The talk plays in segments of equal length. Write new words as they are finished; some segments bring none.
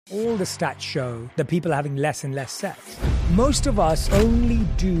All the stats show that people are having less and less sex. Most of us only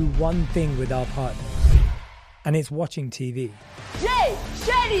do one thing with our partners, and it's watching TV. Jay,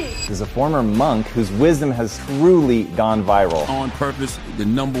 Shetty! Is a former monk whose wisdom has truly gone viral. On Purpose, the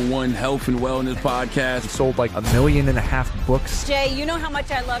 #1 health and wellness podcast. Sold like 1.5 million books. Jay, you know how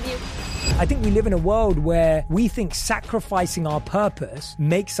much I love you. I think we live in a world where we think sacrificing our purpose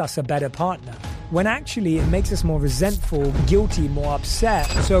makes us a better partner, when actually it makes us more resentful, guilty, more upset.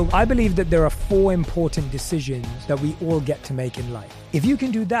 So I believe that there are 4 important decisions that we all get to make in life. If you can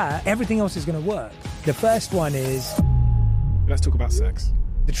do that, everything else is going to work. The first one is... Let's talk about sex.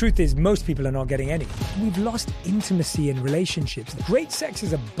 The truth is, most people are not getting any. We've lost intimacy in relationships. Great sex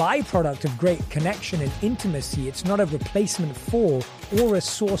is a byproduct of great connection and intimacy. It's not a replacement for or a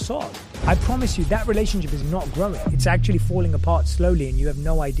source of. I promise you, that relationship is not growing. It's actually falling apart slowly and you have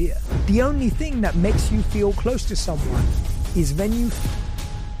no idea. The only thing that makes you feel close to someone is when you...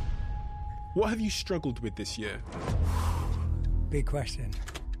 What have you struggled with this year? Big question.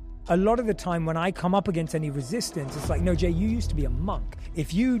 A lot of the time when I come up against any resistance, it's like, no, Jay, you used to be a monk.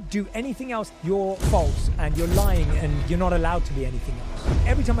 If you do anything else, you're false and you're lying and you're not allowed to be anything else.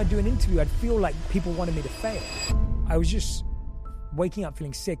 Every time I do an interview, I'd feel like people wanted me to fail. I was just waking up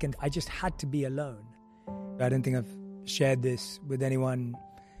feeling sick and I just had to be alone. I don't think I've shared this with anyone.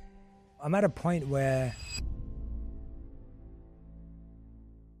 I'm at a point where...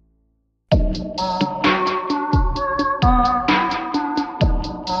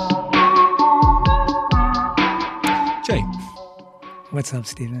 Jay. What's up,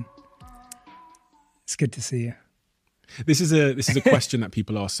 Stephen? It's good to see you. This is a question that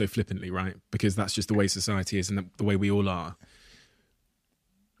people ask so flippantly, right? Because that's just the way society is and the way we all are.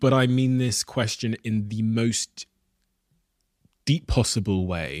 But I mean this question in the most deep possible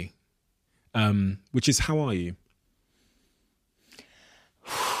way, which is, how are you?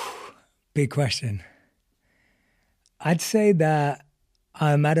 Big question. I'd say that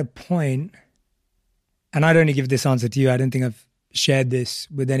I'm at a point, and I'd only give this answer to you. I don't think I've shared this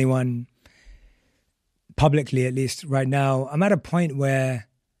with anyone publicly, at least right now. I'm at a point where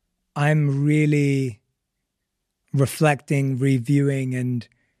I'm really reflecting, reviewing, and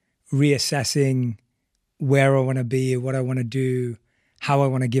reassessing where I want to be, what I want to do, how I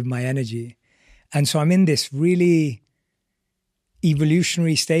want to give my energy. And so I'm in this really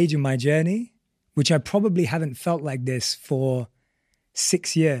evolutionary stage in my journey, which I probably haven't felt like this for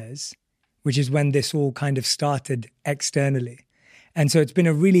 6 years, which is when this all kind of started externally. And so it's been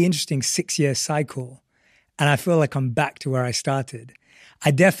a really interesting 6-year cycle. And I feel like I'm back to where I started.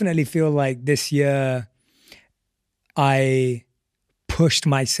 I definitely feel like this year I pushed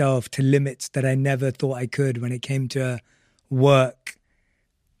myself to limits that I never thought I could when it came to work,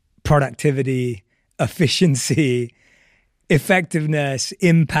 productivity, efficiency, effectiveness,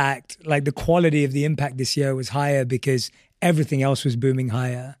 impact. Like the quality of the impact this year was higher because everything else was booming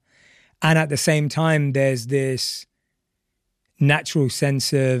higher. And at the same time, there's this natural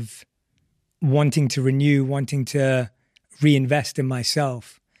sense of wanting to renew, wanting to reinvest in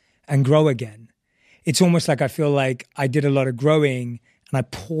myself and grow again. It's almost like I feel like I did a lot of growing and I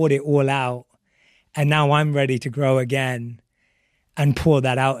poured it all out. And now I'm ready to grow again and pour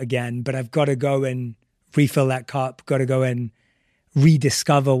that out again. But I've got to go and refill that cup, got to go and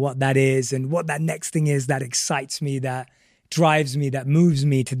rediscover what that is and what that next thing is that excites me, that drives me, that moves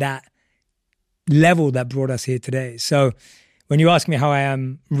me to that level that brought us here today. So when you ask me how I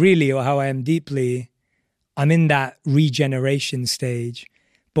am really or how I am deeply, I'm in that regeneration stage.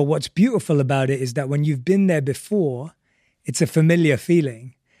 But what's beautiful about it is that when you've been there before, it's a familiar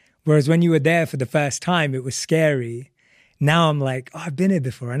feeling. Whereas when you were there for the first time, it was scary. Now I'm like, oh, I've been here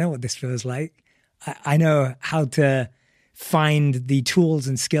before. I know what this feels like. I know how to find the tools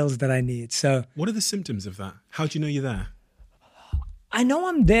and skills that I need. So what are the symptoms of that? How do you know you're there? I know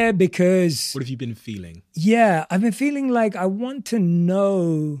I'm there because... What have you been feeling? Yeah, I've been feeling like I want to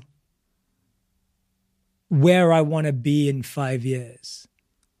know where I want to be in 5 years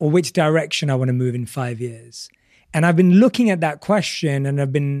or which direction I want to move in 5 years. And I've been looking at that question and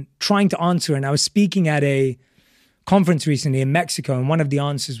I've been trying to answer it. And I was speaking at a conference recently in Mexico, and one of the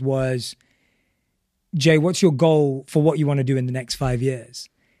answers was, Jay, what's your goal for what you want to do in the next 5 years?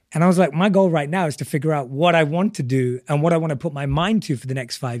 And I was like, my goal right now is to figure out what I want to do and what I want to put my mind to for the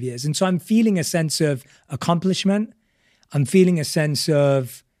next 5 years. And so I'm feeling a sense of accomplishment. I'm feeling a sense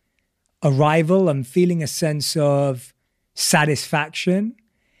of arrival. I'm feeling a sense of satisfaction.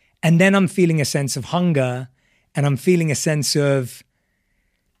 And then I'm feeling a sense of hunger. And I'm feeling a sense of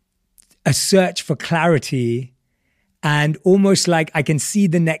a search for clarity. And almost like I can see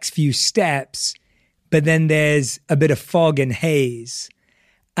the next few steps, but then there's a bit of fog and haze.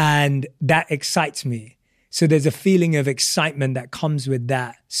 And that excites me. So there's a feeling of excitement that comes with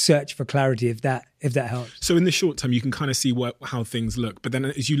that search for clarity, if that helps. So in the short term, you can kind of see how things look. But then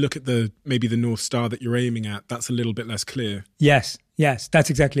as you look at maybe the North Star that you're aiming at, that's a little bit less clear. Yes, that's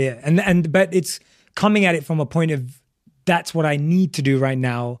exactly it. But it's coming at it from a point of that's what I need to do right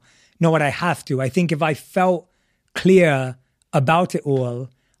now, not what I have to. I think if I felt clear about it all,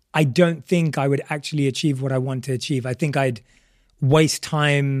 I don't think I would actually achieve what I want to achieve. I think I'd waste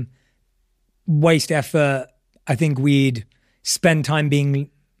time, waste effort. I think we'd spend time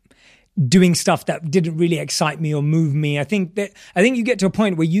doing stuff that didn't really excite me or move me. I think you get to a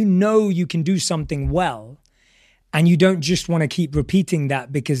point where you know you can do something well, and you don't just want to keep repeating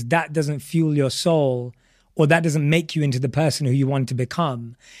that because that doesn't fuel your soul or that doesn't make you into the person who you want to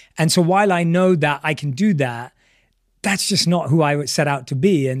become. And so while I know that I can do that, that's just not who I would set out to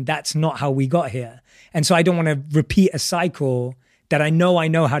be, and that's not how we got here. And so I don't want to repeat a cycle that I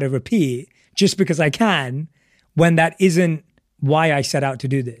know how to repeat just because I can, when that isn't why I set out to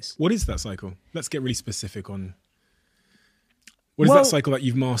do this. What is that cycle? Let's get really specific on what is that cycle that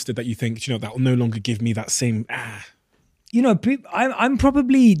you've mastered that you think, that will no longer give me that same I'm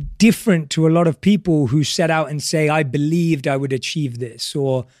probably different to a lot of people who set out and say, I believed I would achieve this,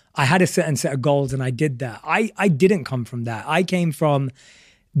 or I had a certain set of goals and I did that. I didn't come from that. I came from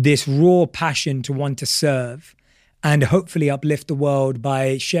this raw passion to want to serve and hopefully uplift the world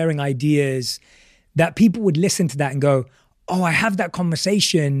by sharing ideas that people would listen to that and go, oh, I have that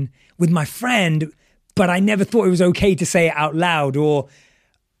conversation with my friend, but I never thought it was okay to say it out loud. Or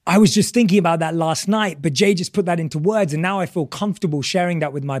I was just thinking about that last night, but Jay just put that into words and now I feel comfortable sharing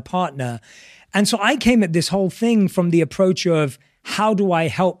that with my partner. And so I came at this whole thing from the approach of how do I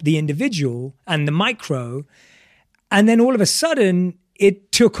help the individual and the micro? And then all of a sudden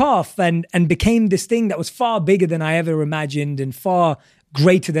it took off and became this thing that was far bigger than I ever imagined and far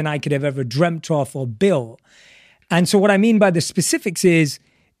greater than I could have ever dreamt of or built. And so what I mean by the specifics is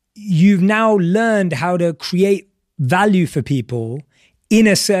you've now learned how to create value for people in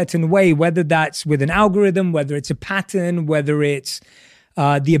a certain way, whether that's with an algorithm, whether it's a pattern, whether it's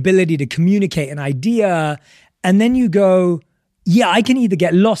the ability to communicate an idea. And then you go, yeah, I can either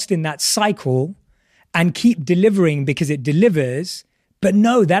get lost in that cycle and keep delivering because it delivers. But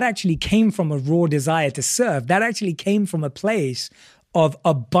no, that actually came from a raw desire to serve. That actually came from a place of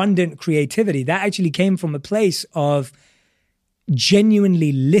abundant creativity. That actually came from a place of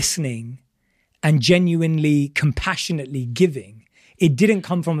genuinely listening and genuinely compassionately giving. It didn't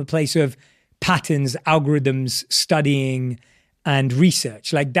come from a place of patterns, algorithms, studying, and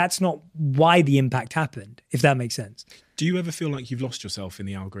research. Like, that's not why the impact happened, if that makes sense. Do you ever feel like you've lost yourself in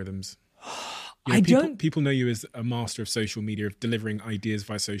the algorithms? People know you as a master of social media, of delivering ideas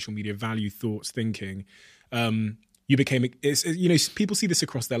via social media, value, thoughts, thinking. You became, people see this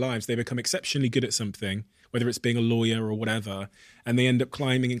across their lives. They become exceptionally good at something, whether it's being a lawyer or whatever, and they end up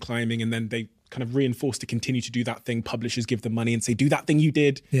climbing, and then they kind of reinforce to continue to do that thing. Publishers give them money and say, do that thing you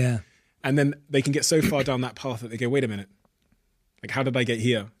did. Yeah. And then they can get so far down that path that they go, wait a minute, like, how did I get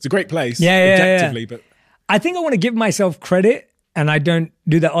here? It's a great place, objectively, but I think I want to give myself credit, and I don't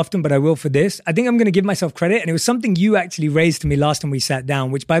do that often, but I will for this. I think I'm going to give myself credit, and it was something you actually raised to me last time we sat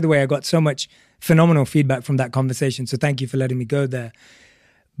down, which, by the way, I got so much phenomenal feedback from that conversation, so thank you for letting me go there.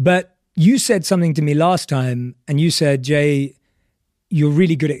 But you said something to me last time, and you said, Jay, you're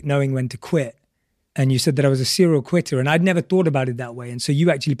really good at knowing when to quit. And you said that I was a serial quitter, and I'd never thought about it that way. And so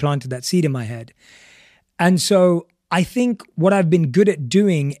you actually planted that seed in my head. And so I think what I've been good at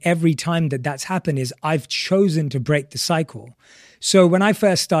doing every time that that's happened is I've chosen to break the cycle. So when I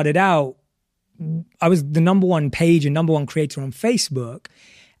first started out, I was the number one page and number one creator on Facebook,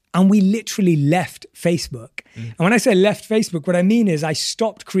 and we literally left Facebook. And when I say left Facebook, what I mean is I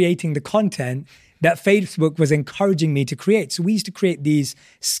stopped creating the content that Facebook was encouraging me to create. So we used to create these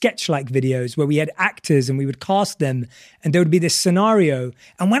sketch-like videos where we had actors and we would cast them, and there would be this scenario.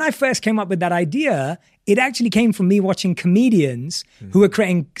 And when I first came up with that idea, it actually came from me watching comedians who were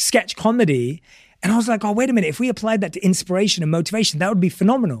creating sketch comedy. And I was like, oh, wait a minute, if we applied that to inspiration and motivation, that would be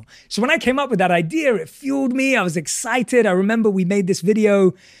phenomenal. So when I came up with that idea, it fueled me. I was excited. I remember we made this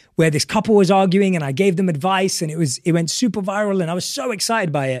video where this couple was arguing and I gave them advice, and it went super viral, and I was so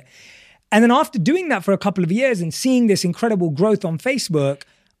excited by it. And then after doing that for a couple of years and seeing this incredible growth on Facebook,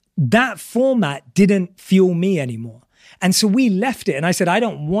 that format didn't fuel me anymore. And so we left it. And I said, I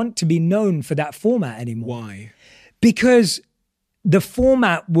don't want to be known for that format anymore. Why? Because the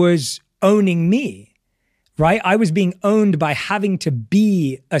format was owning me, right? I was being owned by having to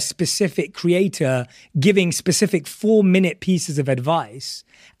be a specific creator, giving specific 4-minute pieces of advice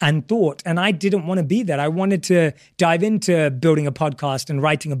and thought. And I didn't want to be that. I wanted to dive into building a podcast and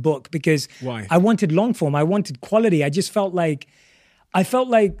writing a book because Why? I wanted long form. I wanted quality. I felt like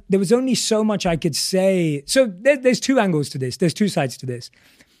there was only so much I could say. So there's two angles to this. There's two sides to this.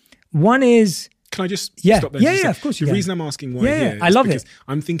 One is... Can I just Yeah. stop there? Yeah, of course you The can. reason I'm asking why Yeah, here I is love because it.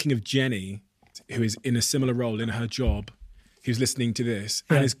 I'm thinking of Jenny, who is in a similar role in her job, who's listening to this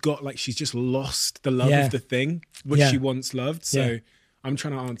and has got like, she's just lost the love Yeah. of the thing, which Yeah. she once loved. So Yeah. I'm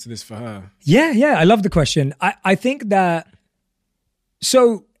trying to answer this for her. Yeah, I love the question. I think that,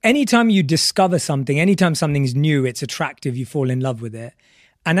 so anytime you discover something, anytime something's new, it's attractive, you fall in love with it.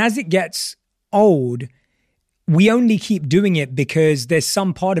 And as it gets old, we only keep doing it because there's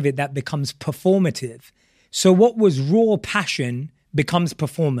some part of it that becomes performative. So what was raw passion becomes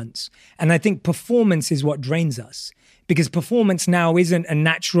performance. And I think performance is what drains us, because performance now isn't a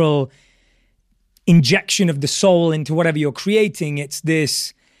natural injection of the soul into whatever you're creating. It's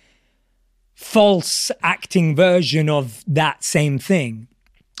this false acting version of that same thing.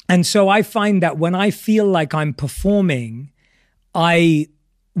 And so I find that when I feel like I'm performing, I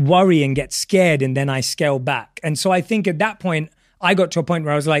worry and get scared, and then I scale back. And so I think at that point, I got to a point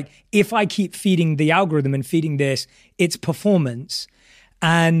where I was like, if I keep feeding the algorithm and feeding this, it's performance.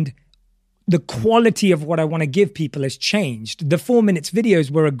 And the quality of what I want to give people has changed. The 4 minutes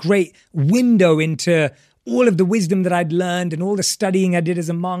videos were a great window into all of the wisdom that I'd learned and all the studying I did as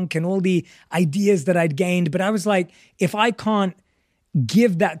a monk and all the ideas that I'd gained. But I was like, if I can't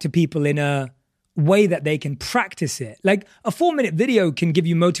give that to people in a way that they can practice it. Like a 4-minute video can give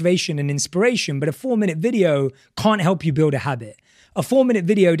you motivation and inspiration, but a 4-minute video can't help you build a habit. A 4-minute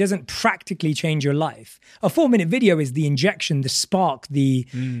video doesn't practically change your life. A 4-minute video is the injection, the spark, the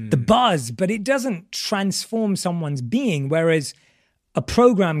buzz, but it doesn't transform someone's being. Whereas a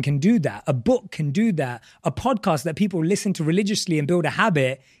program can do that. A book can do that. A podcast that people listen to religiously and build a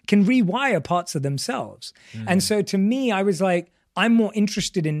habit can rewire parts of themselves. And so to me, I was like, I'm more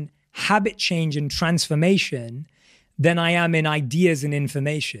interested in habit change and transformation than I am in ideas and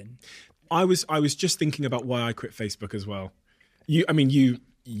information. I was just thinking about why I quit Facebook as well. You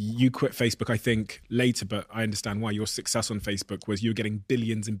quit Facebook, I think, later, but I understand why. Your success on Facebook was you were getting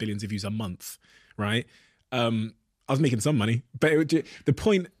billions and billions of views a month, right? I was making some money, but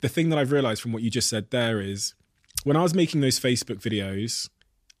the thing that I've realized from what you just said there is when I was making those Facebook videos,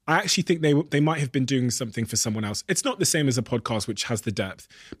 I actually think they might have been doing something for someone else. It's not the same as a podcast, which has the depth,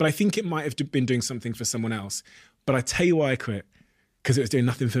 but I think it might have been doing something for someone else. But I tell you why I quit, because it was doing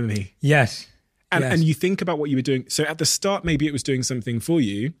nothing for me. Yes. And you think about what you were doing. So at the start, maybe it was doing something for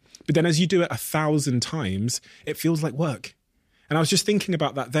you, but then as you do it 1,000 times, it feels like work. And I was just thinking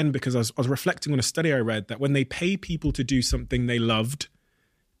about that then because I was reflecting on a study I read that when they pay people to do something they loved,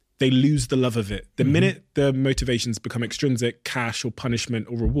 they lose the love of it. The minute the motivations become extrinsic, cash or punishment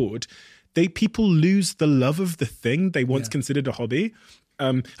or reward, people lose the love of the thing they once considered a hobby.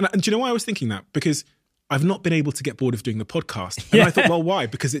 And do you know why I was thinking that? Because I've not been able to get bored of doing the podcast. And I thought, well, why?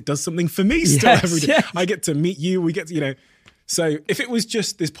 Because it does something for me still every day. Yes. I get to meet you. We get to, So if it was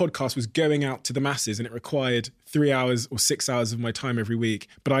just this podcast was going out to the masses and it required 3 hours or 6 hours of my time every week,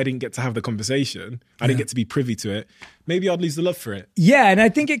 but I didn't get to have the conversation, I didn't get to be privy to it, maybe I'd lose the love for it. Yeah, and I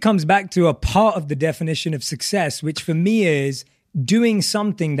think it comes back to a part of the definition of success, which for me is doing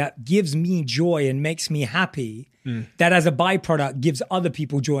something that gives me joy and makes me happy, that as a byproduct gives other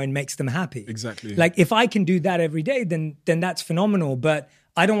people joy and makes them happy. Exactly. Like if I can do that every day, then that's phenomenal. But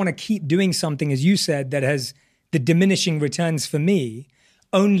I don't want to keep doing something, as you said, that has the diminishing returns for me,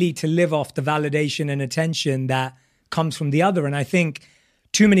 only to live off the validation and attention that comes from the other. And I think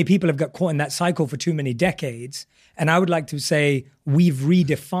too many people have got caught in that cycle for too many decades. And I would like to say we've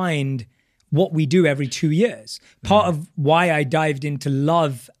redefined what we do every 2 years. Part of why I dived into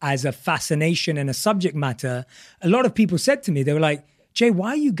love as a fascination and a subject matter, a lot of people said to me, they were like, Jay, why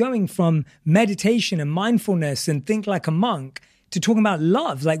are you going from meditation and mindfulness and think like a monk to talking about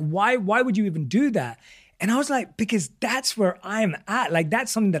love? Like, why would you even do that? And I was like, because that's where I'm at. Like,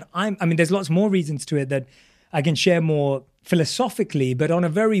 that's something that there's lots more reasons to it that I can share more philosophically, but on a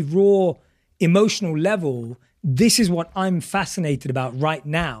very raw emotional level, this is what I'm fascinated about right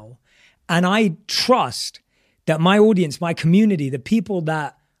now. And I trust that my audience, my community, the people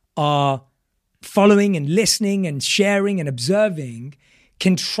that are following and listening and sharing and observing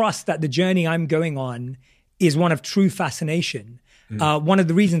can trust that the journey I'm going on is one of true fascination. One of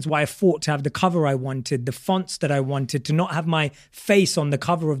the reasons why I fought to have the cover I wanted, the fonts that I wanted, to not have my face on the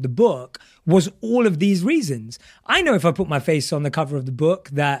cover of the book, was all of these reasons. I know if I put my face on the cover of the book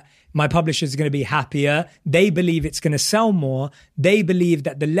that my publisher is going to be happier. They believe it's going to sell more. They believe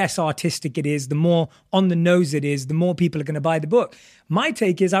that the less artistic it is, the more on the nose it is, the more people are going to buy the book. My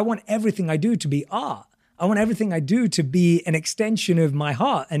take is I want everything I do to be art. I want everything I do to be an extension of my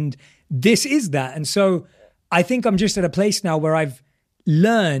heart. And this is that. And so I think I'm just at a place now where I've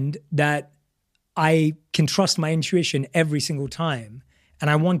learned that I can trust my intuition every single time. And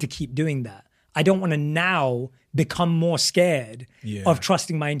I want to keep doing that. I don't want to now become more scared of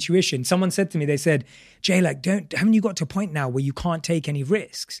trusting my intuition. Someone said to me, they said, Jay, like, haven't you got to a point now where you can't take any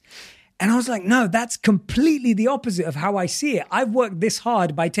risks? And I was like, no, that's completely the opposite of how I see it. I've worked this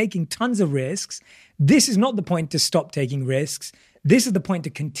hard by taking tons of risks. This is not the point to stop taking risks. This is the point to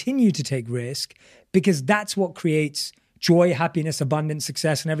continue to take risk, because that's what creates joy, happiness, abundance,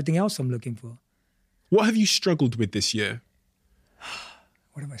 success, and everything else I'm looking for. What have you struggled with this year?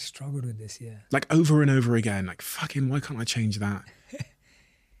 What have I struggled with this year? Like over and over again, like, fucking, why can't I change that?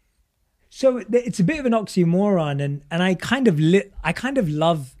 So it's a bit of an oxymoron, and I kind of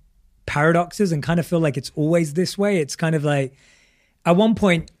love paradoxes and kind of feel like it's always this way. It's kind of like, at one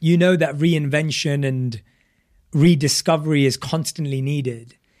point, you know that reinvention and rediscovery is constantly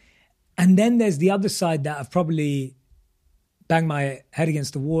needed. And then there's the other side that I've probably banged my head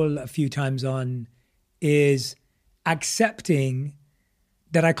against the wall a few times on, is accepting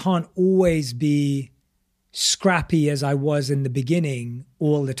that I can't always be scrappy as I was in the beginning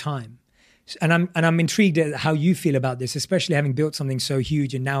all the time. And I'm intrigued at how you feel about this, especially having built something so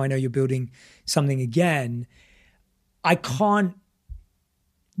huge, and now I know you're building something again. I can't,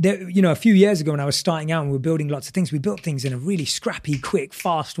 a few years ago when I was starting out and we were building lots of things, we built things in a really scrappy, quick,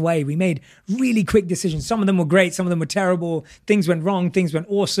 fast way. We made really quick decisions. Some of them were great, some of them were terrible. Things went wrong, things went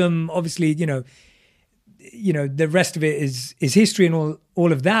awesome. Obviously, the rest of it is history and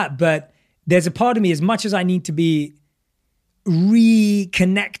all of that. But there's a part of me, as much as I need to be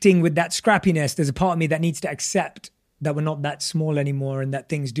reconnecting with that scrappiness, there's a part of me that needs to accept that we're not that small anymore and that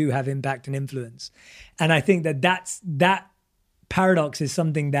things do have impact and influence. And I think that paradox is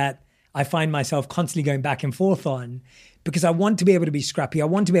something that I find myself constantly going back and forth on, because I want to be able to be scrappy. I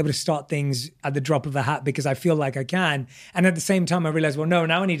want to be able to start things at the drop of a hat because I feel like I can. And at the same time, I realize, well, no,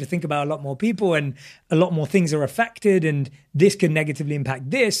 now I need to think about a lot more people and a lot more things are affected, and this could negatively impact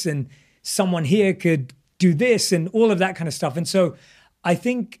this, and someone here could do this, and all of that kind of stuff. And so I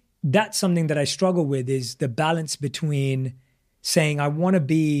think that's something that I struggle with, is the balance between saying I want to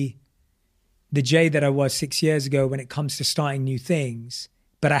be the Jay that I was 6 years ago when it comes to starting new things,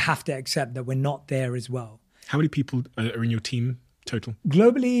 but I have to accept that we're not there as well. How many people are in your team total?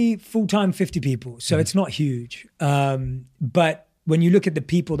 Globally, full-time 50 people. So it's not huge. But when you look at the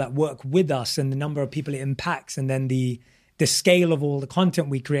people that work with us and the number of people it impacts, and then the scale of all the content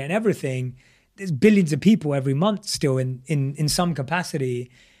we create and everything, there's billions of people every month still in some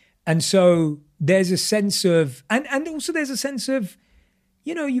capacity. And so there's a sense of, and also there's a sense of,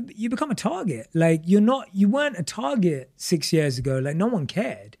 you become a target. Like you weren't a target 6 years ago. Like no one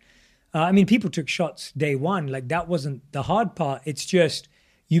cared. People took shots day one. Like that wasn't the hard part. It's just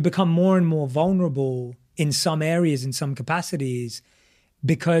you become more and more vulnerable in some areas, in some capacities,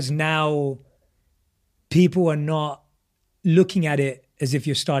 because now people are not looking at it as if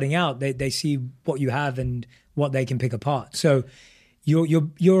you're starting out. They see what you have and what they can pick apart. So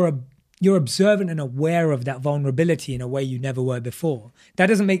you're observant and aware of that vulnerability in a way you never were before. That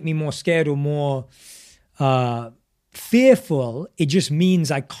doesn't make me more scared or more fearful. It just means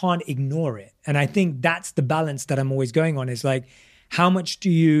I can't ignore it. And I think that's the balance that I'm always going on, is like, how much do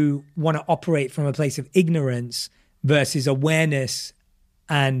you want to operate from a place of ignorance versus awareness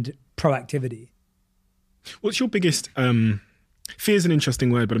and proactivity? What's your biggest, fear is an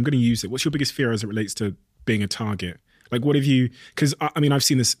interesting word, but I'm going to use it. What's your biggest fear as it relates to being a target? Like, what have you, because I've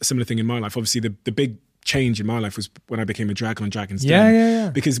seen this similar thing in my life. Obviously the big change in my life was when I became a dragon on Dragon's Den. Yeah.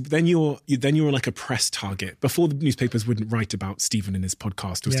 Because then you're like a press target. Before, the newspapers wouldn't write about Stephen in his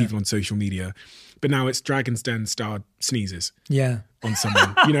podcast or Stephen on social media. But now it's Dragon's Den star sneezes on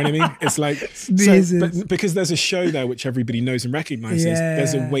someone. You know what I mean? It's like, but because there's a show there which everybody knows and recognizes,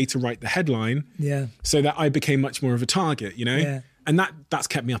 there's a way to write the headline so that I became much more of a target, And that's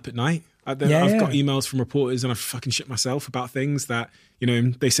kept me up at night. I've got emails from reporters and I've fucking shit myself about things that,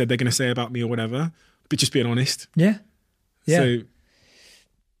 they said they're going to say about me or whatever, but just being honest. Yeah. So,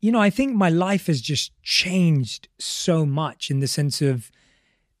 I think my life has just changed so much in the sense of,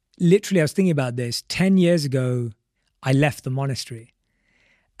 literally, I was thinking about this 10 years ago, I left the monastery.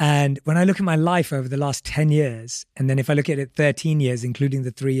 And when I look at my life over the last 10 years, and then if I look at it 13 years, including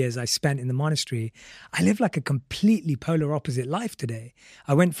the 3 years I spent in the monastery, I live like a completely polar opposite life today.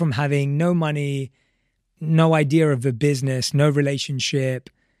 I went from having no money, no idea of a business, no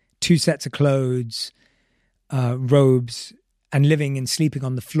relationship, 2 sets of clothes, robes, and living and sleeping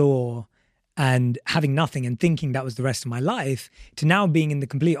on the floor and having nothing and thinking that was the rest of my life, to now being in the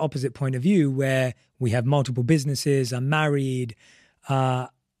complete opposite point of view where we have multiple businesses, I'm married,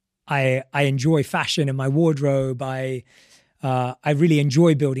 I enjoy fashion in my wardrobe. I really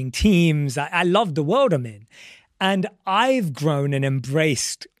enjoy building teams. I love the world I'm in. And I've grown and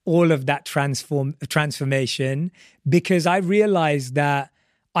embraced all of that transformation because I realized that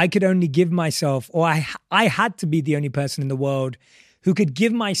I could only give myself, or I had to be the only person in the world who could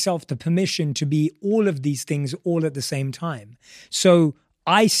give myself the permission to be all of these things all at the same time. So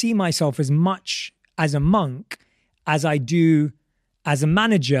I see myself as much as a monk as I do as a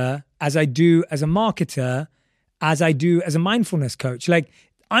manager, as I do as a marketer, as I do as a mindfulness coach. Like,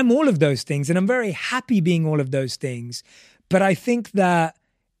 I'm all of those things and I'm very happy being all of those things. But I think that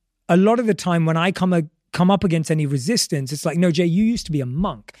a lot of the time when I come up against any resistance, it's like, no, Jay, you used to be a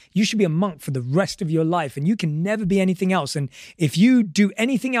monk. You should be a monk for the rest of your life and you can never be anything else. And if you do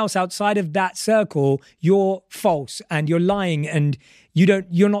anything else outside of that circle, you're false and you're lying and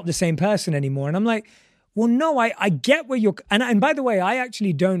you're not the same person anymore. And I'm like, well, no, I get where you're, and by the way, I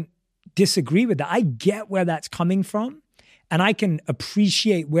actually don't disagree with that. I get where that's coming from and I can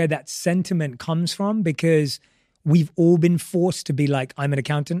appreciate where that sentiment comes from because we've all been forced to be like, I'm an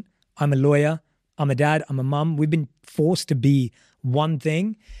accountant, I'm a lawyer, I'm a dad, I'm a mum. We've been forced to be one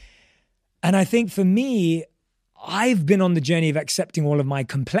thing. And I think for me, I've been on the journey of accepting all of my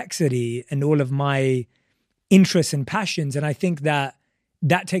complexity and all of my interests and passions. And I think that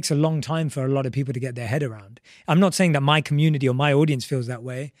takes a long time for a lot of people to get their head around. I'm not saying that my community or my audience feels that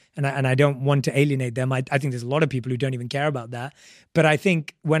way, and I don't want to alienate them. I think there's a lot of people who don't even care about that. But I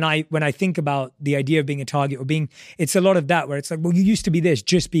think when I think about the idea of being a target or it's a lot of that where it's like, well, you used to be this,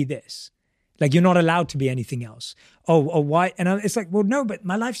 just be this. Like, you're not allowed to be anything else. Oh, why? And it's like, well, no, but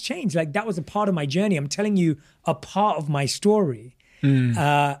my life's changed. Like, that was a part of my journey. I'm telling you a part of my story.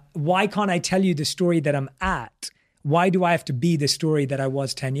 Why can't I tell you the story that I'm at? Why do I have to be the story that I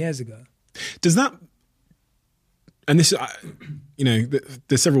was 10 years ago? Does that, and this,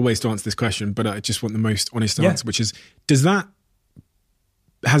 there's several ways to answer this question, but I just want the most honest answer, which is,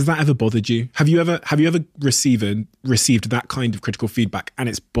 has that ever bothered you? Have you ever received that kind of critical feedback and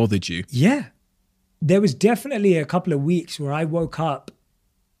it's bothered you? Yeah. There was definitely a couple of weeks where I woke up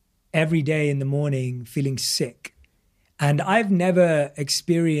every day in the morning feeling sick. And I've never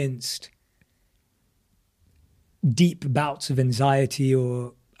experienced deep bouts of anxiety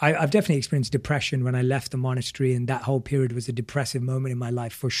or I've definitely experienced depression when I left the monastery, and that whole period was a depressive moment in my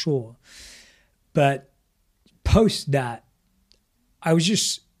life for sure. But post that, I was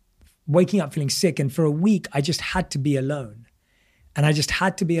just waking up feeling sick, and for a week I just had to be alone. And I just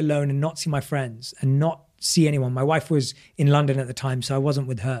had to be alone and not see my friends and not see anyone. My wife was in London at the time, so I wasn't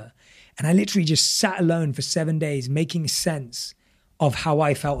with her. And I literally just sat alone for 7 days making sense of how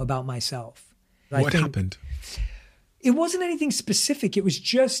I felt about myself. What happened? It wasn't anything specific. It was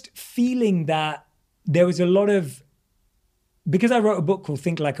just feeling that there was a lot of, because I wrote a book called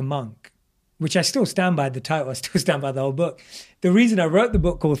Think Like a Monk, which I still stand by the title, I still stand by the whole book. The reason I wrote the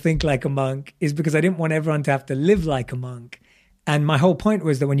book called Think Like a Monk is because I didn't want everyone to have to live like a monk. And my whole point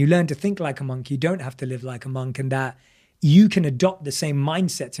was that when you learn to think like a monk, you don't have to live like a monk, and that you can adopt the same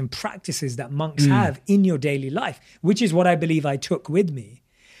mindsets and practices that monks have in your daily life, which is what I believe I took with me.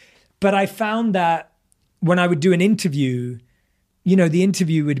 But I found that when I would do an interview, the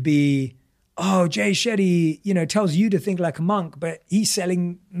interview would be, oh, Jay Shetty, tells you to think like a monk, but he's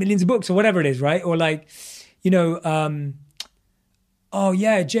selling millions of books or whatever it is, right? Or like, oh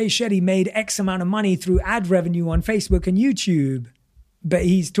yeah, Jay Shetty made X amount of money through ad revenue on Facebook and YouTube, but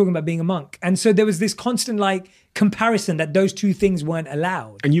he's talking about being a monk. And so there was this constant comparison that those two things weren't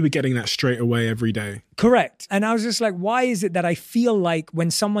allowed. And you were getting that straight away every day. Correct. And I was just like, why is it that I feel like when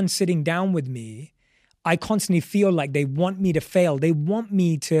someone's sitting down with me, I constantly feel like they want me to fail. They want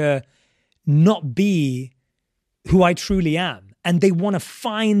me to not be who I truly am. And they want to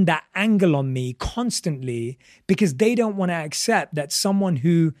find that angle on me constantly because they don't want to accept that someone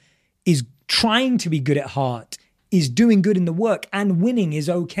who is trying to be good at heart, is doing good in the work and winning is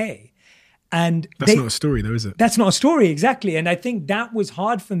okay. And that's not a story though, is it? That's not a story, exactly. And I think that was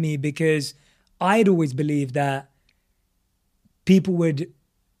hard for me because I'd always believed that people would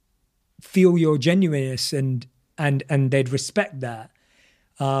feel your genuineness and they'd respect that.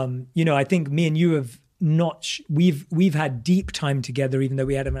 I think me and you have we've had deep time together, even though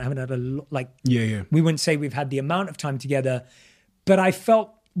we haven't had a lot, like, we wouldn't say we've had the amount of time together, but I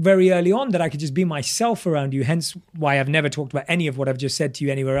felt very early on that I could just be myself around you, hence why I've never talked about any of what I've just said to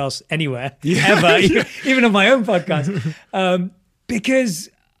you anywhere else, anywhere, ever, even on my own podcast, because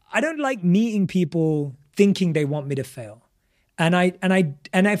I don't like meeting people thinking they want me to fail. And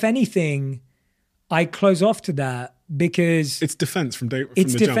if anything, I close off to that because it's defense from day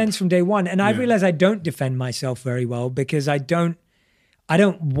from day one. And I realize I don't defend myself very well because I don't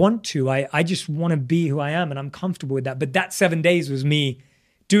want to. I just want to be who I am, and I'm comfortable with that. But that 7 days was me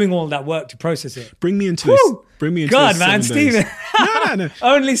doing all that work to process it. Bring me into this. Bring me into God, this man, 7 days. Steven. No.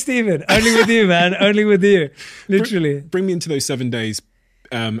 Only Steven. Only with you, man. Only with you. Literally. Bring me into those 7 days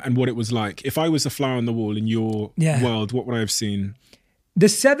and what it was like. If I was a flower on the wall in your world, what would I have seen? The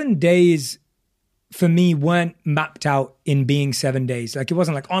 7 days for me weren't mapped out in being 7 days. Like, it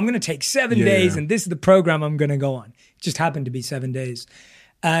wasn't like, oh, I'm going to take 7 days and this is the program I'm going to go on. It just happened to be 7 days.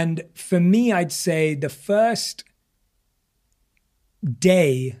 And for me, I'd say the first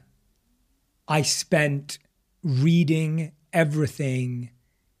day I spent reading everything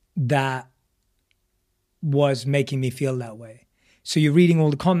that was making me feel that way. So you're reading all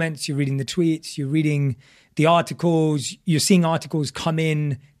the comments, you're reading the tweets, you're reading the articles, you're seeing articles come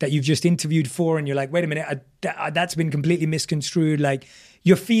in that you've just interviewed for, and you're like, wait a minute, that's been completely misconstrued. Like,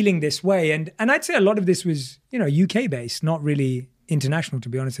 you're feeling this way. And I'd say a lot of this was, UK based, not really international, to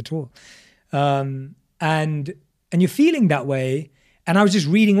be honest, at all. And you're feeling that way. And I was just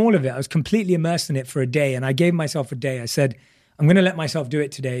reading all of it. I was completely immersed in it for a day. And I gave myself a day. I said, I'm going to let myself do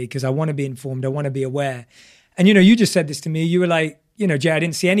it today because I want to be informed. I want to be aware. And, you just said this to me. You were like, Jay, I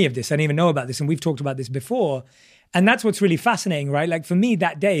didn't see any of this. I didn't even know about this. And we've talked about this before. And that's what's really fascinating, right? Like, for me,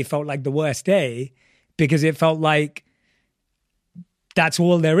 that day felt like the worst day because it felt like that's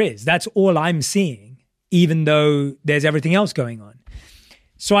all there is. That's all I'm seeing, even though there's everything else going on.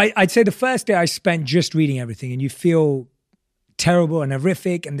 So I'd say the first day I spent just reading everything, and you feel terrible and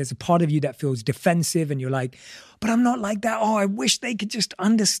horrific, and there's a part of you that feels defensive, and you're like, but I'm not like that. Oh, I wish they could just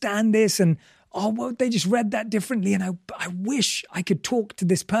understand this, and oh, well, they just read that differently, and I wish I could talk to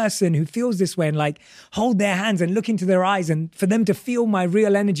this person who feels this way and like hold their hands and look into their eyes and for them to feel my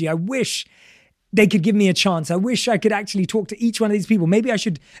real energy. I wish they could give me a chance. I wish I could actually talk to each one of these people. Maybe I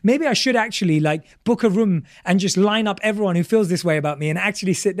should actually like book a room and just line up everyone who feels this way about me and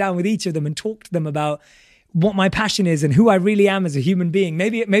actually sit down with each of them and talk to them about what my passion is and who I really am as a human being.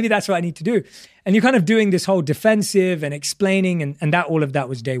 Maybe that's what I need to do. And you're kind of doing this whole defensive and explaining, and that all of that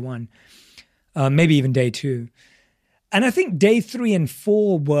was day one, maybe even day two. And I think day 3 and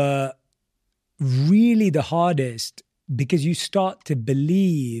 4 were really the hardest because you start to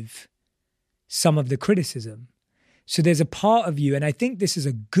believe some of the criticism. So there's a part of you, and I think this is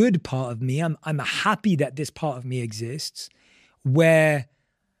a good part of me. I'm happy that this part of me exists, where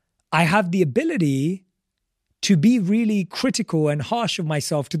I have the ability to be really critical and harsh of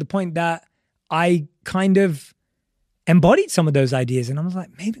myself to the point that I kind of embodied some of those ideas. And I was like,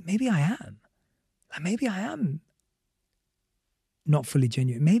 maybe I am. Maybe I am not fully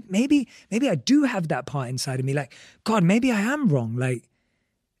genuine. Maybe I do have that part inside of me. Like, God, maybe I am wrong. Like,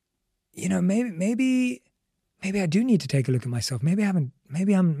 maybe I do need to take a look at myself. Maybe I'm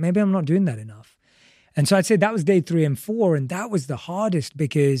not doing that enough. And so I'd say that was day 3 and 4. And that was the hardest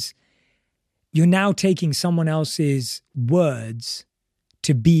because you're now taking someone else's words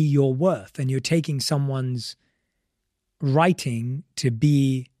to be your worth. And you're taking someone's writing to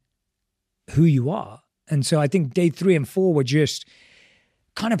be who you are. And so I think day 3 and 4 were just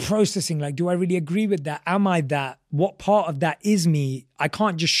kind of processing, like, do I really agree with that? Am I that? What part of that is me? I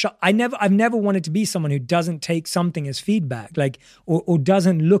can't just I've never wanted to be someone who doesn't take something as feedback, like, or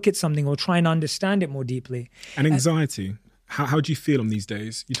doesn't look at something or try and understand it more deeply. And anxiety. How do you feel on these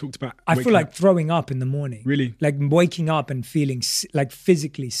days? You talked about I feel like throwing up in the morning. Really? Like waking up and feeling like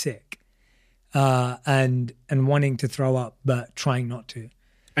physically sick, and wanting to throw up, but trying not to.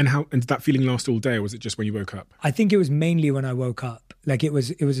 And did that feeling last all day, or was it just when you woke up? I think it was mainly when I woke up. Like it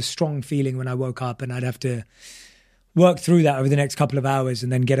was a strong feeling when I woke up, and I'd have to work through that over the next couple of hours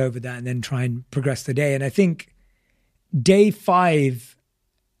and then get over that and then try and progress the day. And I think day 5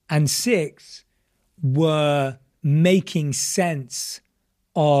 and 6 were making sense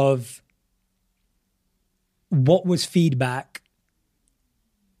of what was feedback,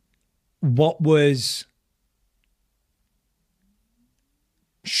 what was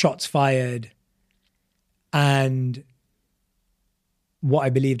shots fired, and what I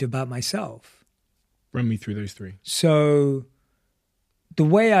believed about myself. Run me through those 3. So the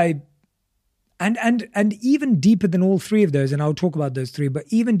way And even deeper than all three of those, and I'll talk about those three, but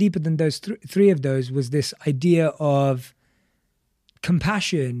even deeper than those three of those was this idea of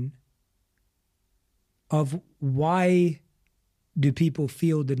compassion, of why do people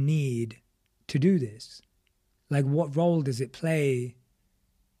feel the need to do this? Like, what role does it play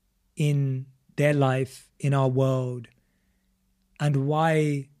in their life, in our world? And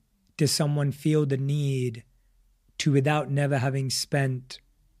why does someone feel the need to, without never having spent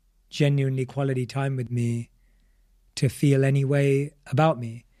genuinely quality time with me, to feel any way about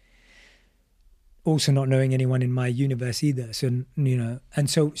me? Also not knowing anyone in my universe either. So, and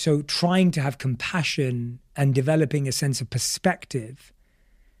so trying to have compassion and developing a sense of perspective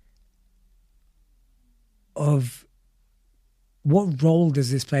of what role does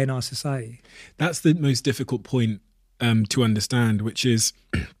this play in our society? That's the most difficult point to understand, which is,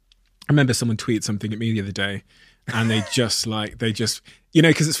 I remember someone tweeted something at me the other day, and they just,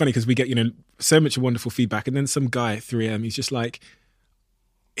 because it's funny because we get, so much wonderful feedback. And then some guy at 3am, he's just like,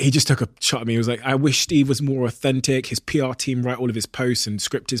 he just took a shot at me. He was like, I wish Steve was more authentic. His PR team write all of his posts and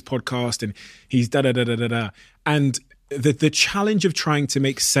script his podcast, and he's da-da-da-da-da-da. And the challenge of trying to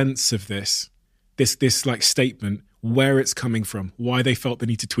make sense of this like statement, where it's coming from, why they felt the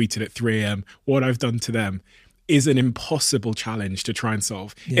need to tweet it at 3am, what I've done to them, is an impossible challenge to try and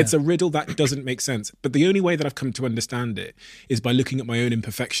solve. Yeah. It's a riddle that doesn't make sense. But the only way that I've come to understand it is by looking at my own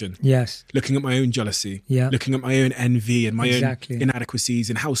imperfection. Yes. Looking at my own jealousy. Yeah. Looking at my own envy and my own inadequacies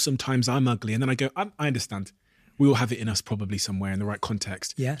and how sometimes I'm ugly. And then I go, I understand. We all have it in us probably somewhere in the right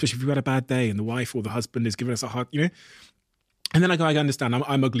context. Yeah. Especially if we've had a bad day and the wife or the husband is giving us a hard, And then I go, I understand.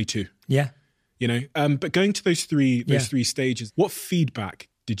 I'm ugly too. Yeah. But going to those three stages, what feedback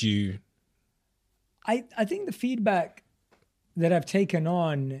did you... I think the feedback that I've taken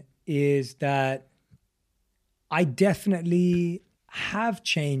on is that I definitely have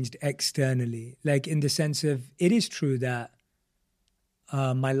changed externally, like in the sense of, it is true that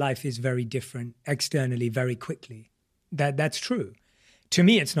my life is very different externally very quickly. That's true. To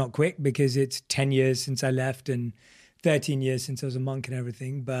me, it's not quick because it's 10 years since I left and 13 years since I was a monk and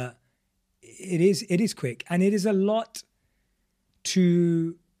everything, but it is quick. And it is a lot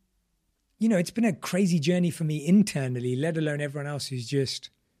to... it's been a crazy journey for me internally, let alone everyone else who's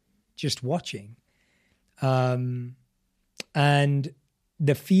just watching. And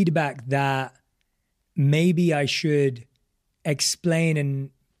the feedback that maybe I should explain,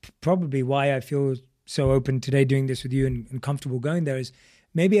 and probably why I feel so open today doing this with you and comfortable going there, is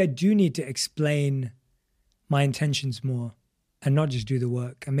maybe I do need to explain my intentions more and not just do the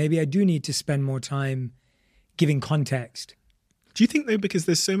work. And maybe I do need to spend more time giving context. Do you think, though, because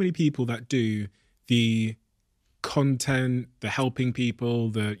there's so many people that do the content, the helping people,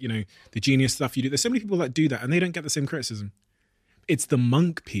 the genius stuff you do, there's so many people that do that and they don't get the same criticism. It's the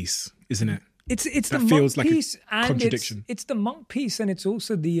monk piece, isn't it? It's that the monk feels like piece, a and contradiction. It's the monk piece, and it's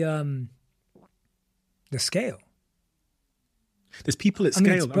also the scale. There's people at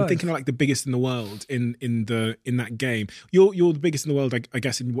scale. I'm thinking of like the biggest in the world in that game. You're the biggest in the world, I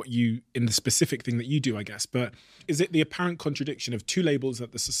guess, in the specific thing that you do, I guess. But is it the apparent contradiction of two labels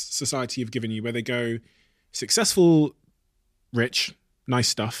that the society have given you, where they go successful, rich, nice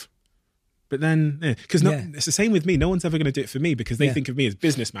stuff, but then because it's the same with me. No one's ever going to do it for me because they think of me as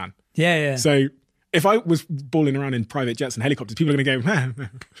businessman. Yeah. So if I was balling around in private jets and helicopters, people are going to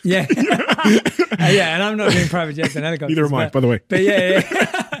go, yeah. And I'm not doing private jets and helicopters. Neither am I, by the way. But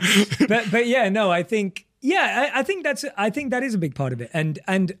I think that is a big part of it.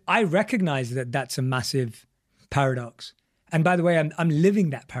 And I recognize that that's a massive paradox. And by the way, I'm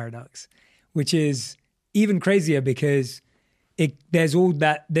living that paradox, which is even crazier because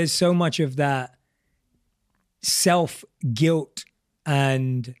there's so much of that self-guilt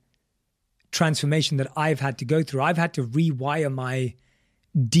and transformation that I've had to go through. I've had to rewire my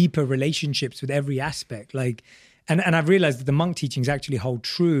deeper relationships with every aspect. And I've realized that the monk teachings actually hold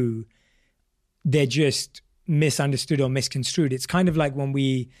true. They're just misunderstood or misconstrued. It's kind of like when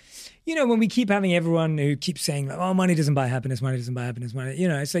we keep having everyone who keeps saying, like, oh, money doesn't buy happiness, money doesn't buy happiness, money,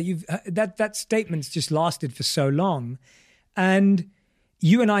 it's like that statement's just lasted for so long. And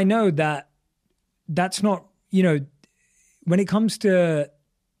you and I know that that's not, when it comes to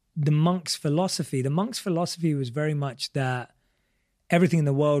the monk's philosophy was very much that everything in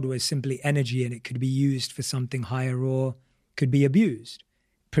the world was simply energy and it could be used for something higher or could be abused.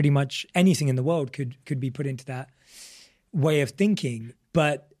 Pretty much anything in the world could be put into that way of thinking.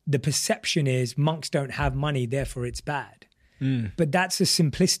 But the perception is monks don't have money, therefore it's bad. But that's a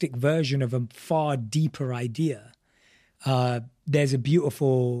simplistic version of a far deeper idea. There's a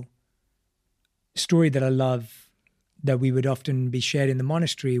beautiful story that I love that we would often be shared in the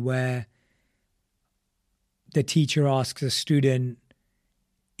monastery, where the teacher asks a student,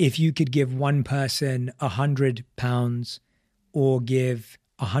 if you could give one person £100 or give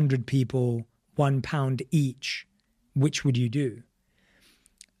 100 people £1 each, which would you do?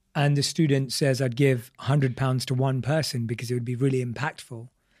 And the student says, I'd give £100 to one person because it would be really impactful.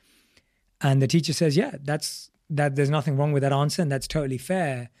 And the teacher says, yeah, there's nothing wrong with that answer, and that's totally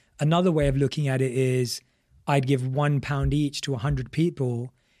fair. Another way of looking at it is, I'd give £1 each to 100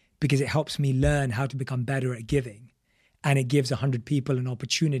 people because it helps me learn how to become better at giving. And it gives 100 people an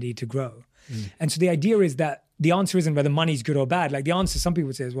opportunity to grow. And so the idea is that the answer isn't whether money's good or bad. Like the answer, some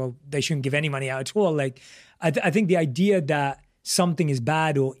people say is, well, they shouldn't give any money out at all. Like I think the idea that something is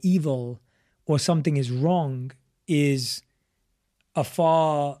bad or evil or something is wrong is a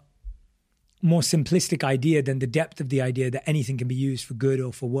far more simplistic idea than the depth of the idea that anything can be used for good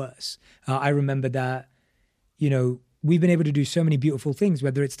or for worse. I remember that, you know, we've been able to do so many beautiful things,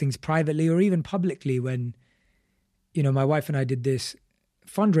 whether it's things privately or even publicly. When, you know, my wife and I did this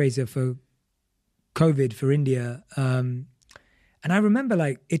fundraiser for COVID for India. And I remember,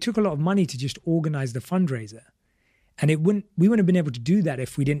 like, it took a lot of money to just organize the fundraiser. And we wouldn't have been able to do that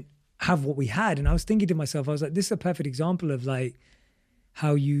if we didn't have what we had. And I was thinking to myself, I was like, this is a perfect example of like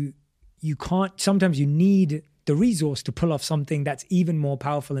how you can't, sometimes you need the resource to pull off something that's even more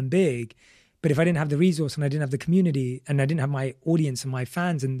powerful and big. But if I didn't have the resource and I didn't have the community and I didn't have my audience and my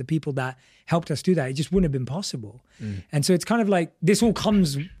fans and the people that helped us do that, it just wouldn't have been possible. And so it's kind of like, this all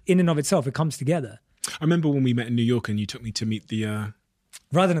comes in and of itself. It comes together. I remember when we met in New York and you took me to meet the...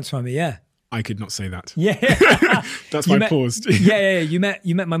 Radhanath Swami, yeah. I could not say that. Yeah. That's why I paused. Yeah. You met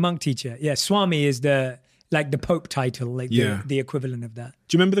my monk teacher. Yeah, Swami is the Pope title, like the equivalent of that.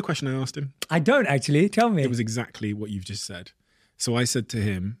 Do you remember the question I asked him? I don't actually. Tell me. It was exactly what you've just said. So I said to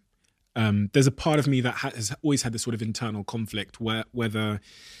him, there's a part of me that has always had this sort of internal conflict whether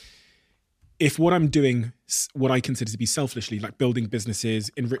if what I'm doing, what I consider to be selfishly, like building businesses,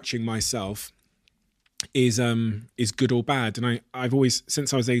 enriching myself, is good or bad. And I've always,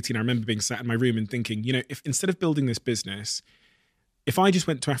 since I was 18, I remember being sat in my room and thinking, you know, if instead of building this business, if I just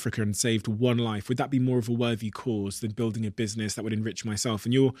went to Africa and saved one life, would that be more of a worthy cause than building a business that would enrich myself?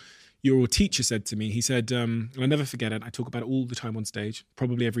 And your teacher said to me, he said, and I'll never forget it, I talk about it all the time on stage,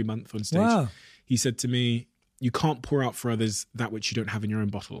 probably every month on stage. Wow. He said to me, you can't pour out for others that which you don't have in your own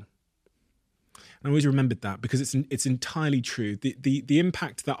bottle. And I always remembered that because it's entirely true. The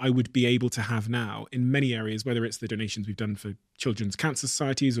impact that I would be able to have now in many areas, whether it's the donations we've done for children's cancer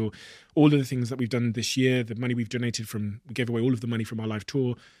societies or all of the things that we've done this year, the money we've donated we gave away all of the money from our live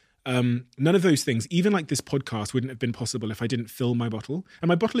tour. None of those things, even like this podcast, wouldn't have been possible if I didn't fill my bottle. And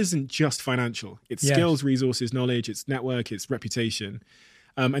my bottle isn't just financial. It's skills, resources, knowledge, it's network, it's reputation.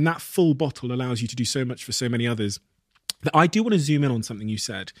 And that full bottle allows you to do so much for so many others. I do want to zoom in on something you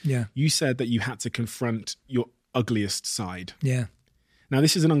said. Yeah. You said that you had to confront your ugliest side. Yeah. Now,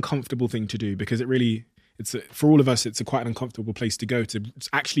 this is an uncomfortable thing to do because for all of us, it's quite an uncomfortable place to go to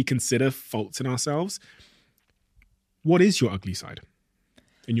actually consider faults in ourselves. What is your ugly side,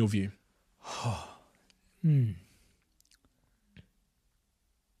 in your view? I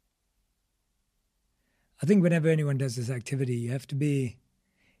think whenever anyone does this activity, you have to be,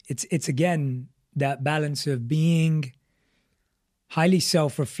 it's again, that balance of being highly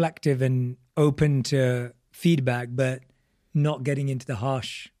self-reflective and open to feedback, but not getting into the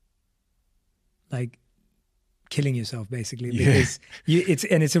harsh, like killing yourself basically, because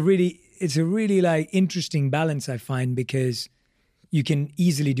it's a really like interesting balance I find, because you can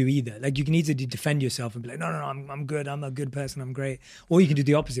easily do either. Like you can easily defend yourself and be like, no, I'm good. I'm a good person. I'm great. Or you can do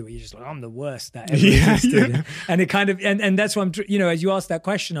the opposite where you're just like, I'm the worst that ever existed. Yeah. And it kind of, and that's what as you ask that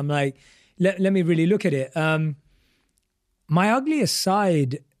question, I'm like, let me really look at it. My ugliest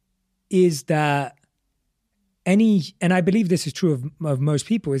side is that and I believe this is true of most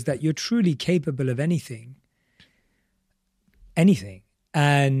people, is that you're truly capable of anything.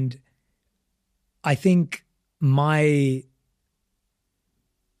 And I think my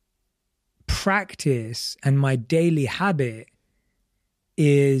practice and my daily habit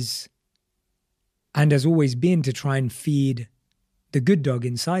is, and has always been, to try and feed the good dog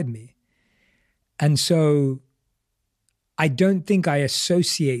inside me. And so I don't think I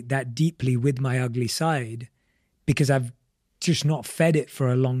associate that deeply with my ugly side because I've just not fed it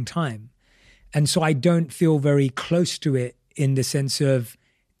for a long time. And so I don't feel very close to it, in the sense of,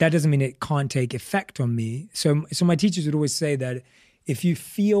 that doesn't mean it can't take effect on me. So my teachers would always say that if you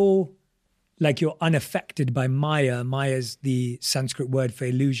feel like you're unaffected by Maya, Maya's the Sanskrit word for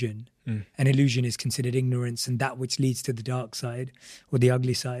illusion, and illusion is considered ignorance and that which leads to the dark side or the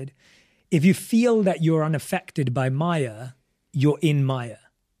ugly side. If you feel that you're unaffected by Maya, you're in Maya,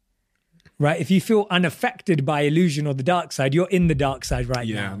 right? If you feel unaffected by illusion or the dark side, you're in the dark side right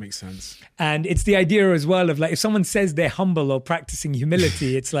now. Yeah, that makes sense. And it's the idea as well of like, if someone says they're humble or practicing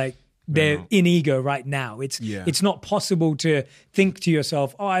humility, it's like they're in ego right now. It's not possible to think to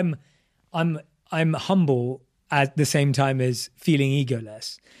yourself, oh, I'm humble at the same time as feeling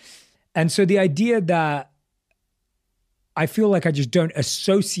egoless. And so the idea that I feel like I just don't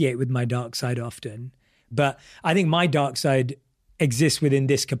associate with my dark side often, but I think my dark side exists within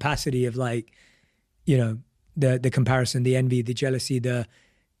this capacity of like, you know, the comparison, the envy, the jealousy, the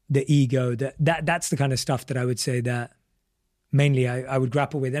ego, that's the kind of stuff that I would say that mainly I would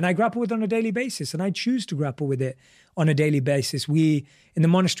grapple with. And I grapple with on a daily basis, and I choose to grapple with it on a daily basis. We, in the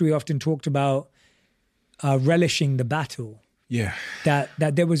monastery, often talked about relishing the battle. Yeah.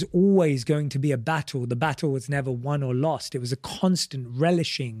 That there was always going to be a battle. The battle was never won or lost. It was a constant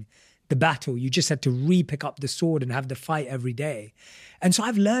relishing the battle. You just had to re-pick up the sword and have the fight every day. And so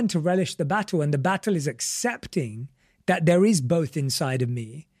I've learned to relish the battle, and the battle is accepting that there is both inside of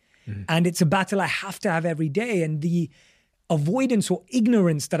me. And it's a battle I have to have every day. And the avoidance or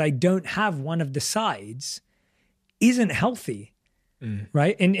ignorance that I don't have one of the sides isn't healthy,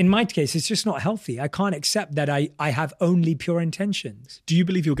 right? In my case, it's just not healthy. I can't accept that I have only pure intentions. Do you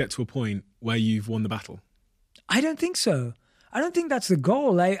believe you'll get to a point where you've won the battle? I don't think so. I don't think that's the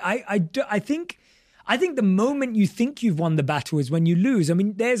goal. I think the moment you think you've won the battle is when you lose. I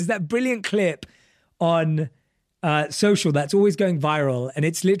mean, there's that brilliant clip on social that's always going viral, and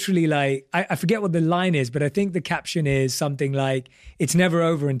it's literally like, I forget what the line is, but I think the caption is something like, it's never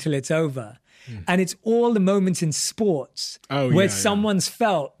over until it's over. And it's all the moments in sports where someone's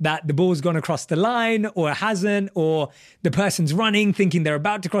felt that the ball's gone across the line or it hasn't, or the person's running thinking they're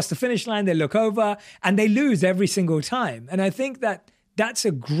about to cross the finish line, they look over and they lose every single time. And I think that that's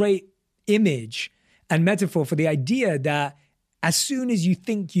a great image and metaphor for the idea that as soon as you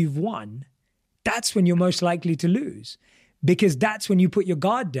think you've won, that's when you're most likely to lose, because that's when you put your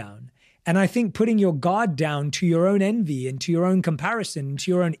guard down. And I think putting your guard down to your own envy and to your own comparison and to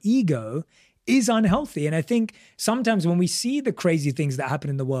your own ego is unhealthy. And I think sometimes when we see the crazy things that happen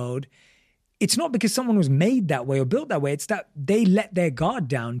in the world, it's not because someone was made that way or built that way. It's that they let their guard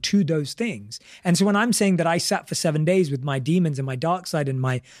down to those things. And so when I'm saying that I sat for 7 days with my demons and my dark side and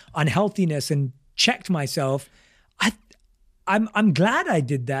my unhealthiness and checked myself, I'm glad I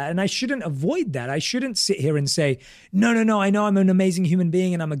did that, and I shouldn't avoid that. I shouldn't sit here and say, no, I know I'm an amazing human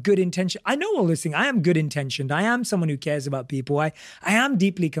being and I'm a good intention. I know all those things. I am good intentioned. I am someone who cares about people. I am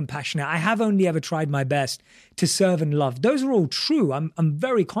deeply compassionate. I have only ever tried my best to serve and love. Those are all true. I'm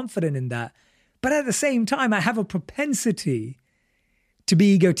very confident in that. But at the same time, I have a propensity to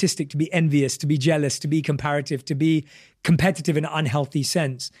be egotistic, to be envious, to be jealous, to be comparative, to be competitive in an unhealthy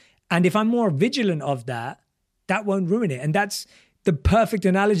sense. And if I'm more vigilant of that won't ruin it. And that's the perfect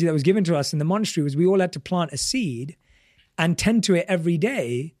analogy that was given to us in the monastery, was we all had to plant a seed and tend to it every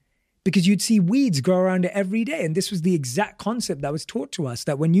day, because you'd see weeds grow around it every day. And this was the exact concept that was taught to us,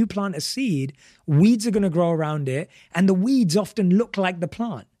 that when you plant a seed, weeds are going to grow around it. And the weeds often look like the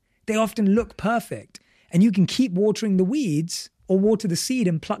plant. They often look perfect. And you can keep watering the weeds or water the seed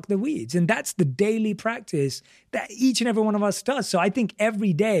and pluck the weeds. And that's the daily practice that each and every one of us does. So I think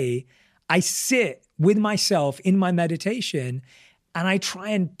every day I sit with myself in my meditation and I try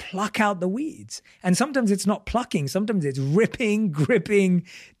and pluck out the weeds. And sometimes it's not plucking. Sometimes it's ripping, gripping,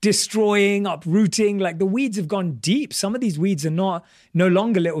 destroying, uprooting. Like the weeds have gone deep. Some of these weeds are no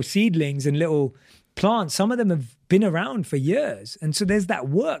longer little seedlings and little plants. Some of them have been around for years. And so there's that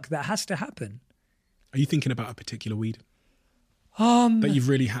work that has to happen. Are you thinking about a particular weed that you've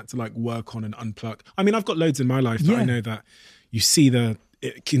really had to like work on and unpluck? I mean, I've got loads in my life that I know that you see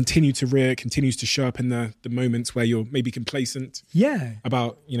it continue to rear, continues to show up in the moments where you're maybe complacent. Yeah.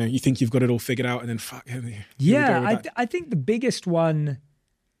 About, you think you've got it all figured out and then fuck. Yeah, I think the biggest one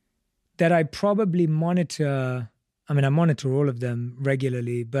that I probably monitor, I mean, I monitor all of them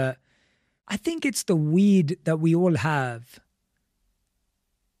regularly, but I think it's the weed that we all have,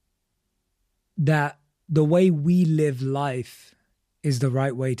 that the way we live life is the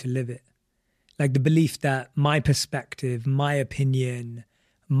right way to live it. Like the belief that my perspective, my opinion,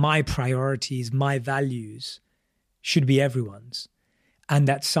 my priorities, my values should be everyone's. And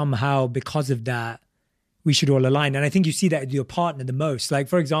that somehow because of that, we should all align. And I think you see that with your partner the most. Like,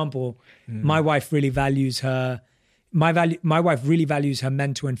 for example, my wife really values her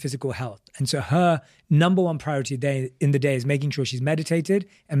mental and physical health. And so her number one priority in the day is making sure she's meditated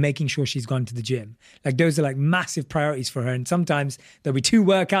and making sure she's gone to the gym. Like those are like massive priorities for her. And sometimes there'll be 2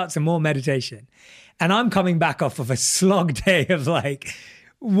 workouts and more meditation. And I'm coming back off of a slog day of like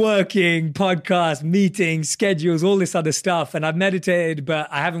working, podcasts, meetings, schedules, all this other stuff. And I've meditated, but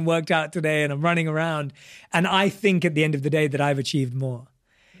I haven't worked out today and I'm running around. And I think at the end of the day that I've achieved more.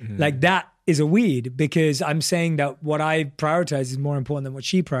 Like that is a weed, because I'm saying that what I prioritize is more important than what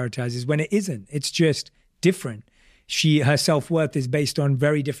she prioritizes, when it isn't. It's just different. Her self-worth is based on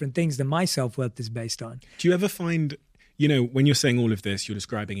very different things than my self-worth is based on. Do you ever find, when you're saying all of this, you're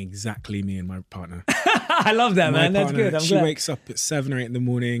describing exactly me and my partner. I love that, man. That's Partner, good. she wakes up at 7 or 8 in the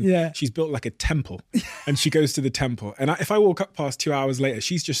morning. Yeah. She's built like a temple, and she goes to the temple. And if I walk up past 2 hours later,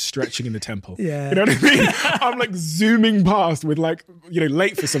 she's just stretching in the temple. Yeah. You know what I mean? I'm like zooming past with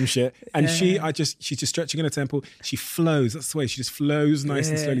late for some shit. And she's just stretching in a temple. She flows. That's the way. She just flows nice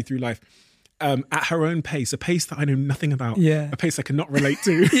and slowly through life. At her own pace, a pace that I know nothing about. Yeah. A pace I cannot relate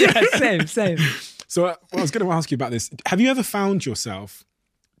to. Yeah, same. So I was going to ask you about this. Have you ever found yourself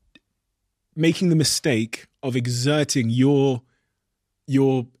making the mistake of exerting your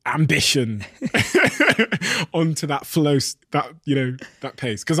ambition onto that flow, that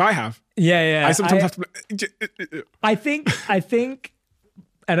pace? Because I have. Yeah. I sometimes have to. I think,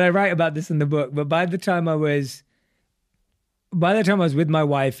 and I write about this in the book, but by the time I was with my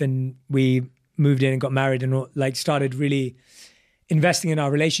wife and we moved in and got married and started really investing in our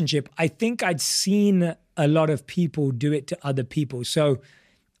relationship, I think I'd seen a lot of people do it to other people. So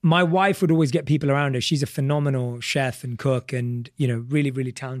my wife would always get people around her. She's a phenomenal chef and cook and, really,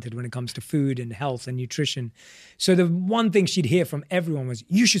 really talented when it comes to food and health and nutrition. So the one thing she'd hear from everyone was,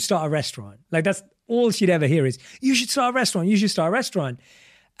 you should start a restaurant. Like that's all she'd ever hear is, you should start a restaurant. You should start a restaurant.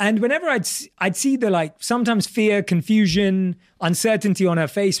 And whenever I'd see the sometimes fear, confusion, uncertainty on her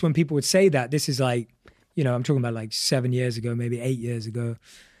face when people would say that. This is I'm talking about 7 years ago, maybe 8 years ago.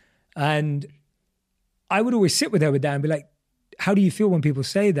 And I would always sit with her with that and be like, how do you feel when people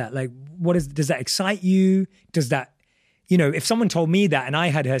say that? Like, does that excite you? Does that, if someone told me that and I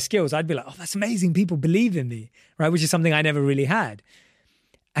had her skills, I'd be like, oh, that's amazing. People believe in me, right? Which is something I never really had.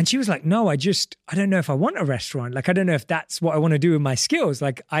 And she was like, no, I don't know if I want a restaurant. I don't know if that's what I want to do with my skills.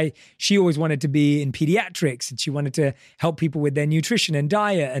 She always wanted to be in pediatrics and she wanted to help people with their nutrition and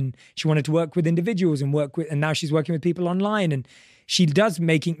diet. And she wanted to work with individuals and now she's working with people online. And she does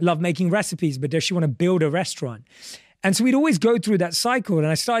love making recipes, but does she want to build a restaurant? And so we'd always go through that cycle. And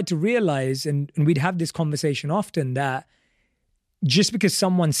I started to realize, and we'd have this conversation often, that just because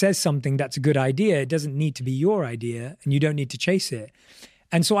someone says something that's a good idea, it doesn't need to be your idea and you don't need to chase it.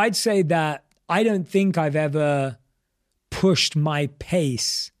 And so I'd say that I don't think I've ever pushed my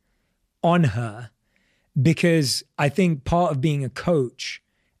pace on her, because I think part of being a coach,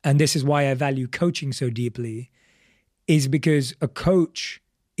 and this is why I value coaching so deeply, is because a coach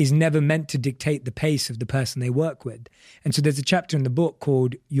is never meant to dictate the pace of the person they work with. And so there's a chapter in the book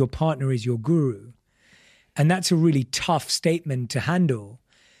called Your Partner is Your Guru. And that's a really tough statement to handle.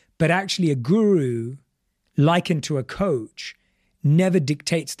 But actually a guru, likened to a coach, never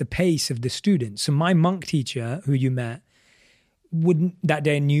dictates the pace of the student. So my monk teacher, who you met, that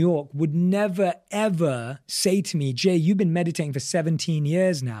day in New York, would never, ever say to me, Jay, you've been meditating for 17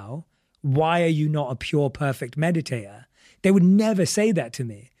 years now. Why are you not a pure, perfect meditator? They would never say that to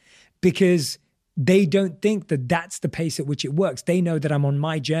me, because they don't think that that's the pace at which it works. They know that I'm on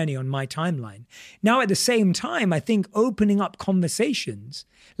my journey, on my timeline. Now, at the same time, I think opening up conversations,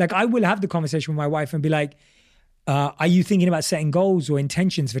 I will have the conversation with my wife and be like, are you thinking about setting goals or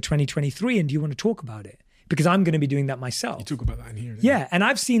intentions for 2023? And do you want to talk about it? Because I'm going to be doing that myself. You talk about that in here. Yeah. And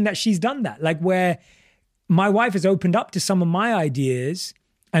I've seen that she's done that. Where my wife has opened up to some of my ideas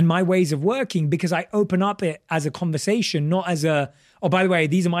and my ways of working, because I open up it as a conversation, not as oh, by the way,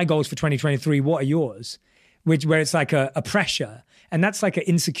 these are my goals for 2023. What are yours? Where it's like a pressure. And that's like an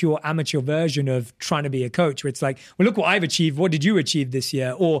insecure amateur version of trying to be a coach, where it's like, well, look what I've achieved. What did you achieve this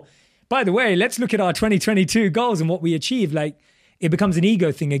year? Or, by the way, let's look at our 2022 goals and what we achieved. It becomes an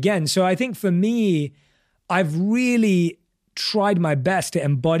ego thing again. So I think for me, I've really tried my best to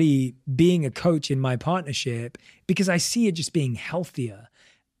embody being a coach in my partnership, because I see it just being healthier.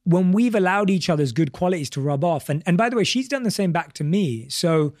 When we've allowed each other's good qualities to rub off, and by the way, she's done the same back to me.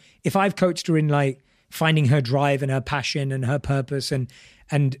 So if I've coached her in finding her drive and her passion and her purpose,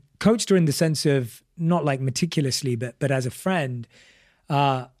 and coached her in the sense of not meticulously, but as a friend,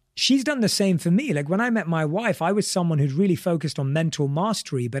 she's done the same for me. When I met my wife, I was someone who'd really focused on mental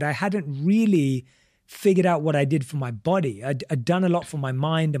mastery, but I hadn't really figured out what I did for my body. I'd done a lot for my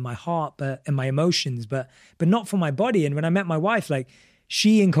mind and my heart and my emotions, but not for my body. And when I met my wife,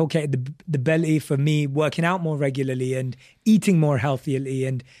 she inculcated the belly for me, working out more regularly and eating more healthily.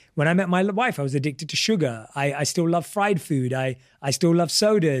 And when I met my wife, I was addicted to sugar. I still love fried food. I still love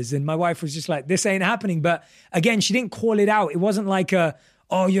sodas. And my wife was just like, this ain't happening. But again, she didn't call it out. It wasn't like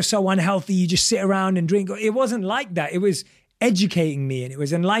oh, you're so unhealthy, you just sit around and drink. It wasn't like that. It was educating me and it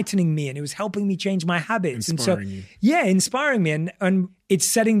was enlightening me and it was helping me change my habits. Inspiring and so, you. Yeah, inspiring me. And it's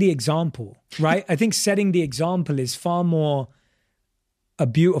setting the example, right? I think setting the example is far more a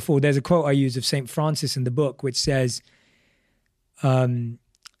beautiful, there's a quote I use of St. Francis in the book, which says,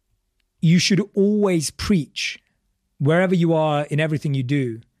 you should always preach wherever you are in everything you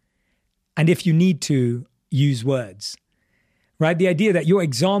do. And if you need to, use words, right? The idea that your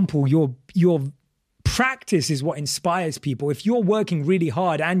example, your practice is what inspires people. If you're working really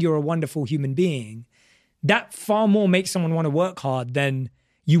hard and you're a wonderful human being, that far more makes someone want to work hard than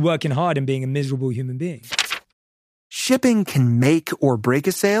you working hard and being a miserable human being. Shipping can make or break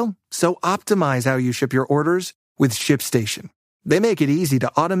a sale, so optimize how you ship your orders with ShipStation. They make it easy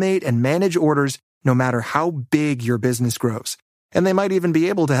to automate and manage orders no matter how big your business grows. And they might even be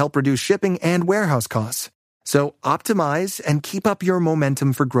able to help reduce shipping and warehouse costs. So optimize and keep up your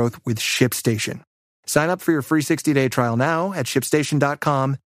momentum for growth with ShipStation. Sign up for your free 60-day trial now at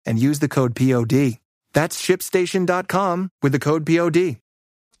ShipStation.com and use the code POD. That's ShipStation.com with the code POD.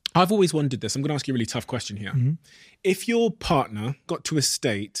 I've always wondered this. I'm going to ask you a really tough question here. Mm-hmm. If your partner got to a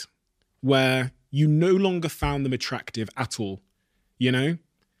state where you no longer found them attractive at all, you know,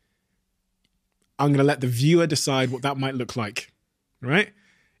 I'm going to let the viewer decide what that might look like, right?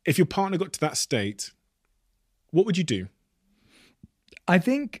 If your partner got to that state, what would you do? I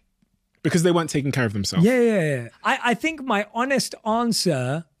think... Because they weren't taking care of themselves. Yeah. I think my honest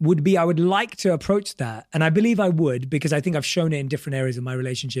answer would be I would like to approach that. And I believe I would, because I think I've shown it in different areas of my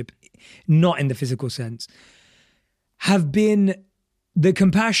relationship, not in the physical sense, have been the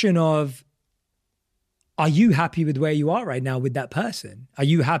compassion of, are you happy with where you are right now with that person? Are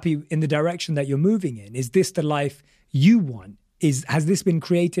you happy in the direction that you're moving in? Is this the life you want? Has this been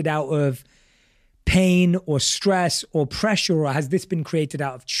created out of pain or stress or pressure, or has this been created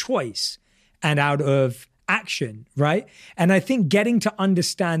out of choice and out of action, right? And I think getting to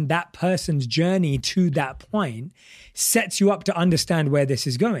understand that person's journey to that point sets you up to understand where this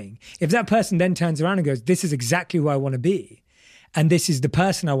is going. If that person then turns around and goes, this is exactly who I want to be, and this is the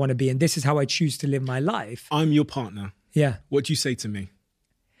person I want to be, and this is how I choose to live my life. I'm your partner. Yeah. What do you say to me?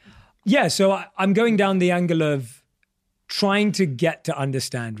 Yeah, so I'm going down the angle of trying to get to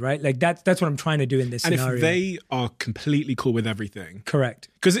understand, right? Like that's what I'm trying to do in this scenario. And if they are completely cool with everything. Correct.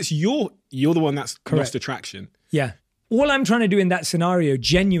 Because it's you're the one that's Correct. lost attraction. Yeah. All I'm trying to do in that scenario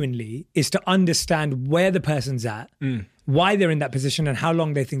genuinely is to understand where the person's at, why they're in that position, and how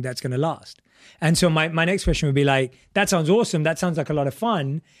long they think that's going to last. And so my next question would be like, that sounds awesome. That sounds like a lot of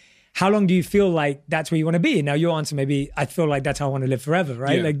fun. How long do you feel like that's where you want to be? Now your answer may be, I feel like that's how I want to live forever,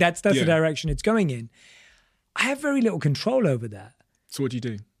 right? Yeah. Like that's the direction it's going in. I have very little control over that. So what do you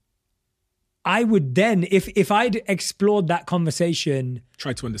do? I would then, if I'd explored that conversation...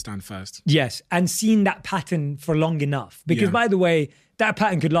 Try to understand first. Yes, and seen that pattern for long enough. Because by the way, that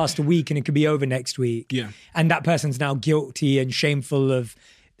pattern could last a week and it could be over next week. Yeah. And that person's now guilty and shameful of...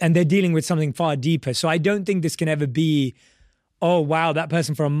 And they're dealing with something far deeper. So I don't think this can ever be, oh, wow, that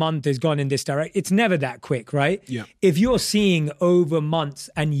person for a month has gone in this direction. It's never that quick, right? Yeah. If you're seeing over months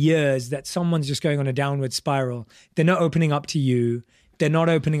and years that someone's just going on a downward spiral, they're not opening up to you. They're not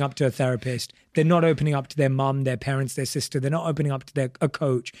opening up to a therapist. They're not opening up to their mum, their parents, their sister. They're not opening up to a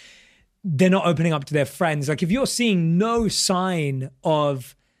coach. They're not opening up to their friends. Like if you're seeing no sign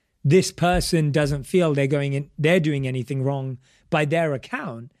of this person doesn't feel they're doing anything wrong by their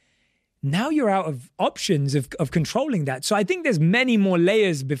account, now you're out of options of controlling that. So I think there's many more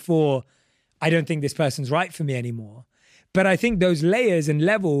layers before I don't think this person's right for me anymore. But I think those layers and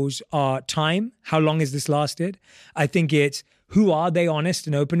levels are time. How long has this lasted? I think it's who are they honest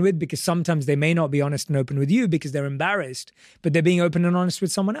and open with? Because sometimes they may not be honest and open with you because they're embarrassed, but they're being open and honest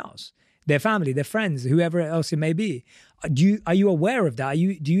with someone else, their family, their friends, whoever else it may be. Are you aware of that? Do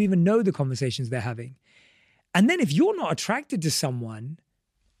you even know the conversations they're having? And then if you're not attracted to someone,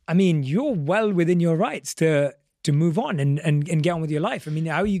 I mean, you're well within your rights to move on and get on with your life. I mean,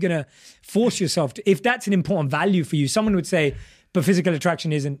 how are you going to force yourself to, if that's an important value for you? Someone would say, but physical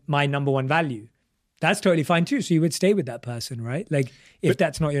attraction isn't my number one value. That's totally fine too. So you would stay with that person, right? Like if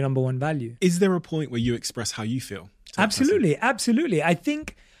that's not your number one value. Is there a point where you express how you feel? Absolutely. I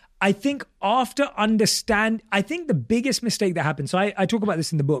think after I think the biggest mistake that happens, so I talk about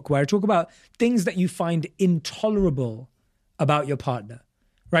this in the book where I talk about things that you find intolerable about your partner,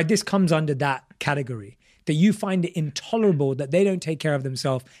 right? This comes under that category, that you find it intolerable that they don't take care of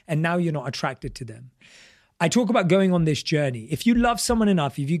themselves and now you're not attracted to them. I talk about going on this journey. If you love someone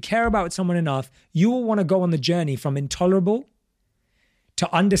enough, if you care about someone enough, you will want to go on the journey from intolerable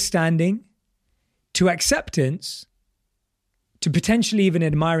to understanding to acceptance to potentially even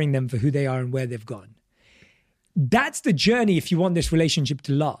admiring them for who they are and where they've gone. That's the journey if you want this relationship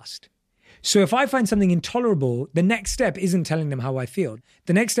to last. So if I find something intolerable, the next step isn't telling them how I feel.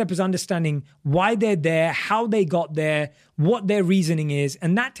 The next step is understanding why they're there, how they got there, what their reasoning is.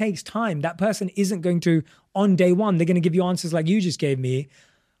 And that takes time. That person isn't going to, on day one, they're going to give you answers like you just gave me.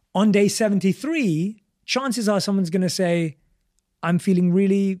 On day 73, chances are someone's going to say, I'm feeling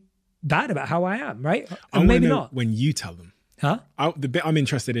really bad about how I am, right? And maybe not. When you tell them. Huh? The bit I'm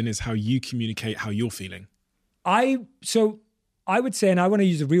interested in is how you communicate how you're feeling. I would say, and I want to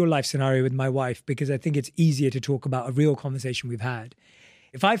use a real life scenario with my wife because I think it's easier to talk about a real conversation we've had.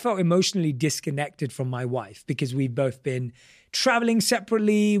 If I felt emotionally disconnected from my wife because we've both been traveling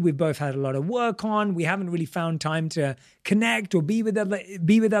separately, we've both had a lot of work on, we haven't really found time to connect or be with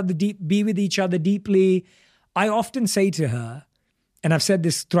each other deeply, I often say to her, and I've said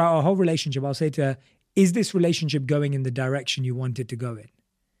this throughout our whole relationship, I'll say to her, is this relationship going in the direction you want it to go in?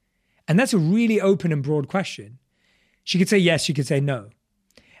 And that's a really open and broad question. She could say yes, she could say no.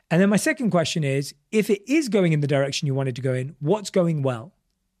 And then my second question is, if it is going in the direction you want it to go in, what's going well?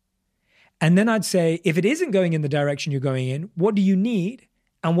 And then I'd say, if it isn't going in the direction you're going in, what do you need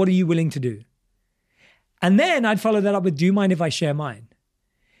and what are you willing to do? And then I'd follow that up with, do you mind if I share mine?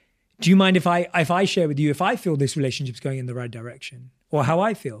 Do you mind if I share with you if I feel this relationship's going in the right direction or how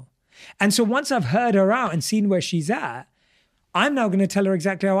I feel? And so once I've heard her out and seen where she's at, I'm now going to tell her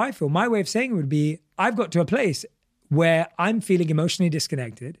exactly how I feel. My way of saying it would be, I've got to a place where I'm feeling emotionally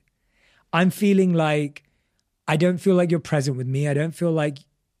disconnected. I'm feeling like I don't feel like you're present with me. I don't feel like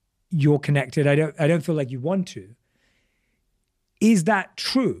you're connected. I don't feel like you want to. Is that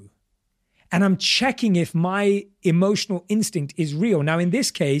true? And I'm checking if my emotional instinct is real. Now, in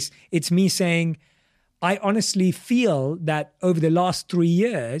this case, it's me saying, I honestly feel that over the last 3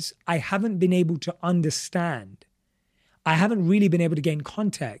 years, I haven't been able to understand. I haven't really been able to gain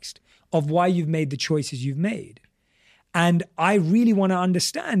context of why you've made the choices you've made. And I really want to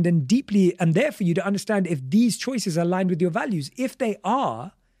understand and deeply, and there for you to understand if these choices are aligned with your values. If they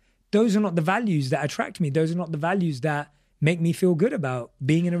are, those are not the values that attract me. Those are not the values that make me feel good about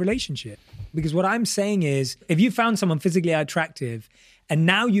being in a relationship. Because what I'm saying is, if you found someone physically attractive and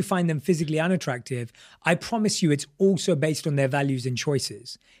now you find them physically unattractive, I promise you it's also based on their values and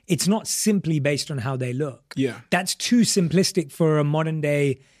choices. It's not simply based on how they look. Yeah. That's too simplistic for a modern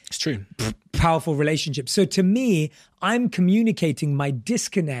day It's true. Powerful relationship. So to me, I'm communicating my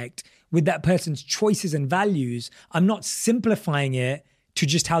disconnect with that person's choices and values. I'm not simplifying it to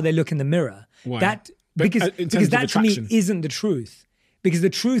just how they look in the mirror. Why? Because that to me isn't the truth. Because the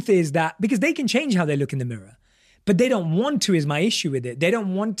truth is that, because they can change how they look in the mirror, but they don't want to is my issue with it. They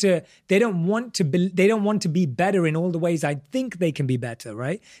don't want to be better in all the ways I think they can be better,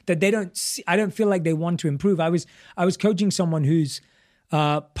 right? That I don't feel like they want to improve. I was coaching someone whose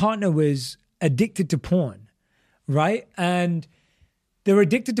partner was addicted to porn, right? And they were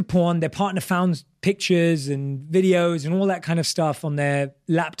addicted to porn. Their partner found pictures and videos and all that kind of stuff on their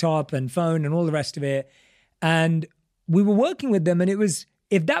laptop and phone and all the rest of it. And we were working with them, and it was,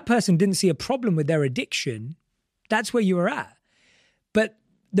 if that person didn't see a problem with their addiction, that's where you were at. But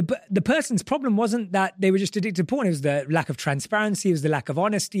the person's problem wasn't that they were just addicted to porn. It was the lack of transparency. It was the lack of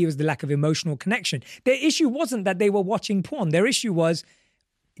honesty. It was the lack of emotional connection. Their issue wasn't that they were watching porn. Their issue was,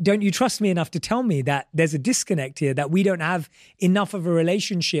 don't you trust me enough to tell me that there's a disconnect here, that we don't have enough of a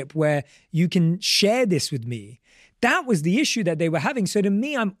relationship where you can share this with me? That was the issue that they were having. So to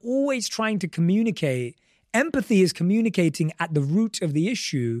me, I'm always trying to communicate. Empathy is communicating at the root of the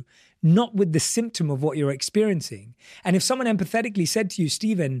issue, not with the symptom of what you're experiencing. And if someone empathetically said to you,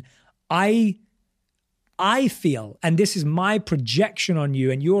 Stephen, I feel, and this is my projection on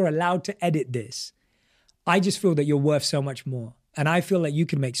you, and you're allowed to edit this, I just feel that you're worth so much more. And I feel like you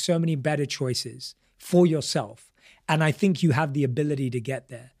can make so many better choices for yourself. And I think you have the ability to get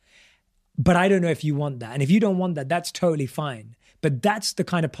there. But I don't know if you want that. And if you don't want that, that's totally fine. But that's the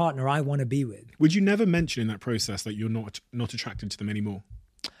kind of partner I want to be with. Would you never mention in that process that you're not attracted to them anymore?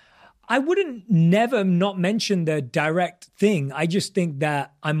 I wouldn't never not mention the direct thing. I just think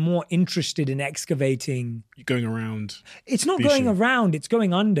that I'm more interested in excavating. Going around. It's not going around. It's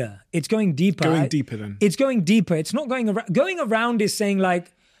going under. It's going deeper. Going deeper then. It's going deeper. It's not going around. Going around is saying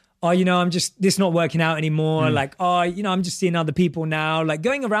like, oh, this not working out anymore. Like, oh, I'm just seeing other people now. Like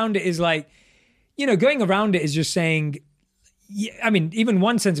going around it is like, going around it is just saying, even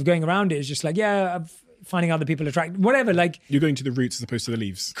one sense of going around it is just like, I'm finding other people attractive, whatever. Like you're going to the roots as opposed to the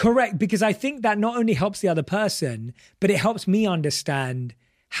leaves. Correct. Because I think that not only helps the other person, but it helps me understand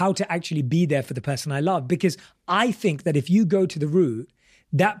how to actually be there for the person I love. Because I think that if you go to the root,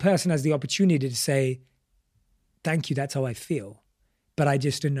 that person has the opportunity to say, thank you, that's how I feel. But I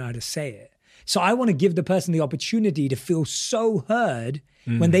just didn't know how to say it. So I want to give the person the opportunity to feel so heard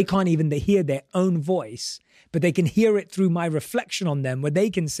when they can't even hear their own voice, but they can hear it through my reflection on them, where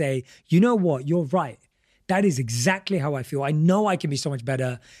they can say, you know what, you're right. That is exactly how I feel. I know I can be so much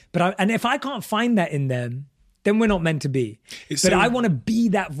better. And if I can't find that in them, then we're not meant to be. I want to be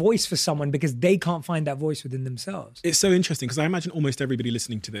that voice for someone because they can't find that voice within themselves. It's so interesting because I imagine almost everybody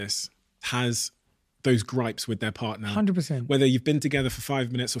listening to this has those gripes with their partner. 100%. Whether you've been together for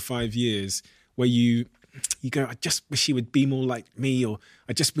 5 minutes or 5 years, where you go, I just wish he would be more like me, or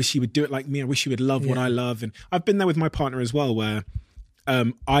I just wish he would do it like me. I wish he would love what I love. And I've been there with my partner as well, where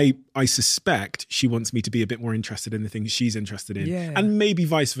I suspect she wants me to be a bit more interested in the things she's interested in, and maybe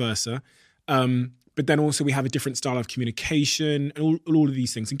vice versa. But then also we have a different style of communication and all of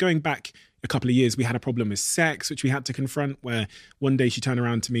these things. And going back a couple of years, we had a problem with sex, which we had to confront, where one day she turned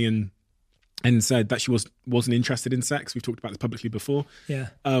around to me and said that she wasn't interested in sex. We've talked about this publicly before. Yeah.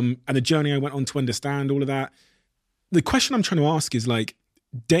 And the journey I went on to understand all of that. The question I'm trying to ask is, like,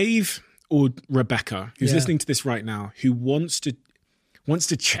 Dave or Rebecca, who's listening to this right now, who wants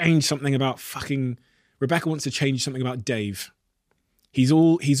to change something about Rebecca wants to change something about Dave. He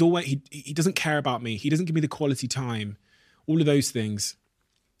doesn't care about me. He doesn't give me the quality time. All of those things.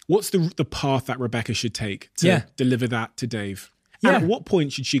 What's the path that Rebecca should take to deliver that to Dave? And at what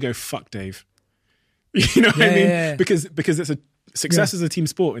point should she go, fuck Dave? You know what I mean? Yeah. Because it's a success as a team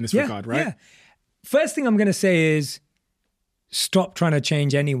sport in this regard, right? Yeah. First thing I'm going to say is stop trying to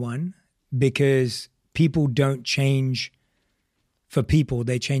change anyone, because people don't change for people.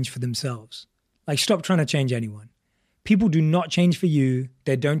 They change for themselves. Like, stop trying to change anyone. People do not change for you.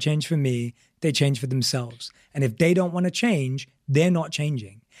 They don't change for me. They change for themselves. And if they don't want to change, they're not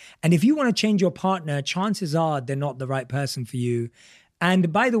changing. And if you want to change your partner, chances are they're not the right person for you.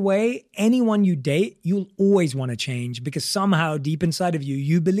 And by the way, anyone you date, you'll always want to change, because somehow deep inside of you,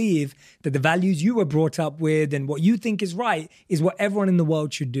 you believe that the values you were brought up with and what you think is right is what everyone in the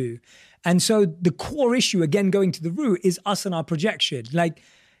world should do. And so the core issue, again, going to the root, is us and our projection. Like,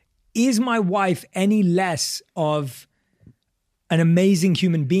 is my wife any less of an amazing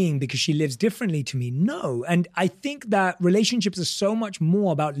human being because she lives differently to me? No. And I think that relationships are so much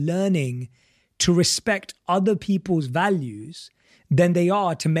more about learning to respect other people's values than they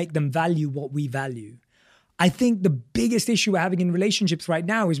are to make them value what we value. I think the biggest issue we're having in relationships right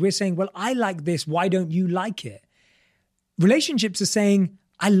now is we're saying, well, I like this, why don't you like it? Relationships are saying,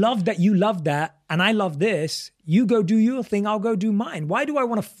 I love that you love that, and I love this. You go do your thing, I'll go do mine. Why do I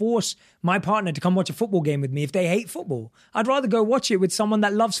want to force my partner to come watch a football game with me if they hate football? I'd rather go watch it with someone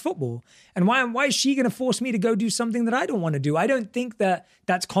that loves football. And why is she going to force me to go do something that I don't want to do? I don't think that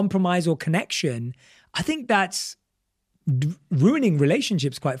that's compromise or connection. I think that's ruining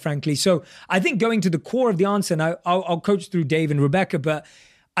relationships, quite frankly. So I think going to the core of the answer, and I'll coach through Dave and Rebecca, but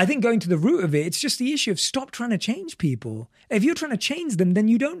I think going to the root of it, it's just the issue of stop trying to change people. If you're trying to change them, then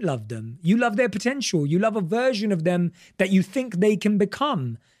you don't love them. You love their potential. You love a version of them that you think they can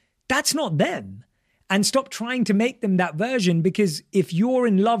become. That's not them. And stop trying to make them that version, because if you're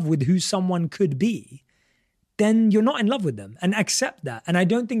in love with who someone could be, then you're not in love with them, and accept that. And I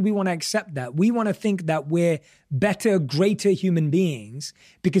don't think we want to accept that. We want to think that we're better, greater human beings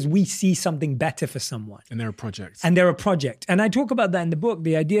because we see something better for someone. And they're a project. And I talk about that in the book,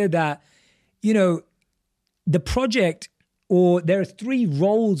 the idea that, you know, the project, or there are 3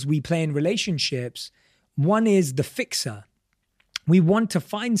 roles we play in relationships. One is the fixer. We want to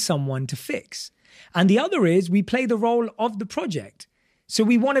find someone to fix. And the other is we play the role of the project. So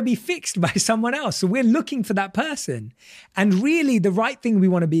we want to be fixed by someone else. So we're looking for that person. And really the right thing we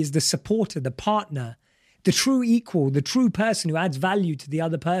want to be is the supporter, the partner, the true equal, the true person who adds value to the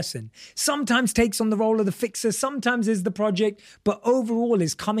other person. Sometimes takes on the role of the fixer, sometimes is the project, but overall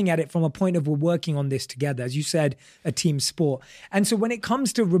is coming at it from a point of we're working on this together. As you said, a team sport. And so when it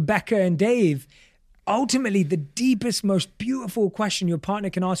comes to Rebecca and Dave, ultimately the deepest, most beautiful question your partner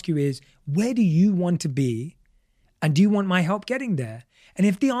can ask you is, where do you want to be? And do you want my help getting there? And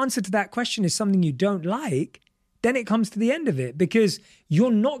if the answer to that question is something you don't like, then it comes to the end of it, because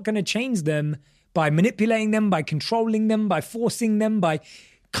you're not going to change them by manipulating them, by controlling them, by forcing them, by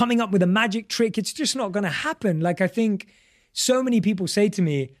coming up with a magic trick. It's just not going to happen. Like, I think so many people say to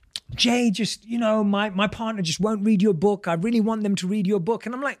me, Jay, just, you know, my partner just won't read your book. I really want them to read your book.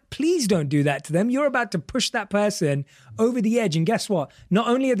 And I'm like, please don't do that to them. You're about to push that person over the edge. And guess what? Not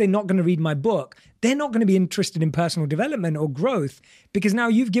only are they not going to read my book, they're not going to be interested in personal development or growth, because now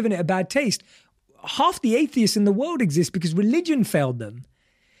you've given it a bad taste. Half the atheists in the world exist because religion failed them.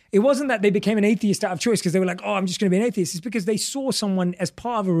 It wasn't that they became an atheist out of choice because they were like, oh, I'm just going to be an atheist. It's because they saw someone as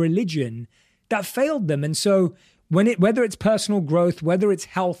part of a religion that failed them. And so whether it's personal growth, whether it's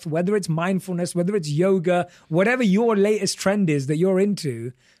health, whether it's mindfulness, whether it's yoga, whatever your latest trend is that you're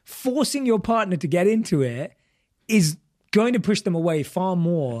into, forcing your partner to get into it is going to push them away far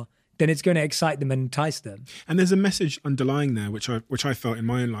more than it's going to excite them and entice them. And there's a message underlying there, which I felt in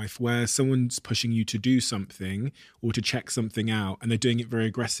my own life, where someone's pushing you to do something or to check something out, and they're doing it very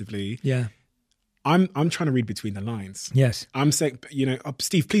aggressively. Yeah. I'm trying to read between the lines. Yes. I'm saying, oh,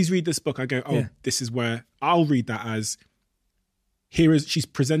 Steve, please read this book. I go, This is where I'll read that as, she's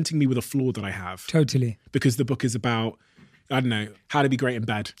presenting me with a flaw that I have. Totally. Because the book is about, I don't know, how to be great in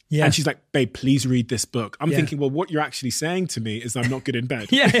bed. Yeah. And she's like, babe, please read this book. I'm thinking, well, what you're actually saying to me is I'm not good in bed.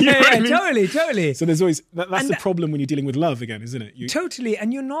 Totally. So there's always, that's the problem when you're dealing with love again, isn't it? Totally.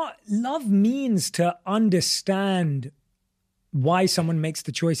 And love means to understand why someone makes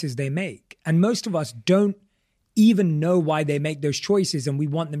the choices they make. And most of us don't even know why they make those choices, and we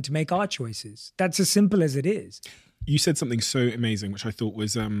want them to make our choices. That's as simple as it is. You said something so amazing, which I thought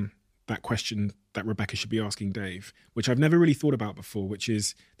was that question that Rebecca should be asking Dave, which I've never really thought about before, which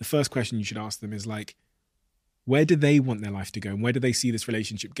is the first question you should ask them is like, where do they want their life to go? And where do they see this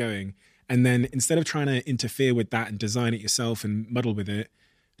relationship going? And then instead of trying to interfere with that and design it yourself and muddle with it,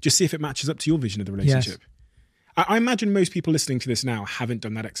 just see if it matches up to your vision of the relationship. Yes. I imagine most people listening to this now haven't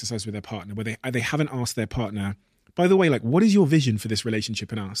done that exercise with their partner, where they haven't asked their partner, by the way, like, what is your vision for this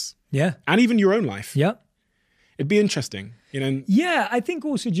relationship and us? Yeah. And even your own life. Yeah. It'd be interesting, Yeah, I think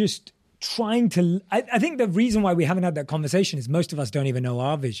also just trying to, I think the reason why we haven't had that conversation is most of us don't even know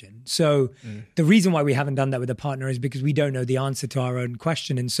our vision. So the reason why we haven't done that with a partner is because we don't know the answer to our own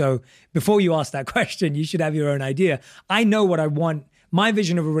question. And so before you ask that question, you should have your own idea. I know what I want. My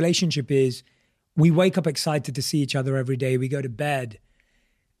vision of a relationship is we wake up excited to see each other every day. We go to bed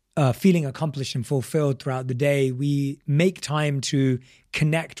feeling accomplished and fulfilled throughout the day. We make time to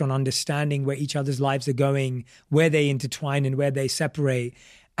connect on understanding where each other's lives are going, where they intertwine and where they separate.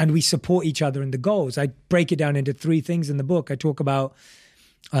 And we support each other in the goals. I break it down into 3 things in the book. I talk about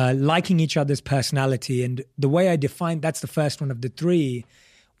liking each other's personality. And the way I define, that's the first one of the 3.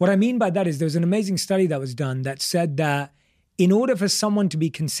 What I mean by that is there's an amazing study that was done that said that in order for someone to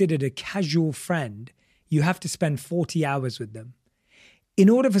be considered a casual friend, you have to spend 40 hours with them. In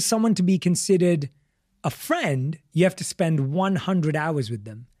order for someone to be considered a friend, you have to spend 100 hours with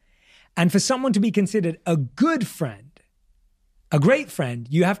them. And for someone to be considered a good friend, a great friend,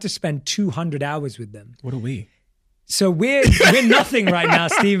 you have to spend 200 hours with them. What are we? So we're nothing right now,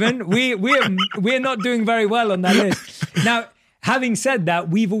 Stephen. We're not doing very well on that list. Now, having said that,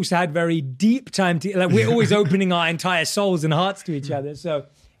 we've also had very deep time we're always opening our entire souls and hearts to each other. So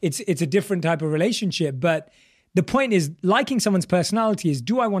it's a different type of relationship. But the point is, liking someone's personality is,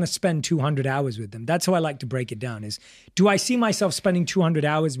 do I want to spend 200 hours with them? That's how I like to break it down is, do I see myself spending 200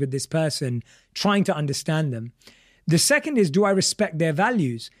 hours with this person, trying to understand them? The second is, do I respect their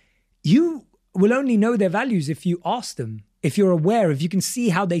values? You will only know their values if you ask them, if you're aware, if you can see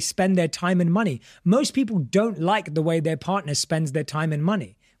how they spend their time and money. Most people don't like the way their partner spends their time and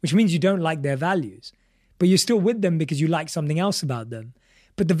money, which means you don't like their values, but you're still with them because you like something else about them.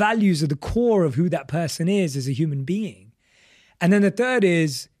 But the values are the core of who that person is as a human being. And then the third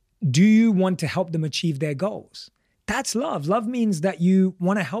is, do you want to help them achieve their goals? That's love. Love means that you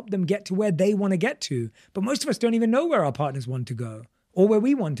want to help them get to where they want to get to. But most of us don't even know where our partners want to go or where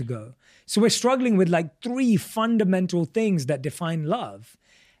we want to go. So we're struggling with like 3 fundamental things that define love.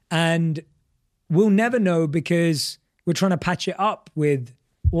 And we'll never know because we're trying to patch it up with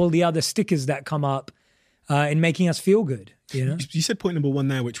all the other stickers that come up in making us feel good. You said point number 1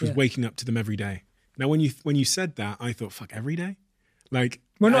 there, which was waking up to them every day. Now, when you said that, I thought, fuck, every day? Like,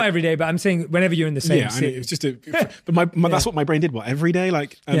 well, not every day, but I'm saying whenever you're in the same city. Yeah, it's just but that's what my brain did. What, every day?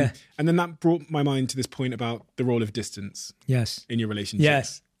 Like, and then that brought my mind to this point about the role of distance. Yes. In your relationship.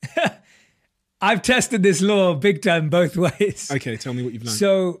 Yes. I've tested this law big time both ways. Okay, tell me what you've learned.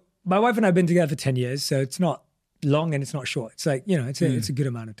 So my wife and I have been together for 10 years, so it's not long and it's not short. It's like, it's a good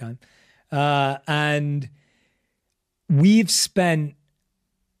amount of time. And we've spent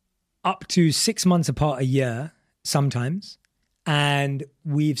up to 6 months apart a year sometimes. And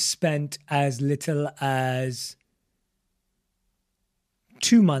we've spent as little as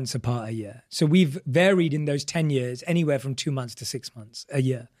 2 months apart a year. So we've varied in those 10 years, anywhere from 2 months to 6 months a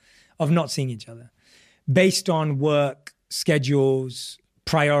year of not seeing each other based on work, schedules,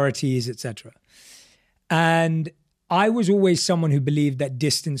 priorities, etc. And I was always someone who believed that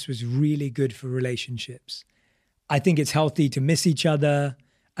distance was really good for relationships. I think it's healthy to miss each other.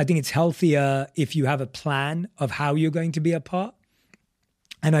 I think it's healthier if you have a plan of how you're going to be apart.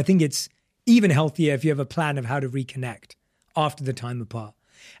 And I think it's even healthier if you have a plan of how to reconnect after the time apart.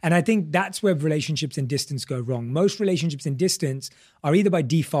 And I think that's where relationships in distance go wrong. Most relationships in distance are either by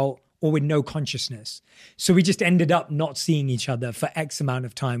default or with no consciousness. So we just ended up not seeing each other for X amount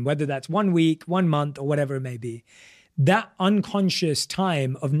of time, whether that's 1 week, 1 month, or whatever it may be. That unconscious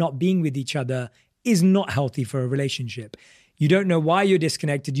time of not being with each other is not healthy for a relationship. You don't know why you're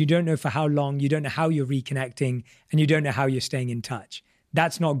disconnected. You don't know for how long. You don't know how you're reconnecting, and you don't know how you're staying in touch.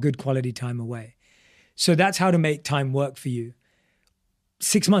 That's not good quality time away. So that's how to make time work for you.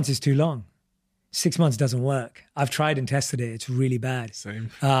 6 months is too long. 6 months doesn't work. I've tried and tested it. It's really bad. Same.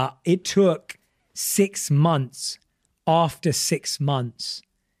 It took 6 months after 6 months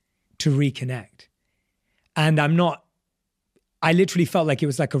to reconnect. And I literally felt like it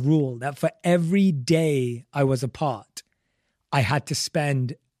was like a rule that for every day I was apart, I had to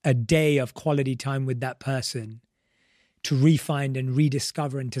spend a day of quality time with that person to refine and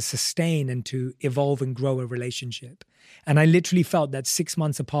rediscover and to sustain and to evolve and grow a relationship. And I literally felt that 6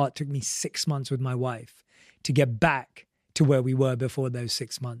 months apart took me 6 months with my wife to get back to where we were before those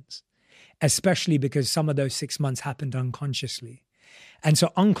 6 months, especially because some of those 6 months happened unconsciously. And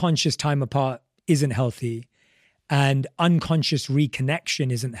so unconscious time apart isn't healthy, and unconscious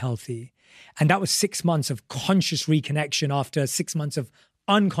reconnection isn't healthy. And that was 6 months of conscious reconnection after 6 months of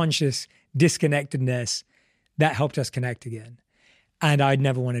unconscious disconnectedness that helped us connect again. And I'd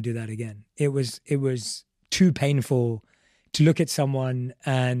never want to do that again. It was too painful to look at someone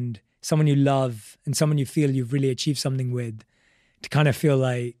and someone you love and someone you feel you've really achieved something with, to kind of feel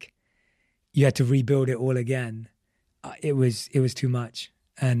like you had to rebuild it all again. It was too much.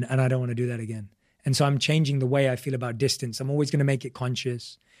 And I don't want to do that again. And so I'm changing the way I feel about distance. I'm always going to make it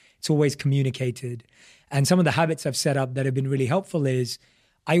conscious. It's always communicated. And some of the habits I've set up that have been really helpful is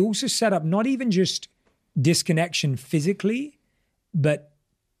I also set up not even just disconnection physically, but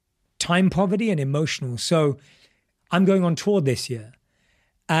time poverty and emotional. So I'm going on tour this year.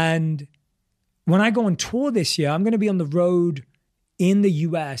 And when I go on tour this year, I'm going to be on the road in the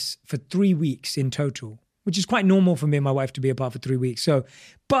US for 3 weeks in total, which is quite normal for me and my wife to be apart for 3 weeks. So,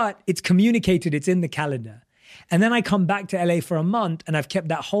 but it's communicated, it's in the calendar. And then I come back to LA for a month, and I've kept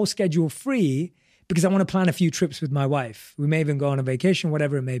that whole schedule free because I want to plan a few trips with my wife. We may even go on a vacation,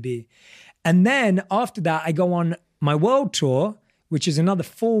 whatever it may be. And then after that, I go on my world tour, which is another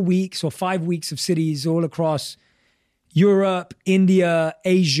 4 weeks or 5 weeks of cities all across Europe, India,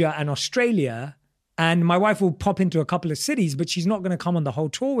 Asia, and Australia. And my wife will pop into a couple of cities, but she's not going to come on the whole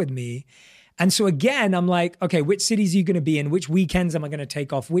tour with me. And so again, I'm like, okay, which cities are you going to be in? Which weekends am I going to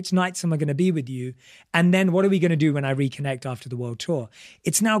take off? Which nights am I going to be with you? And then what are we going to do when I reconnect after the world tour?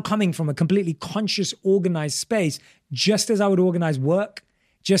 It's now coming from a completely conscious, organized space, just as I would organize work,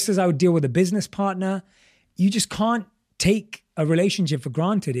 just as I would deal with a business partner. You just can't take a relationship for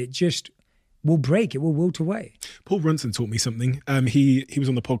granted. It just will break. It will wilt away. Paul Brunson taught me something. He was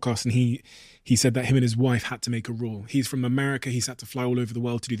on the podcast, and he said that him and his wife had to make a rule. He's from America. He's had to fly all over the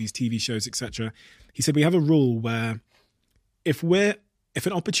world to do these TV shows, etc. He said, we have a rule where if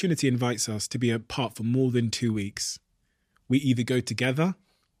an opportunity invites us to be apart for more than 2 weeks, we either go together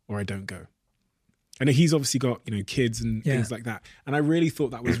or I don't go. I know he's obviously got, kids and things like that. And I really thought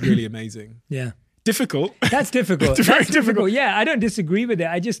that was really amazing. Yeah. Difficult. That's difficult. Very difficult. Yeah, I don't disagree with it.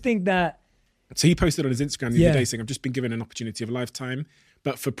 I just think that... So he posted on his Instagram the other day saying, I've just been given an opportunity of a lifetime,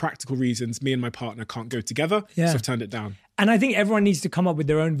 but for practical reasons, me and my partner can't go together, so I've turned it down. And I think everyone needs to come up with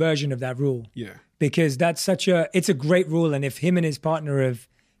their own version of that rule. Yeah. Because it's a great rule. And if him and his partner have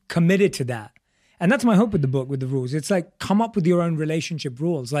committed to that, and that's my hope with the book, with the rules, it's like, come up with your own relationship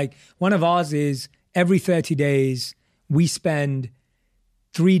rules. Like one of ours is every 30 days, we spend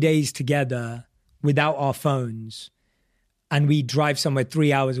 3 days together without our phones. And we drive somewhere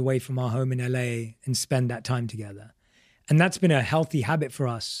 3 hours away from our home in LA and spend that time together. And that's been a healthy habit for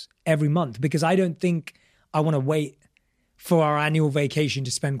us every month, because I don't think I want to wait for our annual vacation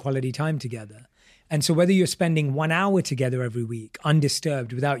to spend quality time together. And so whether you're spending 1 hour together every week,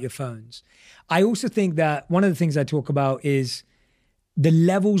 undisturbed, without your phones. I also think that one of the things I talk about is the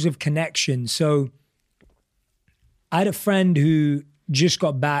levels of connection. So I had a friend who just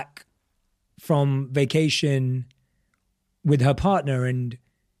got back from vacation with her partner, and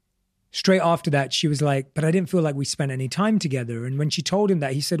straight after that, she was like, but I didn't feel like we spent any time together. And when she told him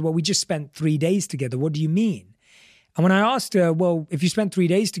that, he said, well, we just spent 3 days together. What do you mean? And when I asked her, well, if you spent 3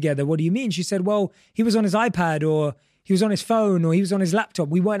 days together, what do you mean? She said, well, he was on his iPad, or he was on his phone, or he was on his laptop.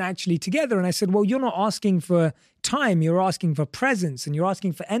 We weren't actually together. And I said, well, you're not asking for time. You're asking for presence, and you're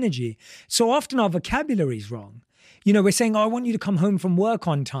asking for energy. So often our vocabulary is wrong. We're saying, oh, I want you to come home from work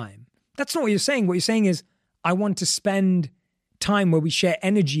on time. That's not what you're saying. What you're saying is, I want to spend time where we share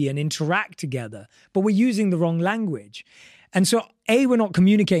energy and interact together, but we're using the wrong language. And so, we're not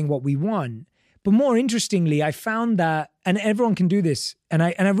communicating what we want. But more interestingly, I found that, and everyone can do this, and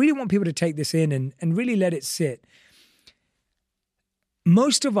I really want people to take this in and really let it sit.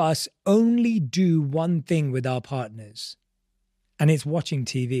 Most of us only do one thing with our partners, and it's watching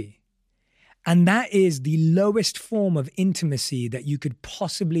TV. And that is the lowest form of intimacy that you could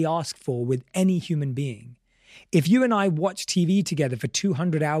possibly ask for with any human being. If you and I watch TV together for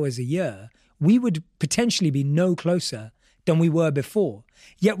 200 hours a year, we would potentially be no closer than we were before.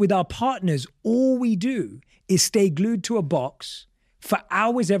 Yet with our partners, all we do is stay glued to a box for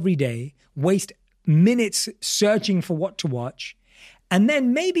hours every day, waste minutes searching for what to watch, and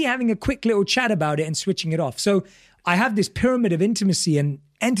then maybe having a quick little chat about it and switching it off. So I have this pyramid of intimacy, and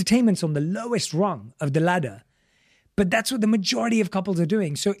entertainment's on the lowest rung of the ladder. But that's what the majority of couples are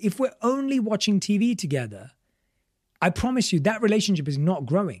doing. So if we're only watching TV together, I promise you that relationship is not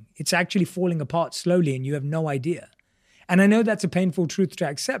growing. It's actually falling apart slowly and you have no idea. And I know that's a painful truth to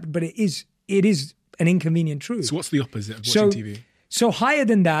accept, but it is an inconvenient truth. So what's the opposite of watching TV? So higher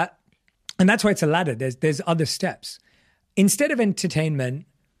than that, and that's why it's a ladder, there's other steps. Instead of entertainment,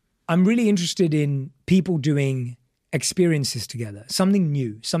 I'm really interested in people doing experiences together, something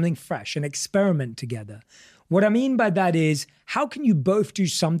new, something fresh, an experiment together. What I mean by that is, how can you both do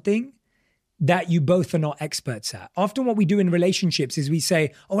something that you both are not experts at? Often what we do in relationships is we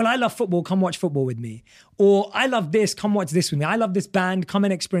say, oh, well, I love football, come watch football with me. Or I love this, come watch this with me. I love this band, come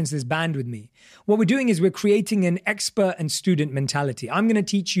and experience this band with me. What we're doing is we're creating an expert and student mentality. I'm going to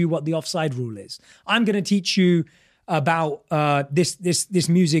teach you what the offside rule is. I'm going to teach you about this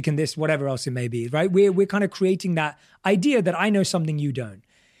music and this whatever else it may be, right? We're kind of creating that idea that I know something you don't.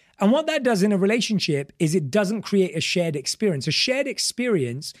 And what that does in a relationship is it doesn't create a shared experience. A shared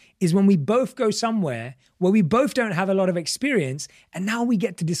experience is when we both go somewhere where we both don't have a lot of experience, and now we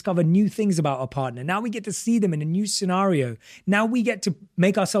get to discover new things about our partner. Now we get to see them in a new scenario. Now we get to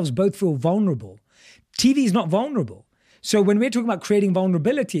make ourselves both feel vulnerable. TV is not vulnerable. So when we're talking about creating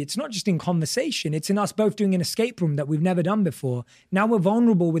vulnerability, it's not just in conversation. It's in us both doing an escape room that we've never done before. Now we're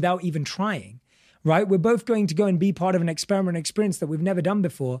vulnerable without even trying, right? We're both going to go and be part of an experiment experience that we've never done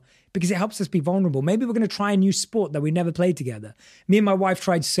before because it helps us be vulnerable. Maybe we're going to try a new sport that we never played together. Me and my wife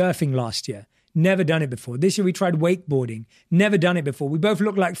tried surfing last year. Never done it before. This year we tried wakeboarding. Never done it before. We both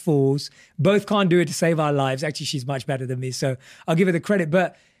look like fools. Both can't do it to save our lives. Actually, she's much better than me, so I'll give her the credit.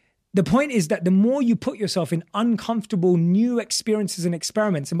 But the point is that the more you put yourself in uncomfortable new experiences and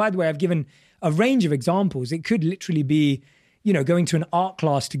experiments, and by the way, I've given a range of examples. It could literally be, going to an art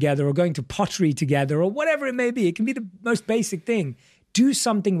class together or going to pottery together or whatever it may be. It can be the most basic thing. Do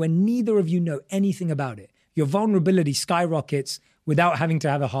something when neither of you know anything about it. Your vulnerability skyrockets without having to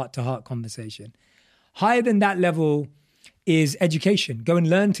have a heart-to-heart conversation. Higher than that level is education. Go and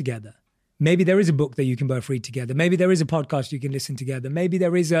learn together. Maybe there is a book that you can both read together. Maybe there is a podcast you can listen together. Maybe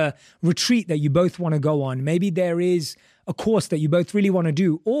there is a retreat that you both want to go on. Maybe there is a course that you both really want to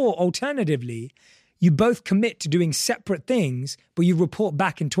do. Or alternatively, you both commit to doing separate things, but you report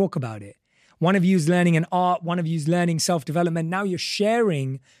back and talk about it. One of you is learning an art, one of you is learning self-development. Now you're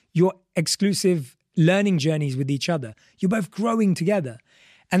sharing your exclusive learning journeys with each other. You're both growing together.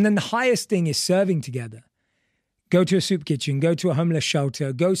 And then the highest thing is serving together. Go to a soup kitchen, go to a homeless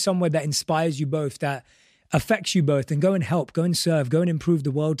shelter, go somewhere that inspires you both, that affects you both, and go and help, go and serve, go and improve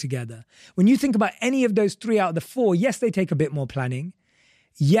the world together. When you think about any of those 3 out of the 4, yes, they take a bit more planning.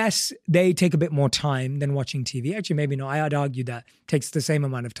 Yes, they take a bit more time than watching TV. Actually, maybe not. I'd argue that takes the same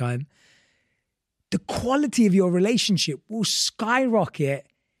amount of time. The quality of your relationship will skyrocket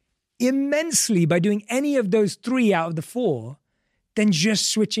immensely by doing any of those 3 out of the 4 than just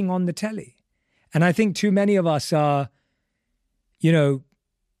switching on the telly. And I think too many of us are,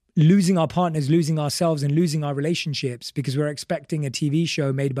 losing our partners, losing ourselves, and losing our relationships because we're expecting a TV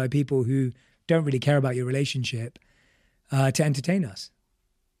show made by people who don't really care about your relationship to entertain us.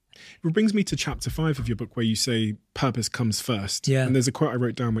 It brings me to chapter 5 of your book where you say purpose comes first. Yeah. And there's a quote I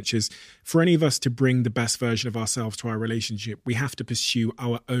wrote down, which is, for any of us to bring the best version of ourselves to our relationship, we have to pursue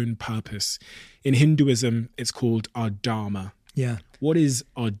our own purpose. In Hinduism, it's called our dharma. Yeah. What is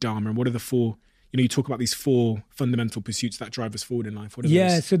our dharma, and what are the 4... you talk about these 4 fundamental pursuits that drive us forward in life. What are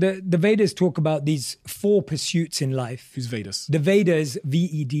those? So the Vedas talk about these 4 pursuits in life. Who's Vedas? The Vedas,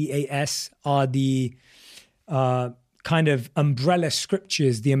 Vedas, are the kind of umbrella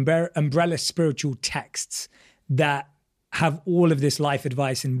scriptures, the umbrella spiritual texts that have all of this life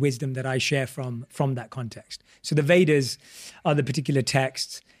advice and wisdom that I share from that context. So the Vedas are the particular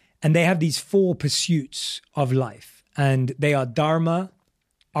texts, and they have these 4 pursuits of life. And they are dharma,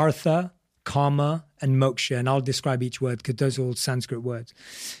 artha, karma, and moksha. And I'll describe each word because those are all Sanskrit words.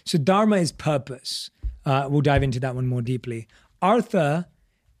 So dharma is purpose. We'll dive into that one more deeply. Arthur,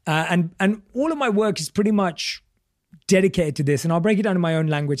 and all of my work is pretty much dedicated to this, and I'll break it down in my own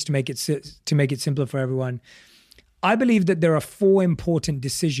language to make it simpler for everyone. I believe that there are 4 important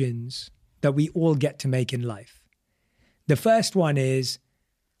decisions that we all get to make in life. The first one is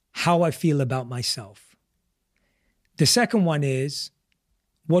how I feel about myself. The second one is,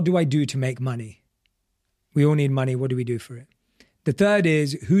 what do I do to make money? We all need money. What do we do for it? The third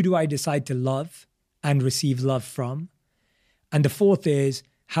is, who do I decide to love and receive love from? And the fourth is,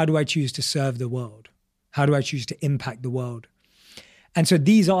 how do I choose to serve the world? How do I choose to impact the world? And so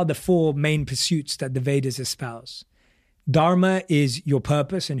these are the 4 main pursuits that the Vedas espouse. Dharma is your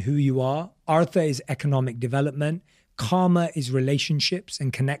purpose and who you are. Artha is economic development. Karma is relationships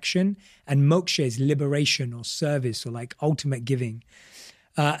and connection. And moksha is liberation or service or like ultimate giving.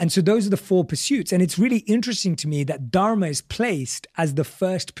 And so those are the 4 pursuits. And it's really interesting to me that Dharma is placed as the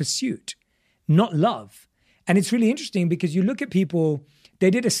first pursuit, not love. And it's really interesting because you look at people,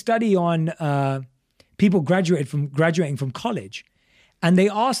 they did a study on people graduating from college. And they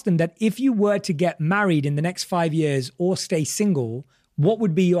asked them that if you were to get married in the next 5 years or stay single, what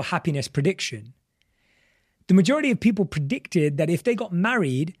would be your happiness prediction? The majority of people predicted that if they got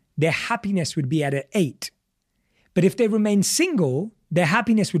married, their happiness would be at an 8. But if they remained single, their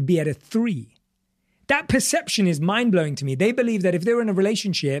happiness would be at a 3. That perception is mind-blowing to me. They believe that if they were in a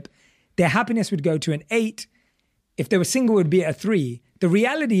relationship, their happiness would go to an 8. If they were single, it would be at a 3. The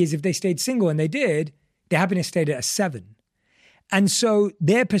reality is if they stayed single, and they did, their happiness stayed at a 7. And so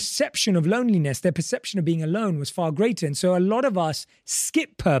their perception of loneliness, their perception of being alone was far greater. And so a lot of us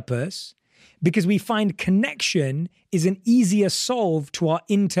skip purpose because we find connection is an easier solve to our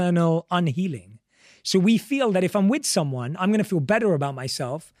internal unhealing. So we feel that if I'm with someone, I'm going to feel better about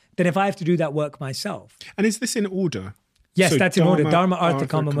myself than if I have to do that work myself. And is this in order? Yes, so that's in order. Dharma, Artha,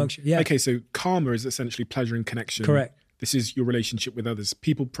 Karma, Moksha. Yeah. Okay, so karma is essentially pleasure and connection. Correct. This is your relationship with others.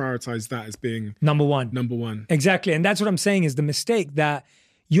 People prioritize that as being number one. Exactly. And that's what I'm saying is the mistake, that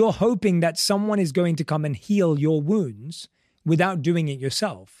you're hoping that someone is going to come and heal your wounds without doing it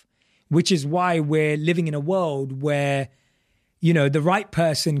yourself, which is why we're living in a world where, you know, the right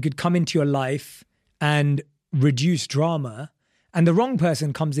person could come into your life and reduce drama, and the wrong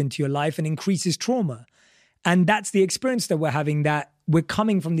person comes into your life and increases trauma. And that's the experience that we're having, that we're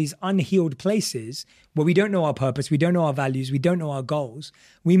coming from these unhealed places where we don't know our purpose, we don't know our values, we don't know our goals.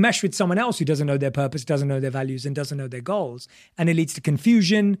 We mesh with someone else who doesn't know their purpose, doesn't know their values, and doesn't know their goals. And it leads to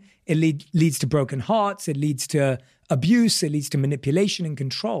confusion, it leads to broken hearts, it leads to abuse, it leads to manipulation and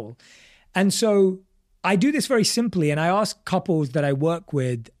control. And so I do this very simply, and I ask couples that I work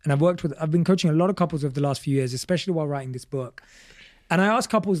with, and I've been coaching a lot of couples over the last few years, especially while writing this book. And I ask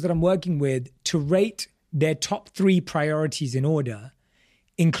couples that I'm working with to rate their top 3 priorities in order,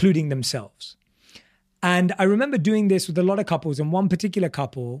 including themselves. And I remember doing this with a lot of couples, and one particular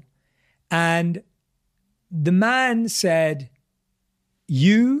couple, and the man said,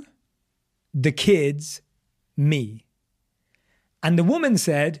 you, the kids, me. And the woman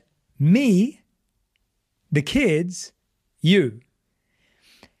said, me, the kids, you.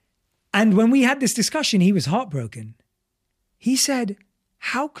 And when we had this discussion, he was heartbroken. He said,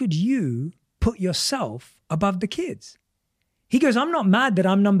 how could you put yourself above the kids? He goes, I'm not mad that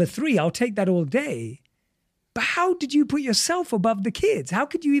I'm number 3. I'll take that all day. But how did you put yourself above the kids? How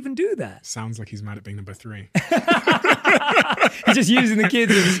could you even do that? Sounds like he's mad at being number 3. He's just using the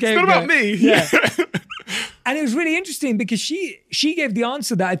kids as a scapegoat. It's not about me. Yeah. And it was really interesting because she gave the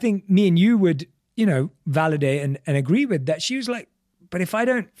answer that I think me and you would, you know, validate and agree with, that she was like, but if I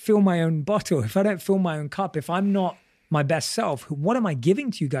don't fill my own bottle, if I don't fill my own cup, if I'm not my best self, what am I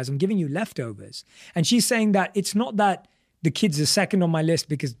giving to you guys? I'm giving you leftovers. And she's saying that it's not that the kids are second on my list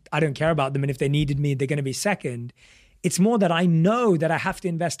because I don't care about them, and if they needed me, they're going to be second. It's more that I know that I have to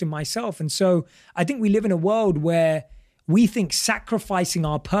invest in myself. And so I think we live in a world where we think sacrificing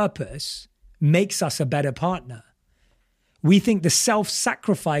our purpose makes us a better partner. We think the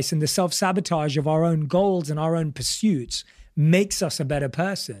self-sacrifice and the self-sabotage of our own goals and our own pursuits makes us a better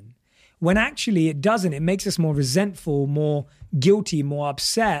person, when actually it doesn't. It makes us more resentful, more guilty, more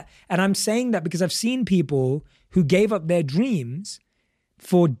upset. And I'm saying that because I've seen people who gave up their dreams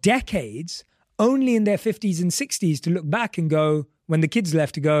for decades, only in their 50s and 60s to look back and go, when the kids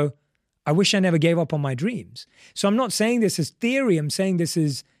left, to go, I wish I never gave up on my dreams. So I'm not saying this as theory. I'm saying this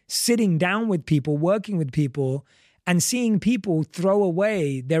is sitting down with people, working with people, and seeing people throw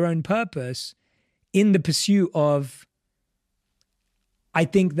away their own purpose in the pursuit of, I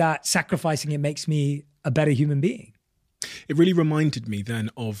think that sacrificing it makes me a better human being. It really reminded me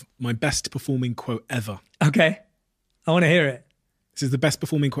then of my best performing quote ever. Okay. I want to hear it. This is the best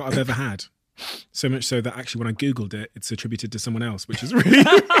performing quote I've ever had. So much so that actually when I Googled it, it's attributed to someone else, which is really...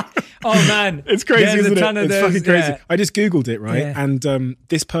 Oh man, it's crazy, There's isn't a it? It's fucking crazy. Yeah. I just Googled it, right? Yeah. And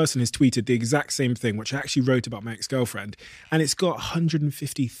this person has tweeted the exact same thing, which I actually wrote about my ex-girlfriend. And it's got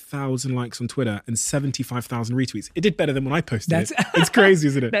 150,000 likes on Twitter and 75,000 retweets. It did better than when I posted it. It's crazy,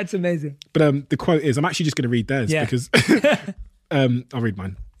 isn't it? That's amazing. But the quote is, I'm actually just going to read theirs because I'll read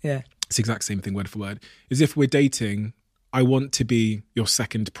mine. Yeah. It's the exact same thing, word for word. Is if we're dating, I want to be your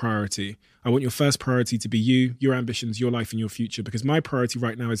second priority. I want your first priority to be you, your ambitions, your life and your future, because my priority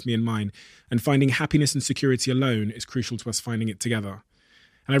right now is me and mine. And finding happiness and security alone is crucial to us finding it together.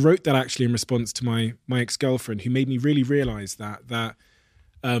 And I wrote that actually in response to my ex-girlfriend, who made me really realize that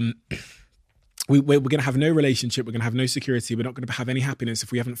we're going to have no relationship, we're going to have no security, we're not going to have any happiness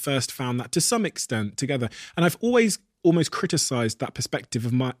if we haven't first found that to some extent together. And I've always almost criticized that perspective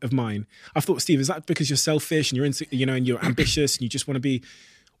of mine. I've thought, Steve, is that because you're selfish and you're and you're ambitious and you just want to be,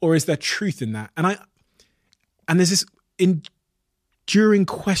 or is there truth in that? And there's this enduring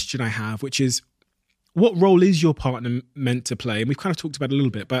question I have, which is, what role is your partner meant to play? And we've kind of talked about it a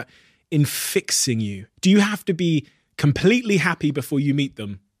little bit, but in fixing you, do you have to be completely happy before you meet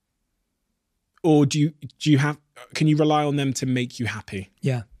them? Or can you rely on them to make you happy?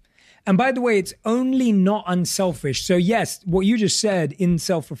 Yeah. And by the way, it's only not unselfish. So yes, what you just said in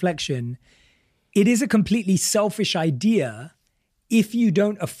self-reflection, it is a completely selfish idea if you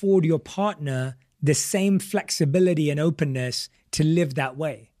don't afford your partner the same flexibility and openness to live that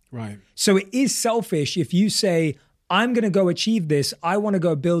way. Right. So it is selfish if you say, I'm going to go achieve this. I want to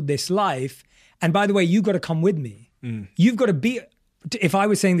go build this life. And by the way, you got to come with me. You've got to be, if I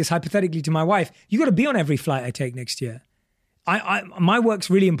was saying this hypothetically to my wife, you got to be on every flight I take next year. My work's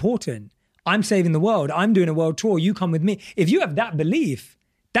really important. I'm saving the world. I'm doing a world tour. You come with me. If you have that belief,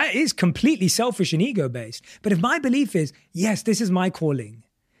 that is completely selfish and ego-based. But if my belief is, yes, this is my calling.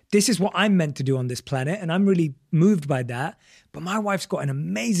 This is what I'm meant to do on this planet. And I'm really moved by that. But my wife's got an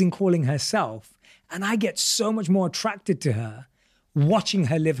amazing calling herself. And I get so much more attracted to her watching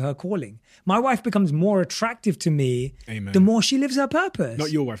her live her calling. My wife becomes more attractive to me Amen. The more she lives her purpose.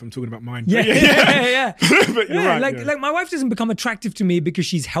 Not your wife, I'm talking about mine. Yeah. But you're right. Like my wife doesn't become attractive to me because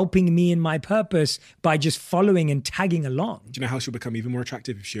she's helping me in my purpose by just following and tagging along. Do you know how she'll become even more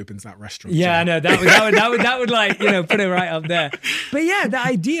attractive if she opens that restaurant? Yeah, I know that would like, put it right up there. But yeah, the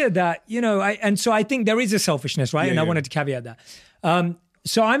idea that, and so I think there is a selfishness, right? I wanted to caveat that.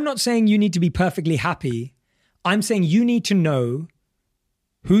 So I'm not saying you need to be perfectly happy. I'm saying you need to know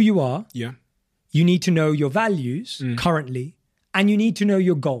who you are. Yeah. You need to know your values currently, and you need to know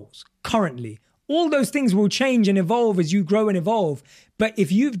your goals currently. All those things will change and evolve as you grow and evolve. But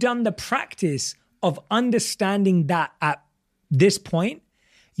if you've done the practice of understanding that at this point,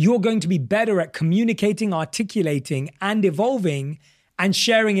 you're going to be better at communicating, articulating, and evolving and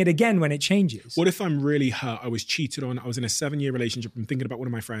sharing it again when it changes. What if I'm really hurt? I was cheated on. I was in a 7-year relationship. I'm thinking about one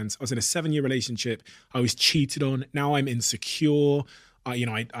of my friends. I was in a 7-year relationship. I was cheated on. Now I'm insecure.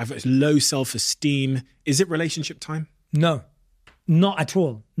 I've low self-esteem. Is it relationship time? No, not at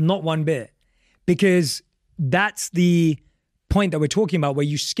all. Not one bit. Because that's the point that we're talking about where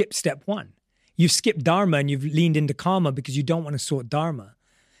you skip step one. You've skipped dharma and you've leaned into karma because you don't want to sort dharma.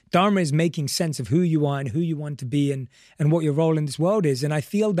 Dharma is making sense of who you are and who you want to be and what your role in this world is. And I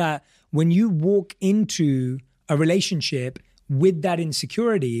feel that when you walk into a relationship with that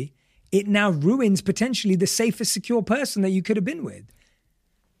insecurity, it now ruins potentially the safest, secure person that you could have been with.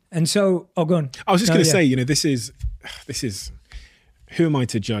 And so, go on. I was just going to say, this is, who am I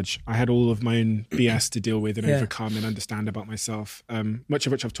to judge? I had all of my own BS to deal with and overcome and understand about myself, much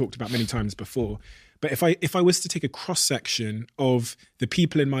of which I've talked about many times before. But if I was to take a cross-section of the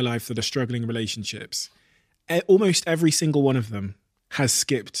people in my life that are struggling in relationships, almost every single one of them has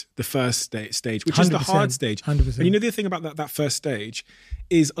skipped the first stage, which is the hard stage. 100%. And the other thing about that first stage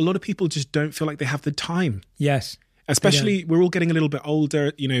is a lot of people just don't feel like they have the time. Yes. Especially, we're all getting a little bit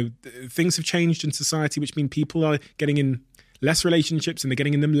older. Things have changed in society, which mean people are getting in less relationships and they're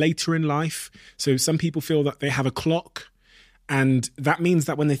getting in them later in life. So some people feel that they have a clock. And that means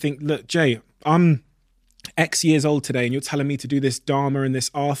that when they think, look, Jay, I'm X years old today and you're telling me to do this Dharma and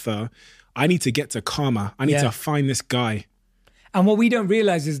this Arthur, I need to get to karma. I need to find this guy. And what we don't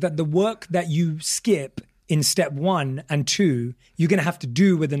realize is that the work that you skip in step 1 and 2, you're going to have to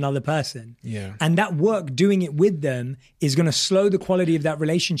do with another person. Yeah. And that work, doing it with them, is going to slow the quality of that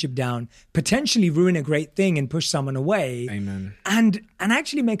relationship down, potentially ruin a great thing and push someone away. Amen. And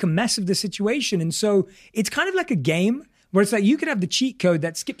actually make a mess of the situation. And so it's kind of like a game where it's like you could have the cheat code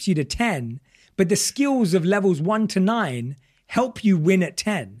that skips you to 10, but the skills of levels 1 to 9 help you win at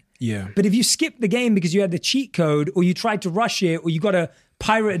 10. Yeah. But if you skip the game because you had the cheat code or you tried to rush it or you got a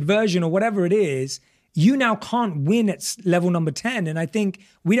pirated version or whatever it is, you now can't win at level number 10. And I think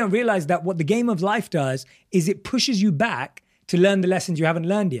we don't realize that what the game of life does is it pushes you back to learn the lessons you haven't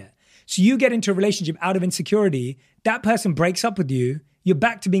learned yet. So you get into a relationship out of insecurity, that person breaks up with you, you're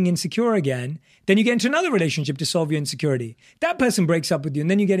back to being insecure again, then you get into another relationship to solve your insecurity. That person breaks up with you and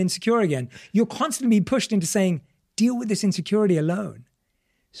then you get insecure again. You're constantly being pushed into saying, deal with this insecurity alone.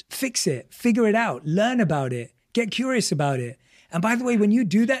 Fix it, figure it out, learn about it, get curious about it. And by the way, when you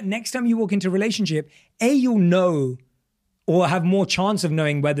do that, next time you walk into a relationship, you'll know or have more chance of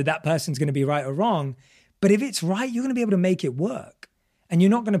knowing whether that person's going to be right or wrong. But if it's right, you're going to be able to make it work. And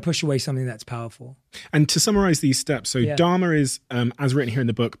you're not going to push away something that's powerful. And to summarize these steps, so Dharma is, as written here in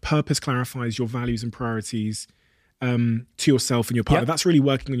the book, purpose clarifies your values and priorities to yourself and your partner. That's really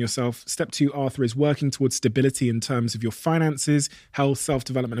working on yourself. Step 2, Arthur, is working towards stability in terms of your finances, health,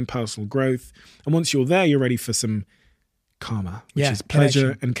 self-development, and personal growth. And once you're there, you're ready for some karma, which is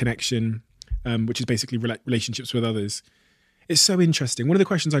pleasure and connection, which is basically relationships with others. It's so interesting. One of the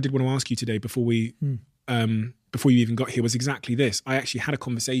questions I did want to ask you today before you even got here was exactly this. I actually had a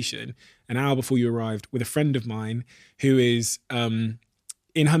conversation an hour before you arrived with a friend of mine who is in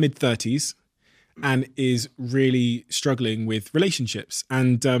her mid-30s and is really struggling with relationships.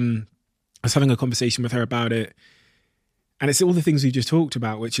 And I was having a conversation with her about it. And it's all the things we just talked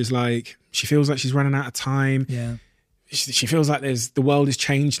about, which is like, she feels like she's running out of time. Yeah. She feels like the world has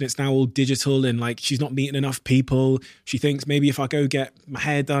changed and it's now all digital and like she's not meeting enough people. She thinks maybe if I go get my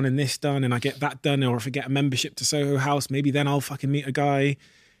hair done and this done and I get that done, or if I get a membership to Soho House, maybe then I'll fucking meet a guy.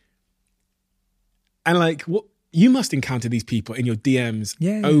 And like, what you must encounter these people in your DMs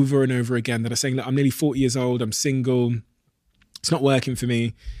over and over again that are saying, look, I'm nearly 40 years old, I'm single, it's not working for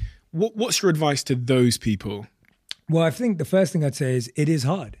me. What's your advice to those people? Well, I think the first thing I'd say is it is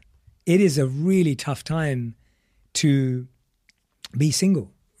hard. It is a really tough time to be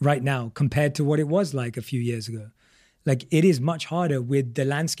single right now compared to what it was like a few years ago. Like, it is much harder with the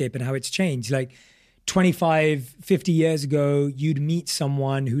landscape and how it's changed. Like 25, 50 years ago, you'd meet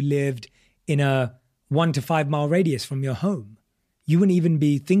someone who lived in a 1 to 5 mile radius from your home. You wouldn't even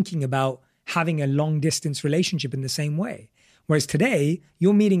be thinking about having a long distance relationship in the same way. Whereas today,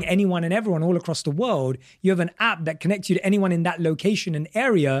 you're meeting anyone and everyone all across the world. You have an app that connects you to anyone in that location and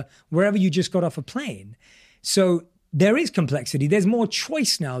area, wherever you just got off a plane. So there is complexity. There's more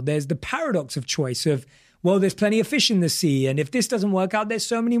choice now. There's the paradox of choice of, well, there's plenty of fish in the sea. And if this doesn't work out, there's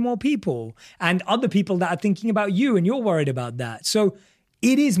so many more people and other people that are thinking about you and you're worried about that. So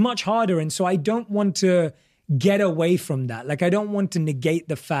it is much harder. And so I don't want to get away from that. Like, I don't want to negate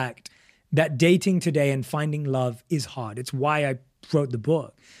the fact that dating today and finding love is hard. It's why I wrote the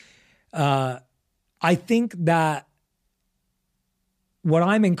book. I think that what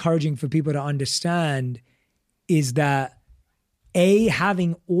I'm encouraging for people to understand is that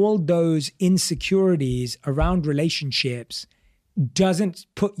having all those insecurities around relationships doesn't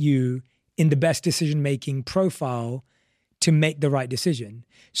put you in the best decision-making profile to make the right decision.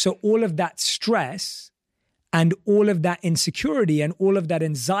 So all of that stress and all of that insecurity and all of that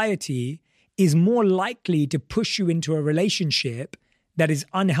anxiety is more likely to push you into a relationship that is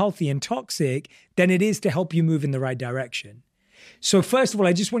unhealthy and toxic than it is to help you move in the right direction. So first of all,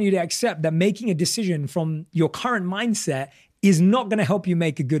 I just want you to accept that making a decision from your current mindset is not going to help you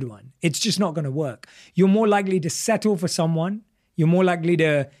make a good one. It's just not going to work. You're more likely to settle for someone. You're more likely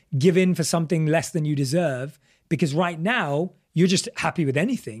to give in for something less than you deserve, because right now you're just happy with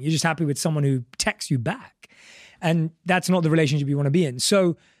anything. You're just happy with someone who texts you back. And that's not the relationship you want to be in.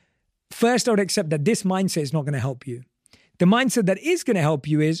 So first, I would accept that this mindset is not going to help you. The mindset that is going to help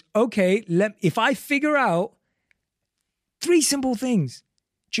you is, okay, if I figure out 3 simple things,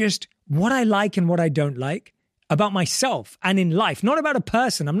 just what I like and what I don't like about myself and in life, not about a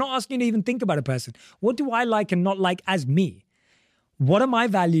person. I'm not asking you to even think about a person. What do I like and not like as me? What are my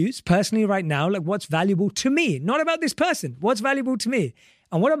values personally right now? Like, what's valuable to me? Not about this person. What's valuable to me?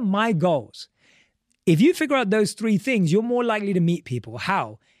 And what are my goals? If you figure out those 3 things, you're more likely to meet people.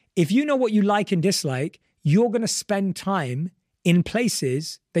 How? If you know what you like and dislike, you're going to spend time in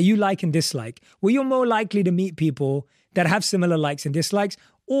places that you like and dislike, where you're more likely to meet people that have similar likes and dislikes,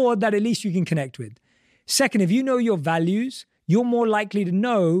 or that at least you can connect with. Second, if you know your values, you're more likely to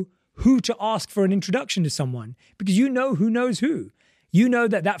know who to ask for an introduction to someone, because you know who knows who. You know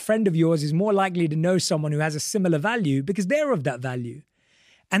that that friend of yours is more likely to know someone who has a similar value because they're of that value.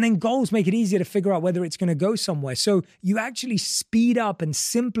 And then goals make it easier to figure out whether it's going to go somewhere. So you actually speed up and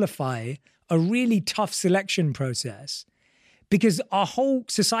simplify a really tough selection process, because our whole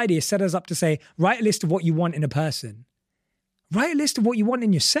society has set us up to say, write a list of what you want in a person. Write a list of what you want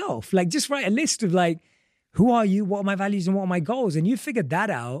in yourself. Like, just write a list of like who are you? What are my values and what are my goals? And you figured that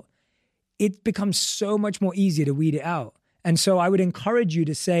out, it becomes so much more easier to weed it out. And so I would encourage you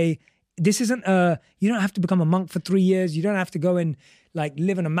to say, this isn't you don't have to become a monk for 3 years. You don't have to go and like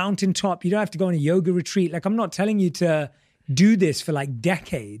live on a mountaintop. You don't have to go on a yoga retreat. Like, I'm not telling you to do this for like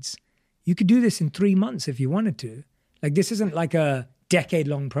decades. You could do this in 3 months if you wanted to. Like, this isn't like a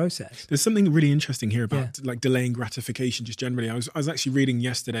decade-long process. There's something really interesting here about like delaying gratification just generally. I was actually reading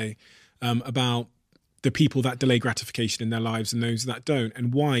yesterday about the people that delay gratification in their lives and those that don't,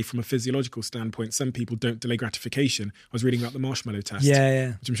 and why, from a physiological standpoint, some people don't delay gratification. I was reading about the marshmallow test,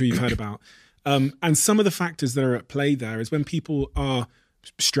 which I'm sure you've heard about. And some of the factors that are at play there is when people are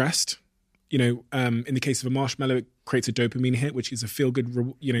stressed, you know, in the case of a marshmallow, it creates a dopamine hit, which is a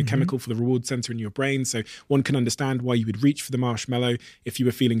feel-good, chemical for the reward center in your brain. So one can understand why you would reach for the marshmallow if you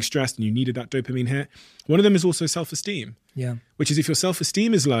were feeling stressed and you needed that dopamine hit. One of them is also self-esteem, which is if your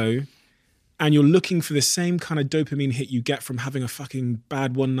self-esteem is low and you're looking for the same kind of dopamine hit you get from having a fucking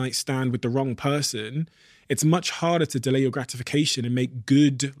bad one-night stand with the wrong person, it's much harder to delay your gratification and make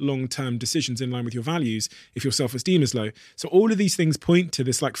good long-term decisions in line with your values if your self-esteem is low. So all of these things point to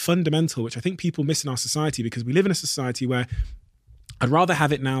this like fundamental, which I think people miss in our society, because we live in a society where I'd rather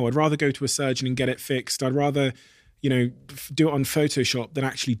have it now. I'd rather go to a surgeon and get it fixed. I'd rather, do it on Photoshop than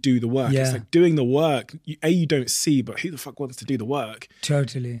actually do the work. It's like doing the work. You don't see, but who the fuck wants to do the work?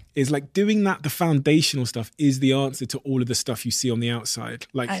 Totally. Is like doing that, the foundational stuff is the answer to all of the stuff you see on the outside.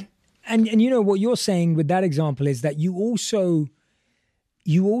 Like, And you know what you're saying with that example is that you also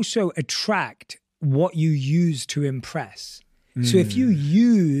attract what you use to impress. So if you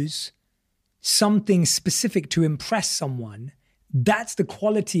use something specific to impress someone, that's the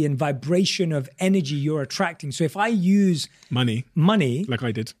quality and vibration of energy you're attracting. So if I use money, like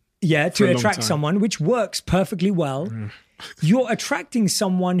I did, to attract someone, which works perfectly well, you're attracting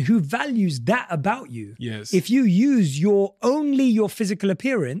someone who values that about you. Yes. If you use only your physical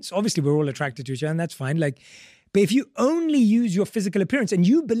appearance, obviously we're all attracted to each other and that's fine. But if you only use your physical appearance and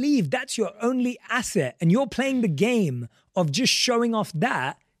you believe that's your only asset and you're playing the game of just showing off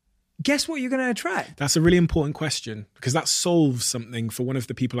that, guess what you're going to attract? That's a really important question, because that solves something for one of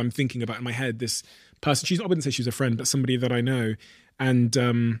the people I'm thinking about in my head. This person, I wouldn't say she's a friend, but somebody that I know.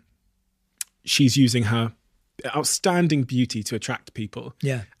 And she's using her outstanding beauty to attract people.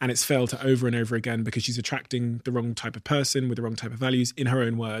 Yeah. And it's failed her over and over again because she's attracting the wrong type of person with the wrong type of values, in her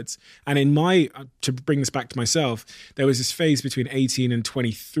own words. And to bring this back to myself, there was this phase between 18 and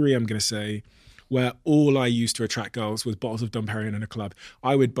 23, I'm going to say, where all I used to attract girls was bottles of Dom Perignon in a club.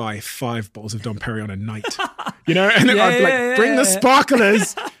 I would buy 5 bottles of Dom Perignon a night, and I'd bring the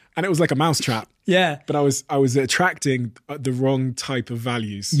sparklers. And it was like a mousetrap. Yeah. But I was attracting the wrong type of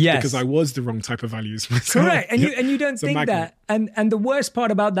values. Yes. Because I was the wrong type of values myself. Correct. And you don't think that. And the worst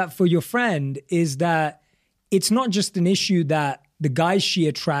part about that for your friend is that it's not just an issue that the guys she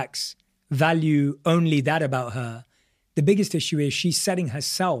attracts value only that about her. The biggest issue is she's setting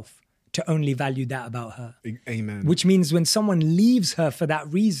herself to only value that about her. Amen. Which means when someone leaves her for that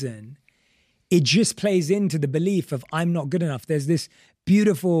reason, it just plays into the belief of I'm not good enough. There's this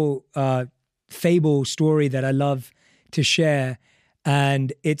beautiful fable story that I love to share.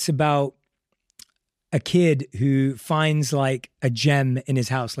 And it's about a kid who finds like a gem in his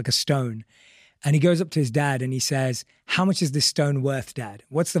house, like a stone. And he goes up to his dad and he says, "How much is this stone worth, Dad?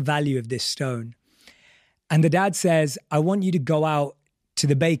 What's the value of this stone?" And the dad says, "I want you to go out to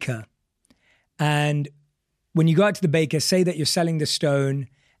the baker. And when you go out to the baker, say that you're selling the stone.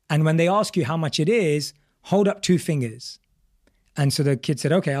 And when they ask you how much it is, hold up 2 fingers." And so the kid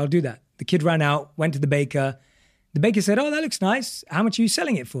said, "Okay, I'll do that." The kid ran out, went to the baker. The baker said, "Oh, that looks nice. How much are you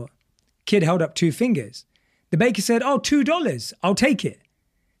selling it for?" Kid held up 2 fingers. The baker said, "Oh, $2. I'll take it."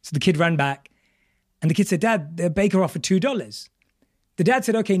 So the kid ran back and the kid said, "Dad, the baker offered $2. The dad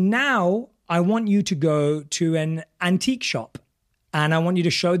said, "Okay, now I want you to go to an antique shop and I want you to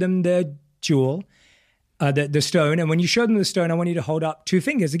show them the jewel, the stone. And when you show them the stone, I want you to hold up 2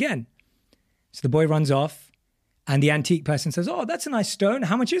 fingers again." So the boy runs off and the antique person says, "Oh, that's a nice stone.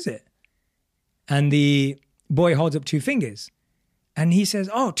 How much is it?" And the boy holds up 2 fingers and he says,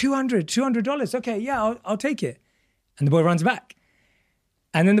 "Oh, $200. Okay, yeah, I'll take it." And the boy runs back.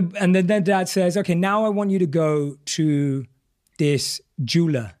 And then the dad says, "Okay, now I want you to go to this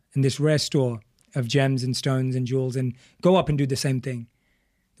jeweler in this rare store of gems and stones and jewels and go up and do the same thing."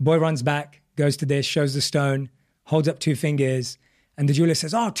 The boy runs back, goes to this, shows the stone, holds up 2 fingers, and the jeweler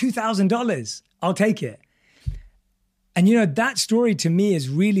says, "Oh, $2,000. I'll take it." And that story to me is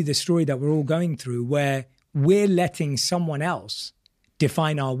really the story that we're all going through, where we're letting someone else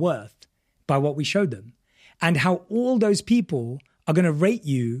define our worth by what we showed them, and how all those people are going to rate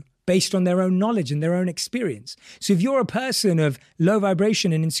you based on their own knowledge and their own experience. So if you're a person of low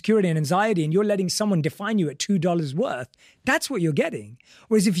vibration and insecurity and anxiety and you're letting someone define you at $2 worth, that's what you're getting.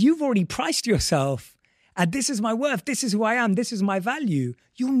 Whereas if you've already priced yourself at this is my worth, this is who I am, this is my value,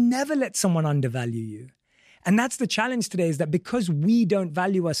 you'll never let someone undervalue you. And that's the challenge today, is that because we don't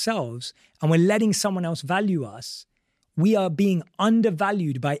value ourselves and we're letting someone else value us, we are being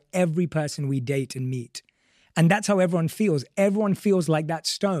undervalued by every person we date and meet. And that's how everyone feels. Everyone feels like that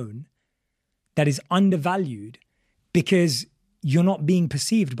stone that is undervalued because you're not being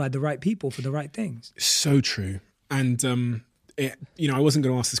perceived by the right people for the right things. So true. And, I wasn't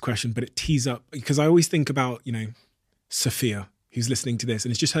going to ask this question, but it tees up, because I always think about, Sophia, who's listening to this and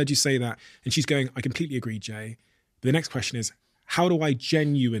has just heard you say that. And she's going, I completely agree, Jay. But the next question is, how do I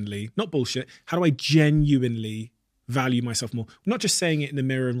genuinely, not bullshit, how do I genuinely value myself more? I'm not just saying it in the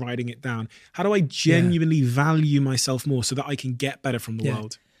mirror and writing it down. How do I genuinely value myself more so that I can get better from the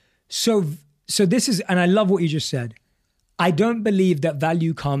world? So this is, and I love what you just said. I don't believe that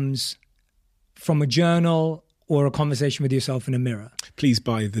value comes from a journal or a conversation with yourself in a mirror. Please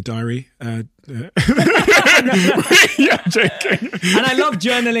buy the diary. Yeah, joking. And I love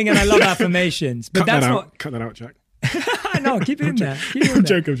journaling and I love affirmations. But Cut that out, Jack. No, keep it in there. I'm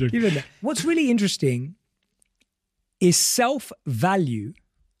joking. Keep it in there. What's really interesting is self-value,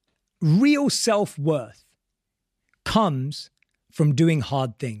 real self-worth, comes from doing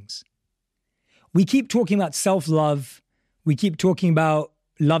hard things. We keep talking about self-love. We keep talking about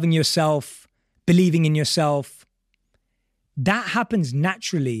loving yourself, believing in yourself. That happens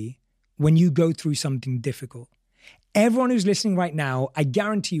naturally when you go through something difficult. Everyone who's listening right now, I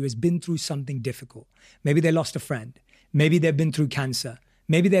guarantee you, has been through something difficult. Maybe they lost a friend. Maybe they've been through cancer.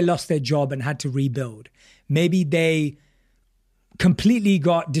 Maybe they lost their job and had to rebuild. Maybe they completely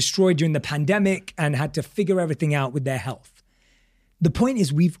got destroyed during the pandemic and had to figure everything out with their health. The point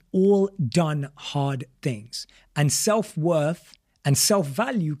is, we've all done hard things. And self-worth and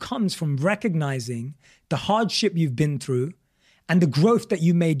self-value comes from recognizing the hardship you've been through and the growth that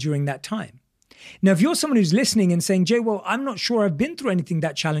you made during that time. Now, if you're someone who's listening and saying, Jay, well, I'm not sure I've been through anything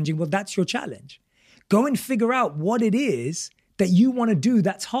that challenging, well, that's your challenge. Go and figure out what it is that you want to do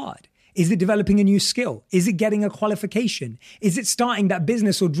that's hard. Is it developing a new skill? Is it getting a qualification? Is it starting that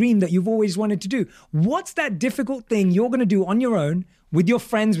business or dream that you've always wanted to do? What's that difficult thing you're going to do on your own, with your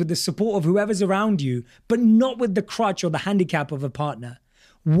friends, with the support of whoever's around you, but not with the crutch or the handicap of a partner?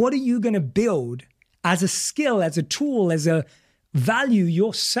 What are you going to build as a skill, as a tool, as a value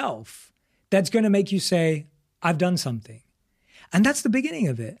yourself that's going to make you say, I've done something? And that's the beginning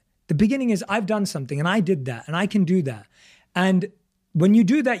of it. The beginning is, I've done something and I did that and I can do that. And when you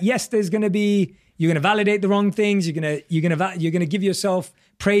do that, yes, you're going to validate the wrong things. You're going to give yourself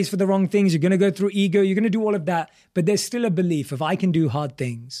praise for the wrong things. You're going to go through ego. You're going to do all of that. But there's still a belief, if I can do hard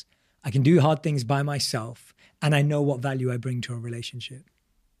things, I can do hard things by myself, and I know what value I bring to a relationship.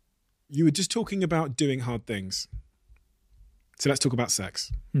 You were just talking about doing hard things. So let's talk about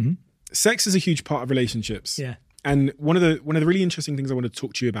sex. Mm-hmm. Sex is a huge part of relationships. Yeah. And one of the really interesting things I want to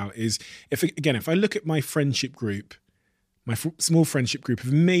talk to you about is, if I look at my friendship group, my small friendship group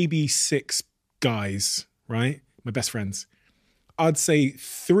of maybe 6 guys, right? My best friends. I'd say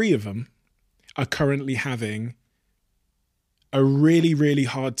 3 of them are currently having a really, really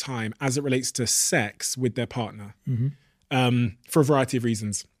hard time as it relates to sex with their partner, for a variety of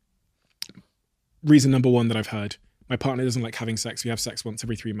reasons. Reason number 1 that I've heard, my partner doesn't like having sex. We have sex once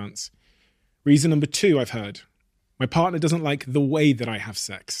every 3 months. Reason number 2 I've heard, my partner doesn't like the way that I have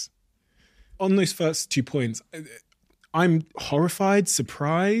sex. On those first 2 points, I'm horrified,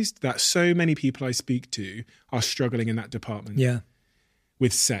 surprised that so many people I speak to are struggling in that department. Yeah.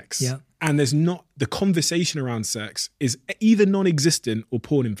 With sex. Yeah. And there's not, the conversation around sex is either non-existent or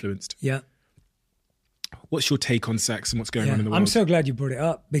porn influenced. Yeah. What's your take on sex and what's going on in the world? I'm so glad you brought it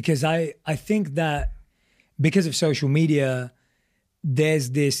up, because I think that because of social media,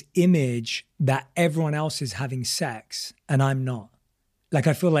 there's this image that everyone else is having sex and I'm not. Like,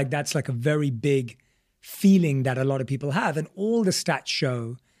 I feel like that's like a very big feeling that a lot of people have. And all the stats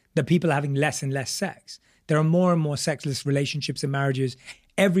show that people are having less and less sex. There are more and more sexless relationships and marriages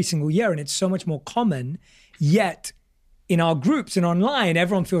every single year. And it's so much more common. Yet in our groups and online,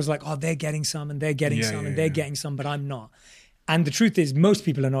 everyone feels like, oh, they're getting some and they're getting some and they're getting some, but I'm not. And the truth is, most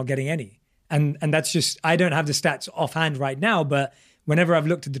people are not getting any. And that's just, I don't have the stats offhand right now, but whenever I've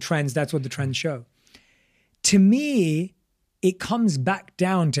looked at the trends, that's what the trends show. To me, it comes back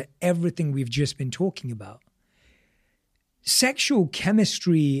down to everything we've just been talking about. Sexual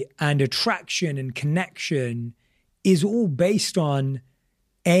chemistry and attraction and connection is all based on,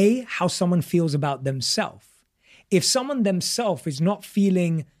 A, how someone feels about themselves. If someone themselves is not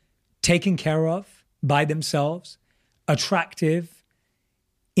feeling taken care of by themselves, attractive,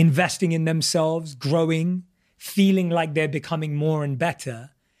 investing in themselves, growing, feeling like they're becoming more and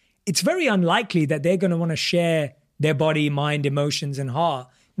better, it's very unlikely that they're going to want to share their body, mind, emotions, and heart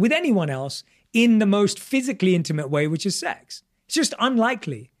with anyone else in the most physically intimate way, which is sex. It's just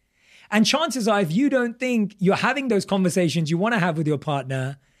unlikely. And chances are, if you don't think you're having those conversations you want to have with your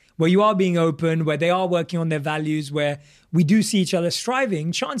partner, where you are being open, where they are working on their values, where we do see each other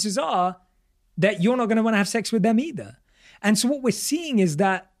striving, chances are that you're not going to want to have sex with them either. And so what we're seeing is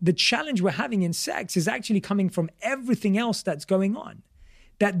that the challenge we're having in sex is actually coming from everything else that's going on.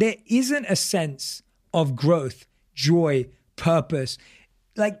 That there isn't a sense of growth, joy, purpose.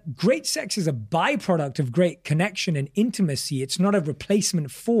 Like, great sex is a byproduct of great connection and intimacy. It's not a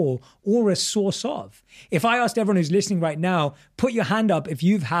replacement for or a source of. If I asked everyone who's listening right now, put your hand up if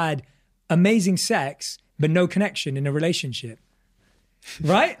you've had amazing sex but no connection in a relationship,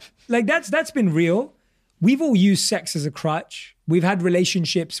 right? Like, that's been real. We've all used sex as a crutch. We've had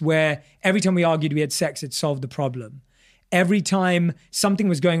relationships where every time we argued we had sex, it solved the problem. Every time something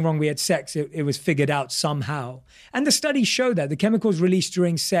was going wrong, we had sex, it was figured out somehow. And the studies show that the chemicals released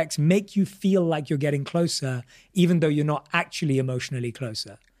during sex make you feel like you're getting closer, even though you're not actually emotionally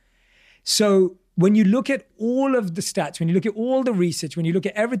closer. So when you look at all of the stats, when you look at all the research, when you look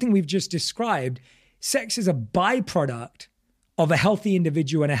at everything we've just described, sex is a byproduct of a healthy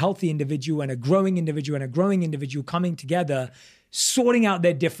individual and a healthy individual and a growing individual and a growing individual coming together, sorting out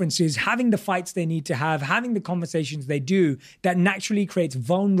their differences, having the fights they need to have, having the conversations they do, that naturally creates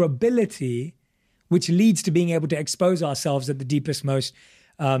vulnerability, which leads to being able to expose ourselves at the deepest, most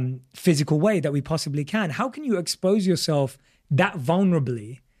physical way that we possibly can. How can you expose yourself that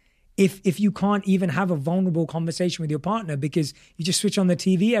vulnerably if you can't even have a vulnerable conversation with your partner because you just switch on the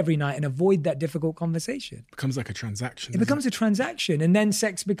TV every night and avoid that difficult conversation? It becomes like a transaction. It becomes a transaction. And then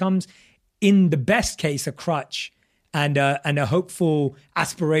sex becomes, in the best case, a crutch and a hopeful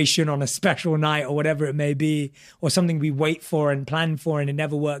aspiration on a special night or whatever it may be, or something we wait for and plan for and it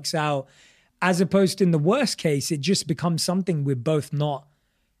never works out. As opposed to, in the worst case, it just becomes something we're both not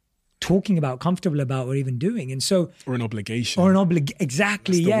talking about, comfortable about, or even doing. And so, or an obligation.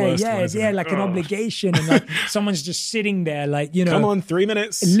 Exactly. That's Like an obligation. And like someone's just sitting there, like, you know, come on, 3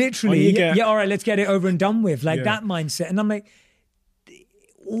 minutes. Literally. Yeah, all right, let's get it over and done with. Like that mindset. And I'm like,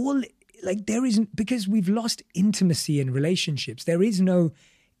 there isn't, because we've lost intimacy in relationships. There is no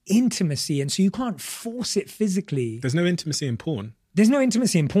intimacy. And so you can't force it physically. There's no intimacy in porn. There's no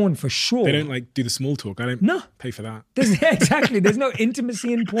intimacy in porn, for sure. They don't like do the small talk. I don't pay for that. Exactly. There's no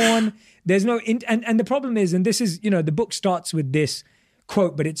intimacy in porn. There's no, and the problem is, and this is, you know, the book starts with this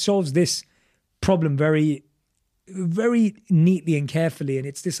quote, but it solves this problem very, very neatly and carefully. And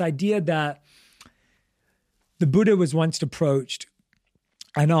it's this idea that the Buddha was once approached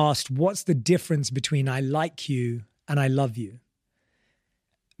and asked, what's the difference between I like you and I love you?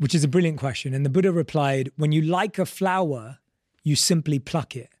 Which is a brilliant question. And the Buddha replied, when you like a flower, you simply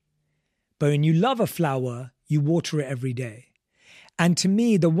pluck it. But when you love a flower, you water it every day. And to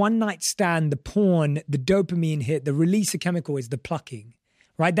me, the one night stand, the porn, the dopamine hit, the release of chemical is the plucking,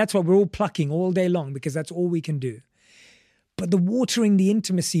 right? That's what we're all plucking all day long because that's all we can do. But the watering, the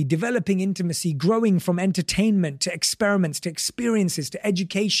intimacy, developing intimacy, growing from entertainment to experiments, to experiences, to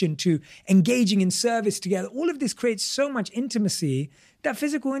education, to engaging in service together, all of this creates so much intimacy that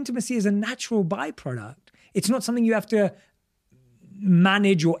physical intimacy is a natural byproduct. It's not something you have to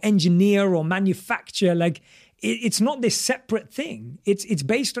manage or engineer or manufacture. Like, it's not this separate thing. It's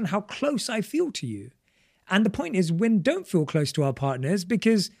based on how close I feel to you. And the point is, we don't feel close to our partners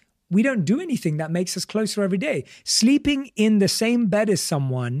because we don't do anything that makes us closer every day. Sleeping in the same bed as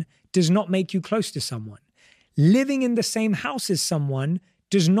someone does not make you close to someone. Living in the same house as someone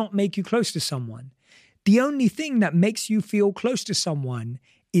does not make you close to someone. The only thing that makes you feel close to someone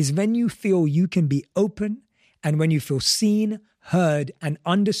is when you feel you can be open and when you feel seen, heard, and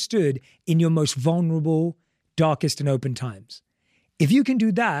understood in your most vulnerable, darkest, and open times. If you can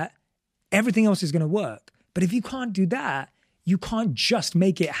do that, everything else is going to work. But if you can't do that, you can't just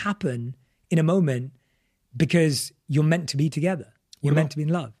make it happen in a moment because you're meant to be together. You're meant to be in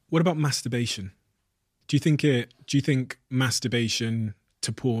love. What about masturbation? Do you think masturbation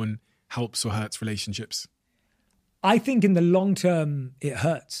to porn helps or hurts relationships? I think in the long term, it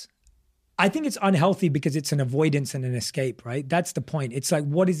hurts. I think it's unhealthy because it's an avoidance and an escape, right? That's the point. It's like,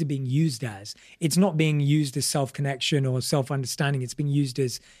 what is it being used as? It's not being used as self-connection or self-understanding. It's being used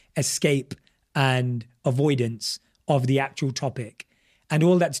as escape and avoidance of the actual topic. And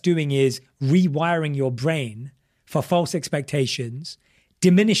all that's doing is rewiring your brain for false expectations,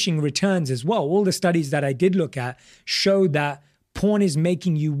 diminishing returns as well. All the studies that I did look at show that porn is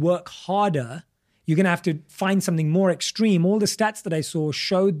making you work harder. You're going to have to find something more extreme. All the stats that I saw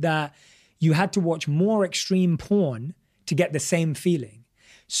showed that you had to watch more extreme porn to get the same feeling.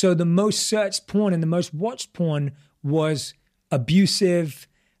 So the most searched porn and the most watched porn was abusive,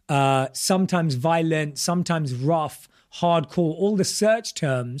 sometimes violent, sometimes rough, hardcore. All the search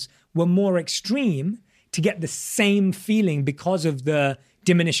terms were more extreme to get the same feeling because of the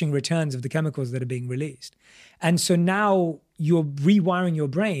diminishing returns of the chemicals that are being released. And so now you're rewiring your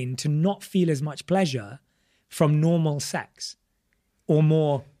brain to not feel as much pleasure from normal sex or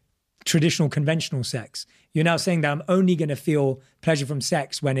more traditional, conventional sex. You're now saying that I'm only going to feel pleasure from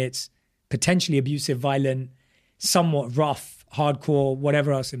sex when it's potentially abusive, violent, somewhat rough, hardcore,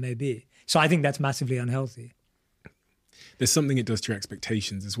 whatever else it may be. So I think that's massively unhealthy. There's something it does to your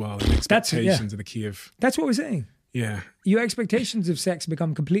expectations as well. And expectations are the key of... That's what we're saying. Yeah. Your expectations of sex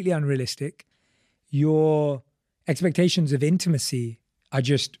become completely unrealistic. Your expectations of intimacy are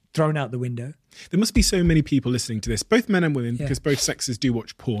just thrown out the window. There must be so many people listening to this, both men and women, because both sexes do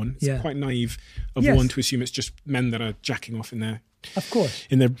watch porn. It's quite naive of one to assume it's just men that are jacking off in their... Of course.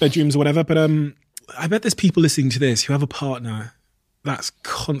 In their bedrooms or whatever. But I bet there's people listening to this who have a partner that's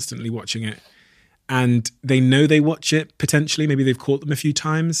constantly watching it. And they know they watch it, potentially. Maybe they've caught them a few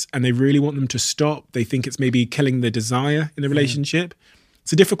times and they really want them to stop. They think it's maybe killing the desire in the relationship.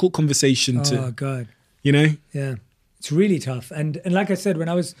 It's a difficult conversation to... Oh, God. You know? Yeah. It's really tough. And like I said, when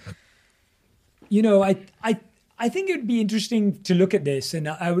I was... You know, I think it would be interesting to look at this, and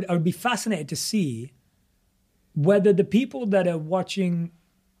I would be fascinated to see whether the people that are watching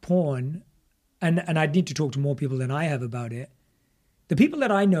porn, and I need to talk to more people than I have about it, the people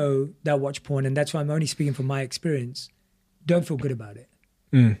that I know that watch porn, and that's why I'm only speaking from my experience, don't feel good about it.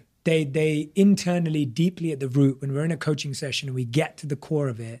 They internally, deeply at the root, when we're in a coaching session and we get to the core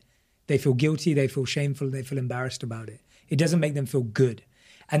of it, they feel guilty, they feel shameful, they feel embarrassed about it. It doesn't make them feel good.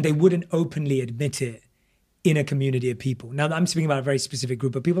 And they wouldn't openly admit it in a community of people. Now, I'm speaking about a very specific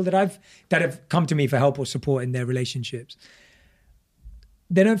group of people that have come to me for help or support in their relationships.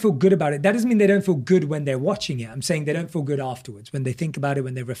 They don't feel good about it. That doesn't mean they don't feel good when they're watching it. I'm saying they don't feel good afterwards. When they think about it,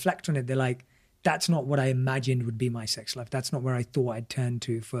 when they reflect on it, they're like, that's not what I imagined would be my sex life. That's not where I thought I'd turn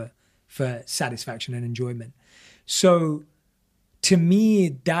to for satisfaction and enjoyment. So to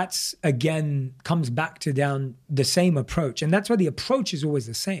me, that's, again, comes back to down the same approach. And that's why the approach is always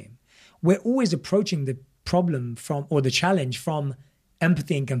the same. We're always approaching the problem from, or the challenge from,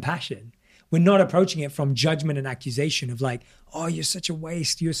 empathy and compassion. We're not approaching it from judgment and accusation of like, oh, you're such a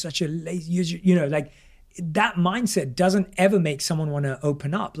waste, you're such a lazy, you know, like that mindset doesn't ever make someone want to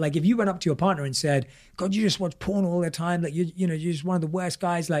open up. Like if you went up to your partner and said, God, you just watch porn all the time. Like, you're just one of the worst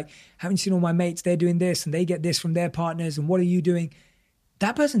guys. Like, haven't you seen all my mates? They're doing this and they get this from their partners. And what are you doing?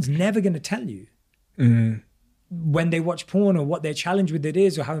 That person's never going to tell you when they watch porn or what their challenge with it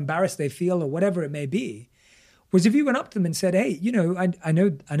is or how embarrassed they feel or whatever it may be. Was if you went up to them and said, hey, you know, I know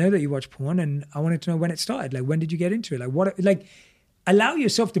that you watch porn and I wanted to know when it started. Like, when did you get into it? Like, what, like, allow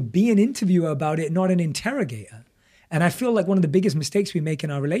yourself to be an interviewer about it, not an interrogator. And I feel like one of the biggest mistakes we make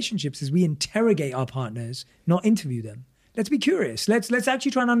in our relationships is we interrogate our partners, not interview them. Let's be curious. Let's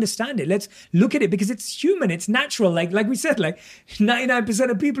actually try and understand it. Let's look at it because it's human. It's natural. Like we said, like 99%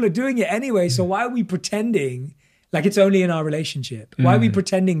 of people are doing it anyway. So why are we pretending like it's only in our relationship? Why are we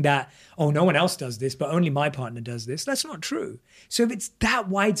pretending that, oh, no one else does this, but only my partner does this? That's not true. So if it's that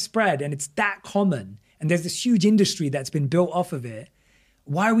widespread and it's that common and there's this huge industry that's been built off of it,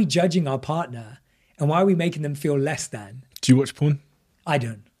 why are we judging our partner and why are we making them feel less than? Do you watch porn? I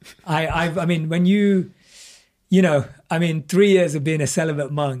don't. I mean, when you know, I mean, 3 years of being a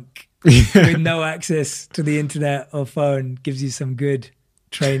celibate monk with no access to the internet or phone gives you some good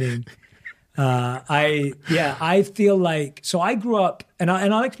training. I feel like, so I grew up, and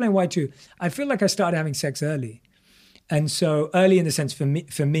I'll explain why too. I feel like I started having sex early. And so early in the sense for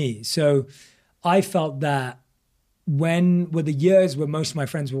me. So I felt that when were the years where most of my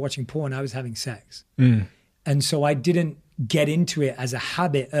friends were watching porn, I was having sex. And so I didn't get into it as a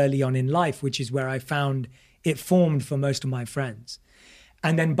habit early on in life, which is where I found it formed for most of my friends.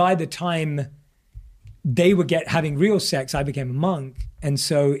 And then by the time they were having real sex, I became a monk. And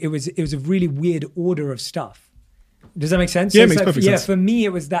so it was a really weird order of stuff. Does that make sense? Yeah, so it makes perfect sense. For me, it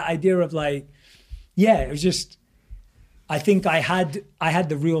was that idea of like, it was just, I think I had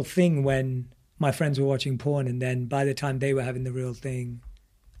the real thing when my friends were watching porn. And then by the time they were having the real thing,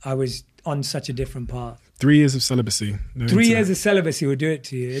 I was on such a different path. 3 years of celibacy. No 3 years of celibacy will do it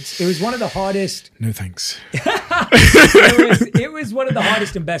to you. It was one of the hardest. No thanks. It was one of the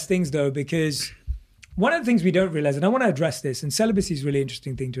hardest and best things though, because one of the things we don't realize, and I want to address this, and celibacy is a really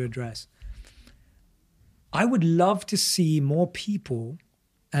interesting thing to address. I would love to see more people,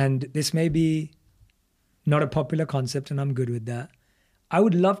 and this may be not a popular concept and I'm good with that. I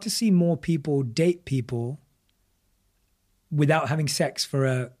would love to see more people date people without having sex for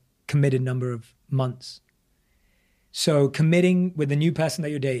a committed number of months. So committing with the new person that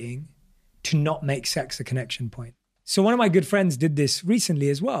you're dating to not make sex a connection point. So one of my good friends did this recently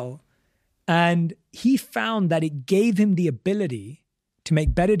as well. And he found that it gave him the ability to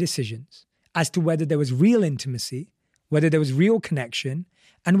make better decisions as to whether there was real intimacy, whether there was real connection,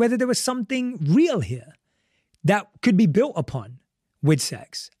 and whether there was something real here that could be built upon with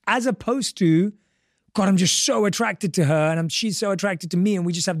sex, as opposed to, God, I'm just so attracted to her and she's so attracted to me and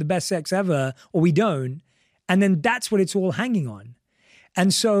we just have the best sex ever, or we don't. And then that's what it's all hanging on.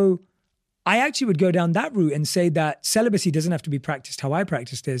 And so I actually would go down that route and say that celibacy doesn't have to be practiced how I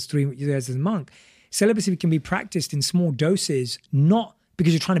practiced it as 3 years as a monk. Celibacy can be practiced in small doses, not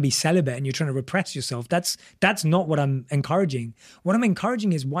because you're trying to be celibate and you're trying to repress yourself. That's not what I'm encouraging. What I'm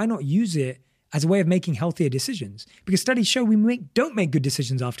encouraging is, why not use it as a way of making healthier decisions? Because studies show don't make good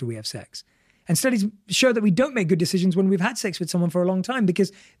decisions after we have sex. And studies show that we don't make good decisions when we've had sex with someone for a long time,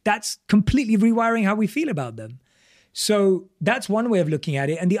 because that's completely rewiring how we feel about them. So that's one way of looking at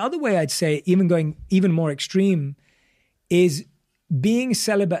it. And the other way, I'd say, even going even more extreme, is being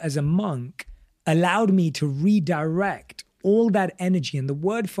celibate as a monk allowed me to redirect all that energy. And the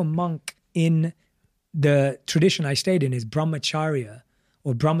word for monk in the tradition I stayed in is brahmacharya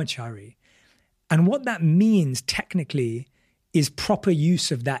or brahmachari. And what that means technically is proper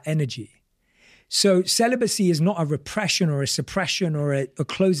use of that energy. So celibacy is not a repression or a suppression or a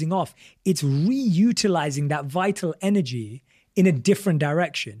closing off. It's reutilizing that vital energy in a different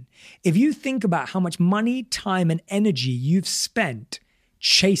direction. If you think about how much money, time, and energy you've spent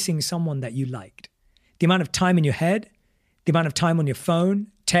chasing someone that you liked, the amount of time in your head, the amount of time on your phone,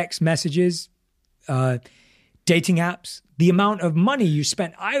 text messages, dating apps, the amount of money you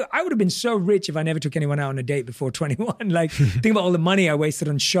spent. I would have been so rich if I never took anyone out on a date before 21. Like, think about all the money I wasted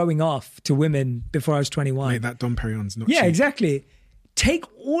on showing off to women before I was 21. Mate, that Dom Perignon's not Yeah, cheap. exactly. Take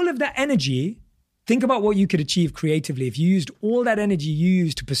all of that energy. Think about what you could achieve creatively if you used all that energy you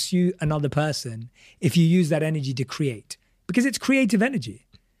used to pursue another person, if you use that energy to create, because it's creative energy.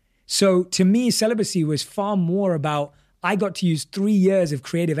 So to me, celibacy was far more about, I got to use 3 years of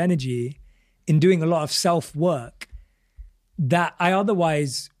creative energy in doing a lot of self-work that I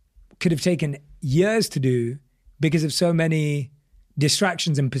otherwise could have taken years to do because of so many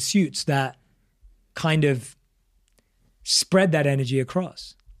distractions and pursuits that kind of spread that energy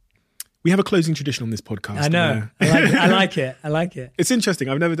across. We have a closing tradition on this podcast. I know. I like it. I like it. It's interesting.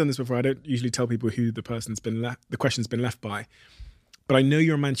 I've never done this before. I don't usually tell people who the question's been left by. But I know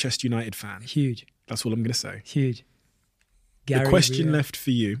you're a Manchester United fan. Huge. That's all I'm going to say. Huge. The question left for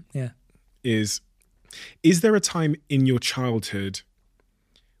you is there a time in your childhood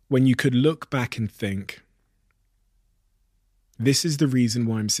when you could look back and think, this is the reason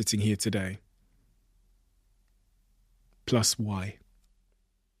why I'm sitting here today, plus why?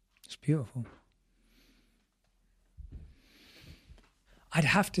 It's beautiful. I'd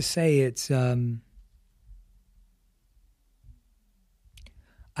have to say it's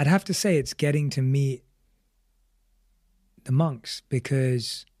getting to meet the monks,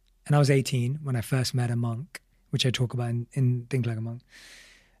 because, and I was 18 when I first met a monk, which I talk about in Think Like a Monk.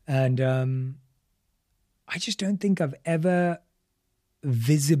 And I just don't think I've ever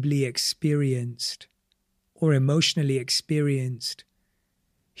visibly experienced or emotionally experienced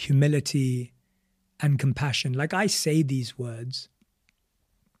humility and compassion. Like, I say these words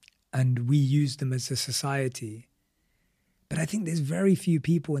and we use them as a society, but I think there's very few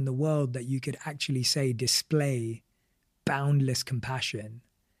people in the world that you could actually say display boundless compassion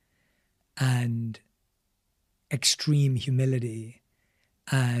and extreme humility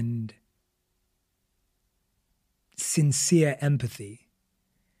and sincere empathy.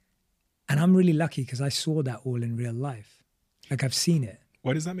 And I'm really lucky because I saw that all in real life. Like, I've seen it.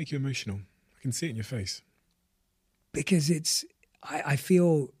 Why does that make you emotional? I can see it in your face. Because I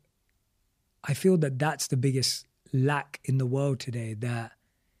feel that that's the biggest lack in the world today, that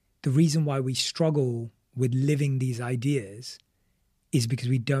the reason why we struggle with living these ideas is because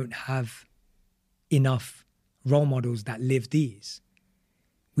we don't have enough role models that live these.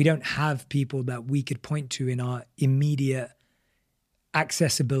 We don't have people that we could point to in our immediate,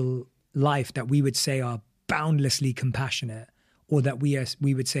 accessible life that we would say are boundlessly compassionate, or that we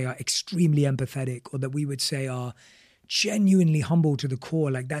would say are extremely empathetic, or that we would say are genuinely humble to the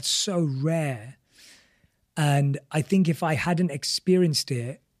core. Like, that's so rare. And I think if I hadn't experienced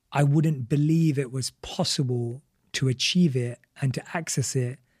it, I wouldn't believe it was possible to achieve it and to access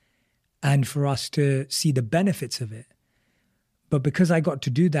it and for us to see the benefits of it. But because I got to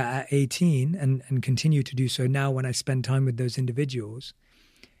do that at 18 and continue to do so now when I spend time with those individuals,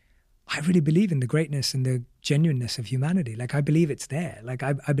 I really believe in the greatness and the genuineness of humanity. Like, I believe it's there. Like,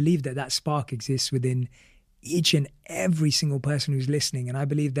 I believe that that spark exists within each and every single person who's listening. And I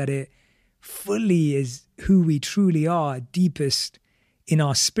believe that it fully is who we truly are, deepest in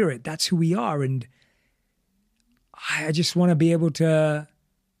our spirit. That's who we are. And I just want to be able to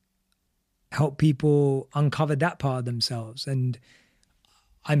help people uncover that part of themselves. And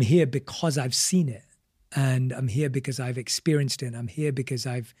I'm here because I've seen it. And I'm here because I've experienced it. I'm here because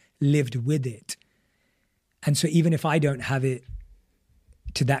I've lived with it. And so even if I don't have it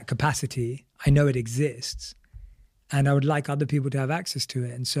to that capacity, I know it exists. And I would like other people to have access to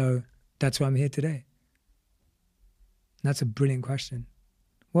it. And so that's why I'm here today. And that's a brilliant question.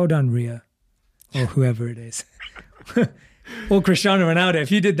 Well done, Ria, or whoever it is. Or Cristiano Ronaldo.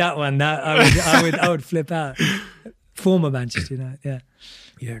 If you did that one, I would flip out. Former Manchester United, yeah.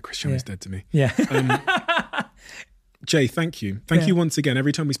 Yeah, Cristiano's dead to me. Yeah. Jay, thank you. Thank you once again.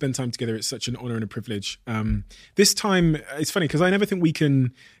 Every time we spend time together, it's such an honor and a privilege. This time, it's funny because I never think we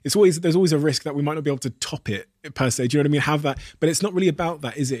can, there's always a risk that we might not be able to top it per se. Do you know what I mean? Have that, but it's not really about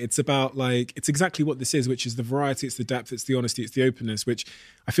that, is it? It's about it's exactly what this is, which is the variety, it's the depth, it's the honesty, it's the openness, which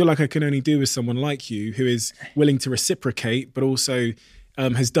I feel like I can only do with someone like you who is willing to reciprocate, but also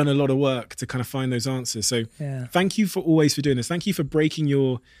has done a lot of work to kind of find those answers. So thank you for doing this. Thank you for breaking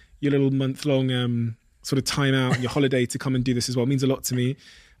your little month-long sort of time out and your holiday to come and do this as well. It means a lot to me.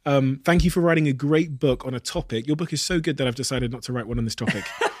 Thank you for writing a great book on a topic. Your book is so good that I've decided not to write one on this topic.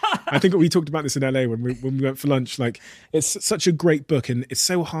 I think we talked about this in LA when we went for lunch. Like, it's such a great book, and it's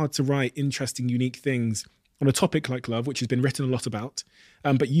so hard to write interesting, unique things on a topic like love, which has been written a lot about.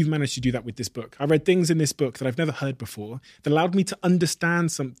 But you've managed to do that with this book. I read things in this book that I've never heard before that allowed me to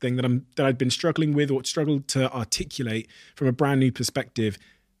understand something that I'd been struggling with or struggled to articulate from a brand new perspective.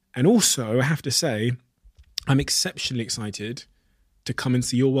 And also, I have to say, I'm exceptionally excited to come and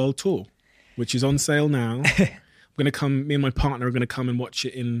see your world tour, which is on sale now. Me and my partner are going to come and watch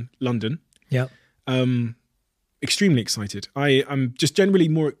it in London. Yeah. Extremely excited. I'm just generally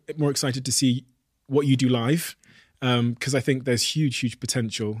more excited to see what you do live, because I think there's huge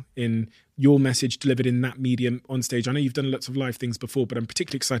potential in your message delivered in that medium on stage. I know you've done lots of live things before, but I'm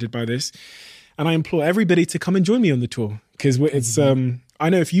particularly excited by this. And I implore everybody to come and join me on the tour, because it's I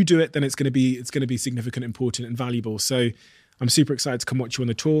know if you do it, then it's going to be significant, important, and valuable. So I'm super excited to come watch you on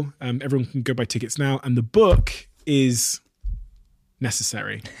the tour. Everyone can go buy tickets now, and the book is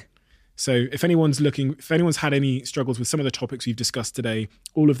necessary. So if anyone's had any struggles with some of the topics we've discussed today,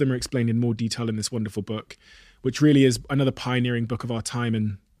 all of them are explained in more detail in this wonderful book, which really is another pioneering book of our time.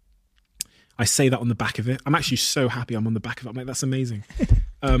 And I say that on the back of it. I'm actually so happy I'm on the back of it. I'm like, that's amazing.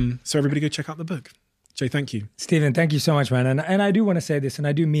 So everybody go check out the book. Jay, thank you. Stephen, thank you so much, man. And I do want to say this, and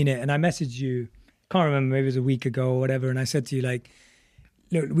I do mean it. And I messaged you, can't remember, maybe it was a week ago or whatever. And I said to you, like,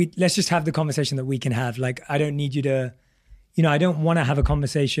 look, let's just have the conversation that we can have. Like, I don't need you to, I don't want to have a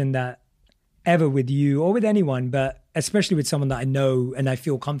conversation that ever with you or with anyone, but especially with someone that I know and I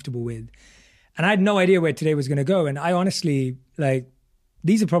feel comfortable with. And I had no idea where today was going to go. And I honestly,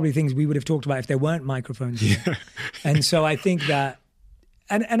 these are probably things we would have talked about if there weren't microphones here. Yeah. And so I think that,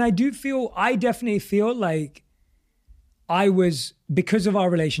 and I definitely feel like I was, because of our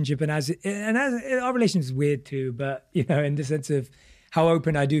relationship, and as our relationship is weird too, but in the sense of how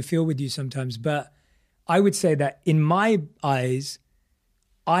open I do feel with you sometimes. But I would say that in my eyes,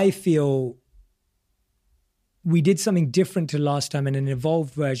 I feel we did something different to last time, in an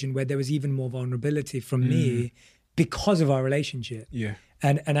evolved version where there was even more vulnerability from me because of our relationship. Yeah.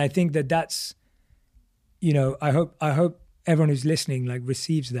 And I think that's, I hope everyone who's listening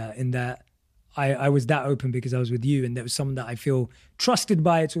receives that, in that I was that open because I was with you, and there was someone that I feel trusted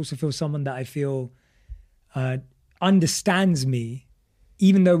by. It's also feel someone that I feel understands me,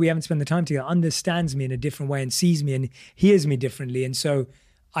 even though we haven't spent the time together, understands me in a different way and sees me and hears me differently. And so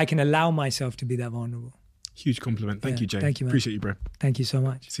I can allow myself to be that vulnerable. Huge compliment. Thank you, Jay. Thank you, man. Appreciate you, bro. Thank you so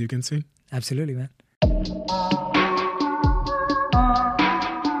much. See you again soon. Absolutely, man.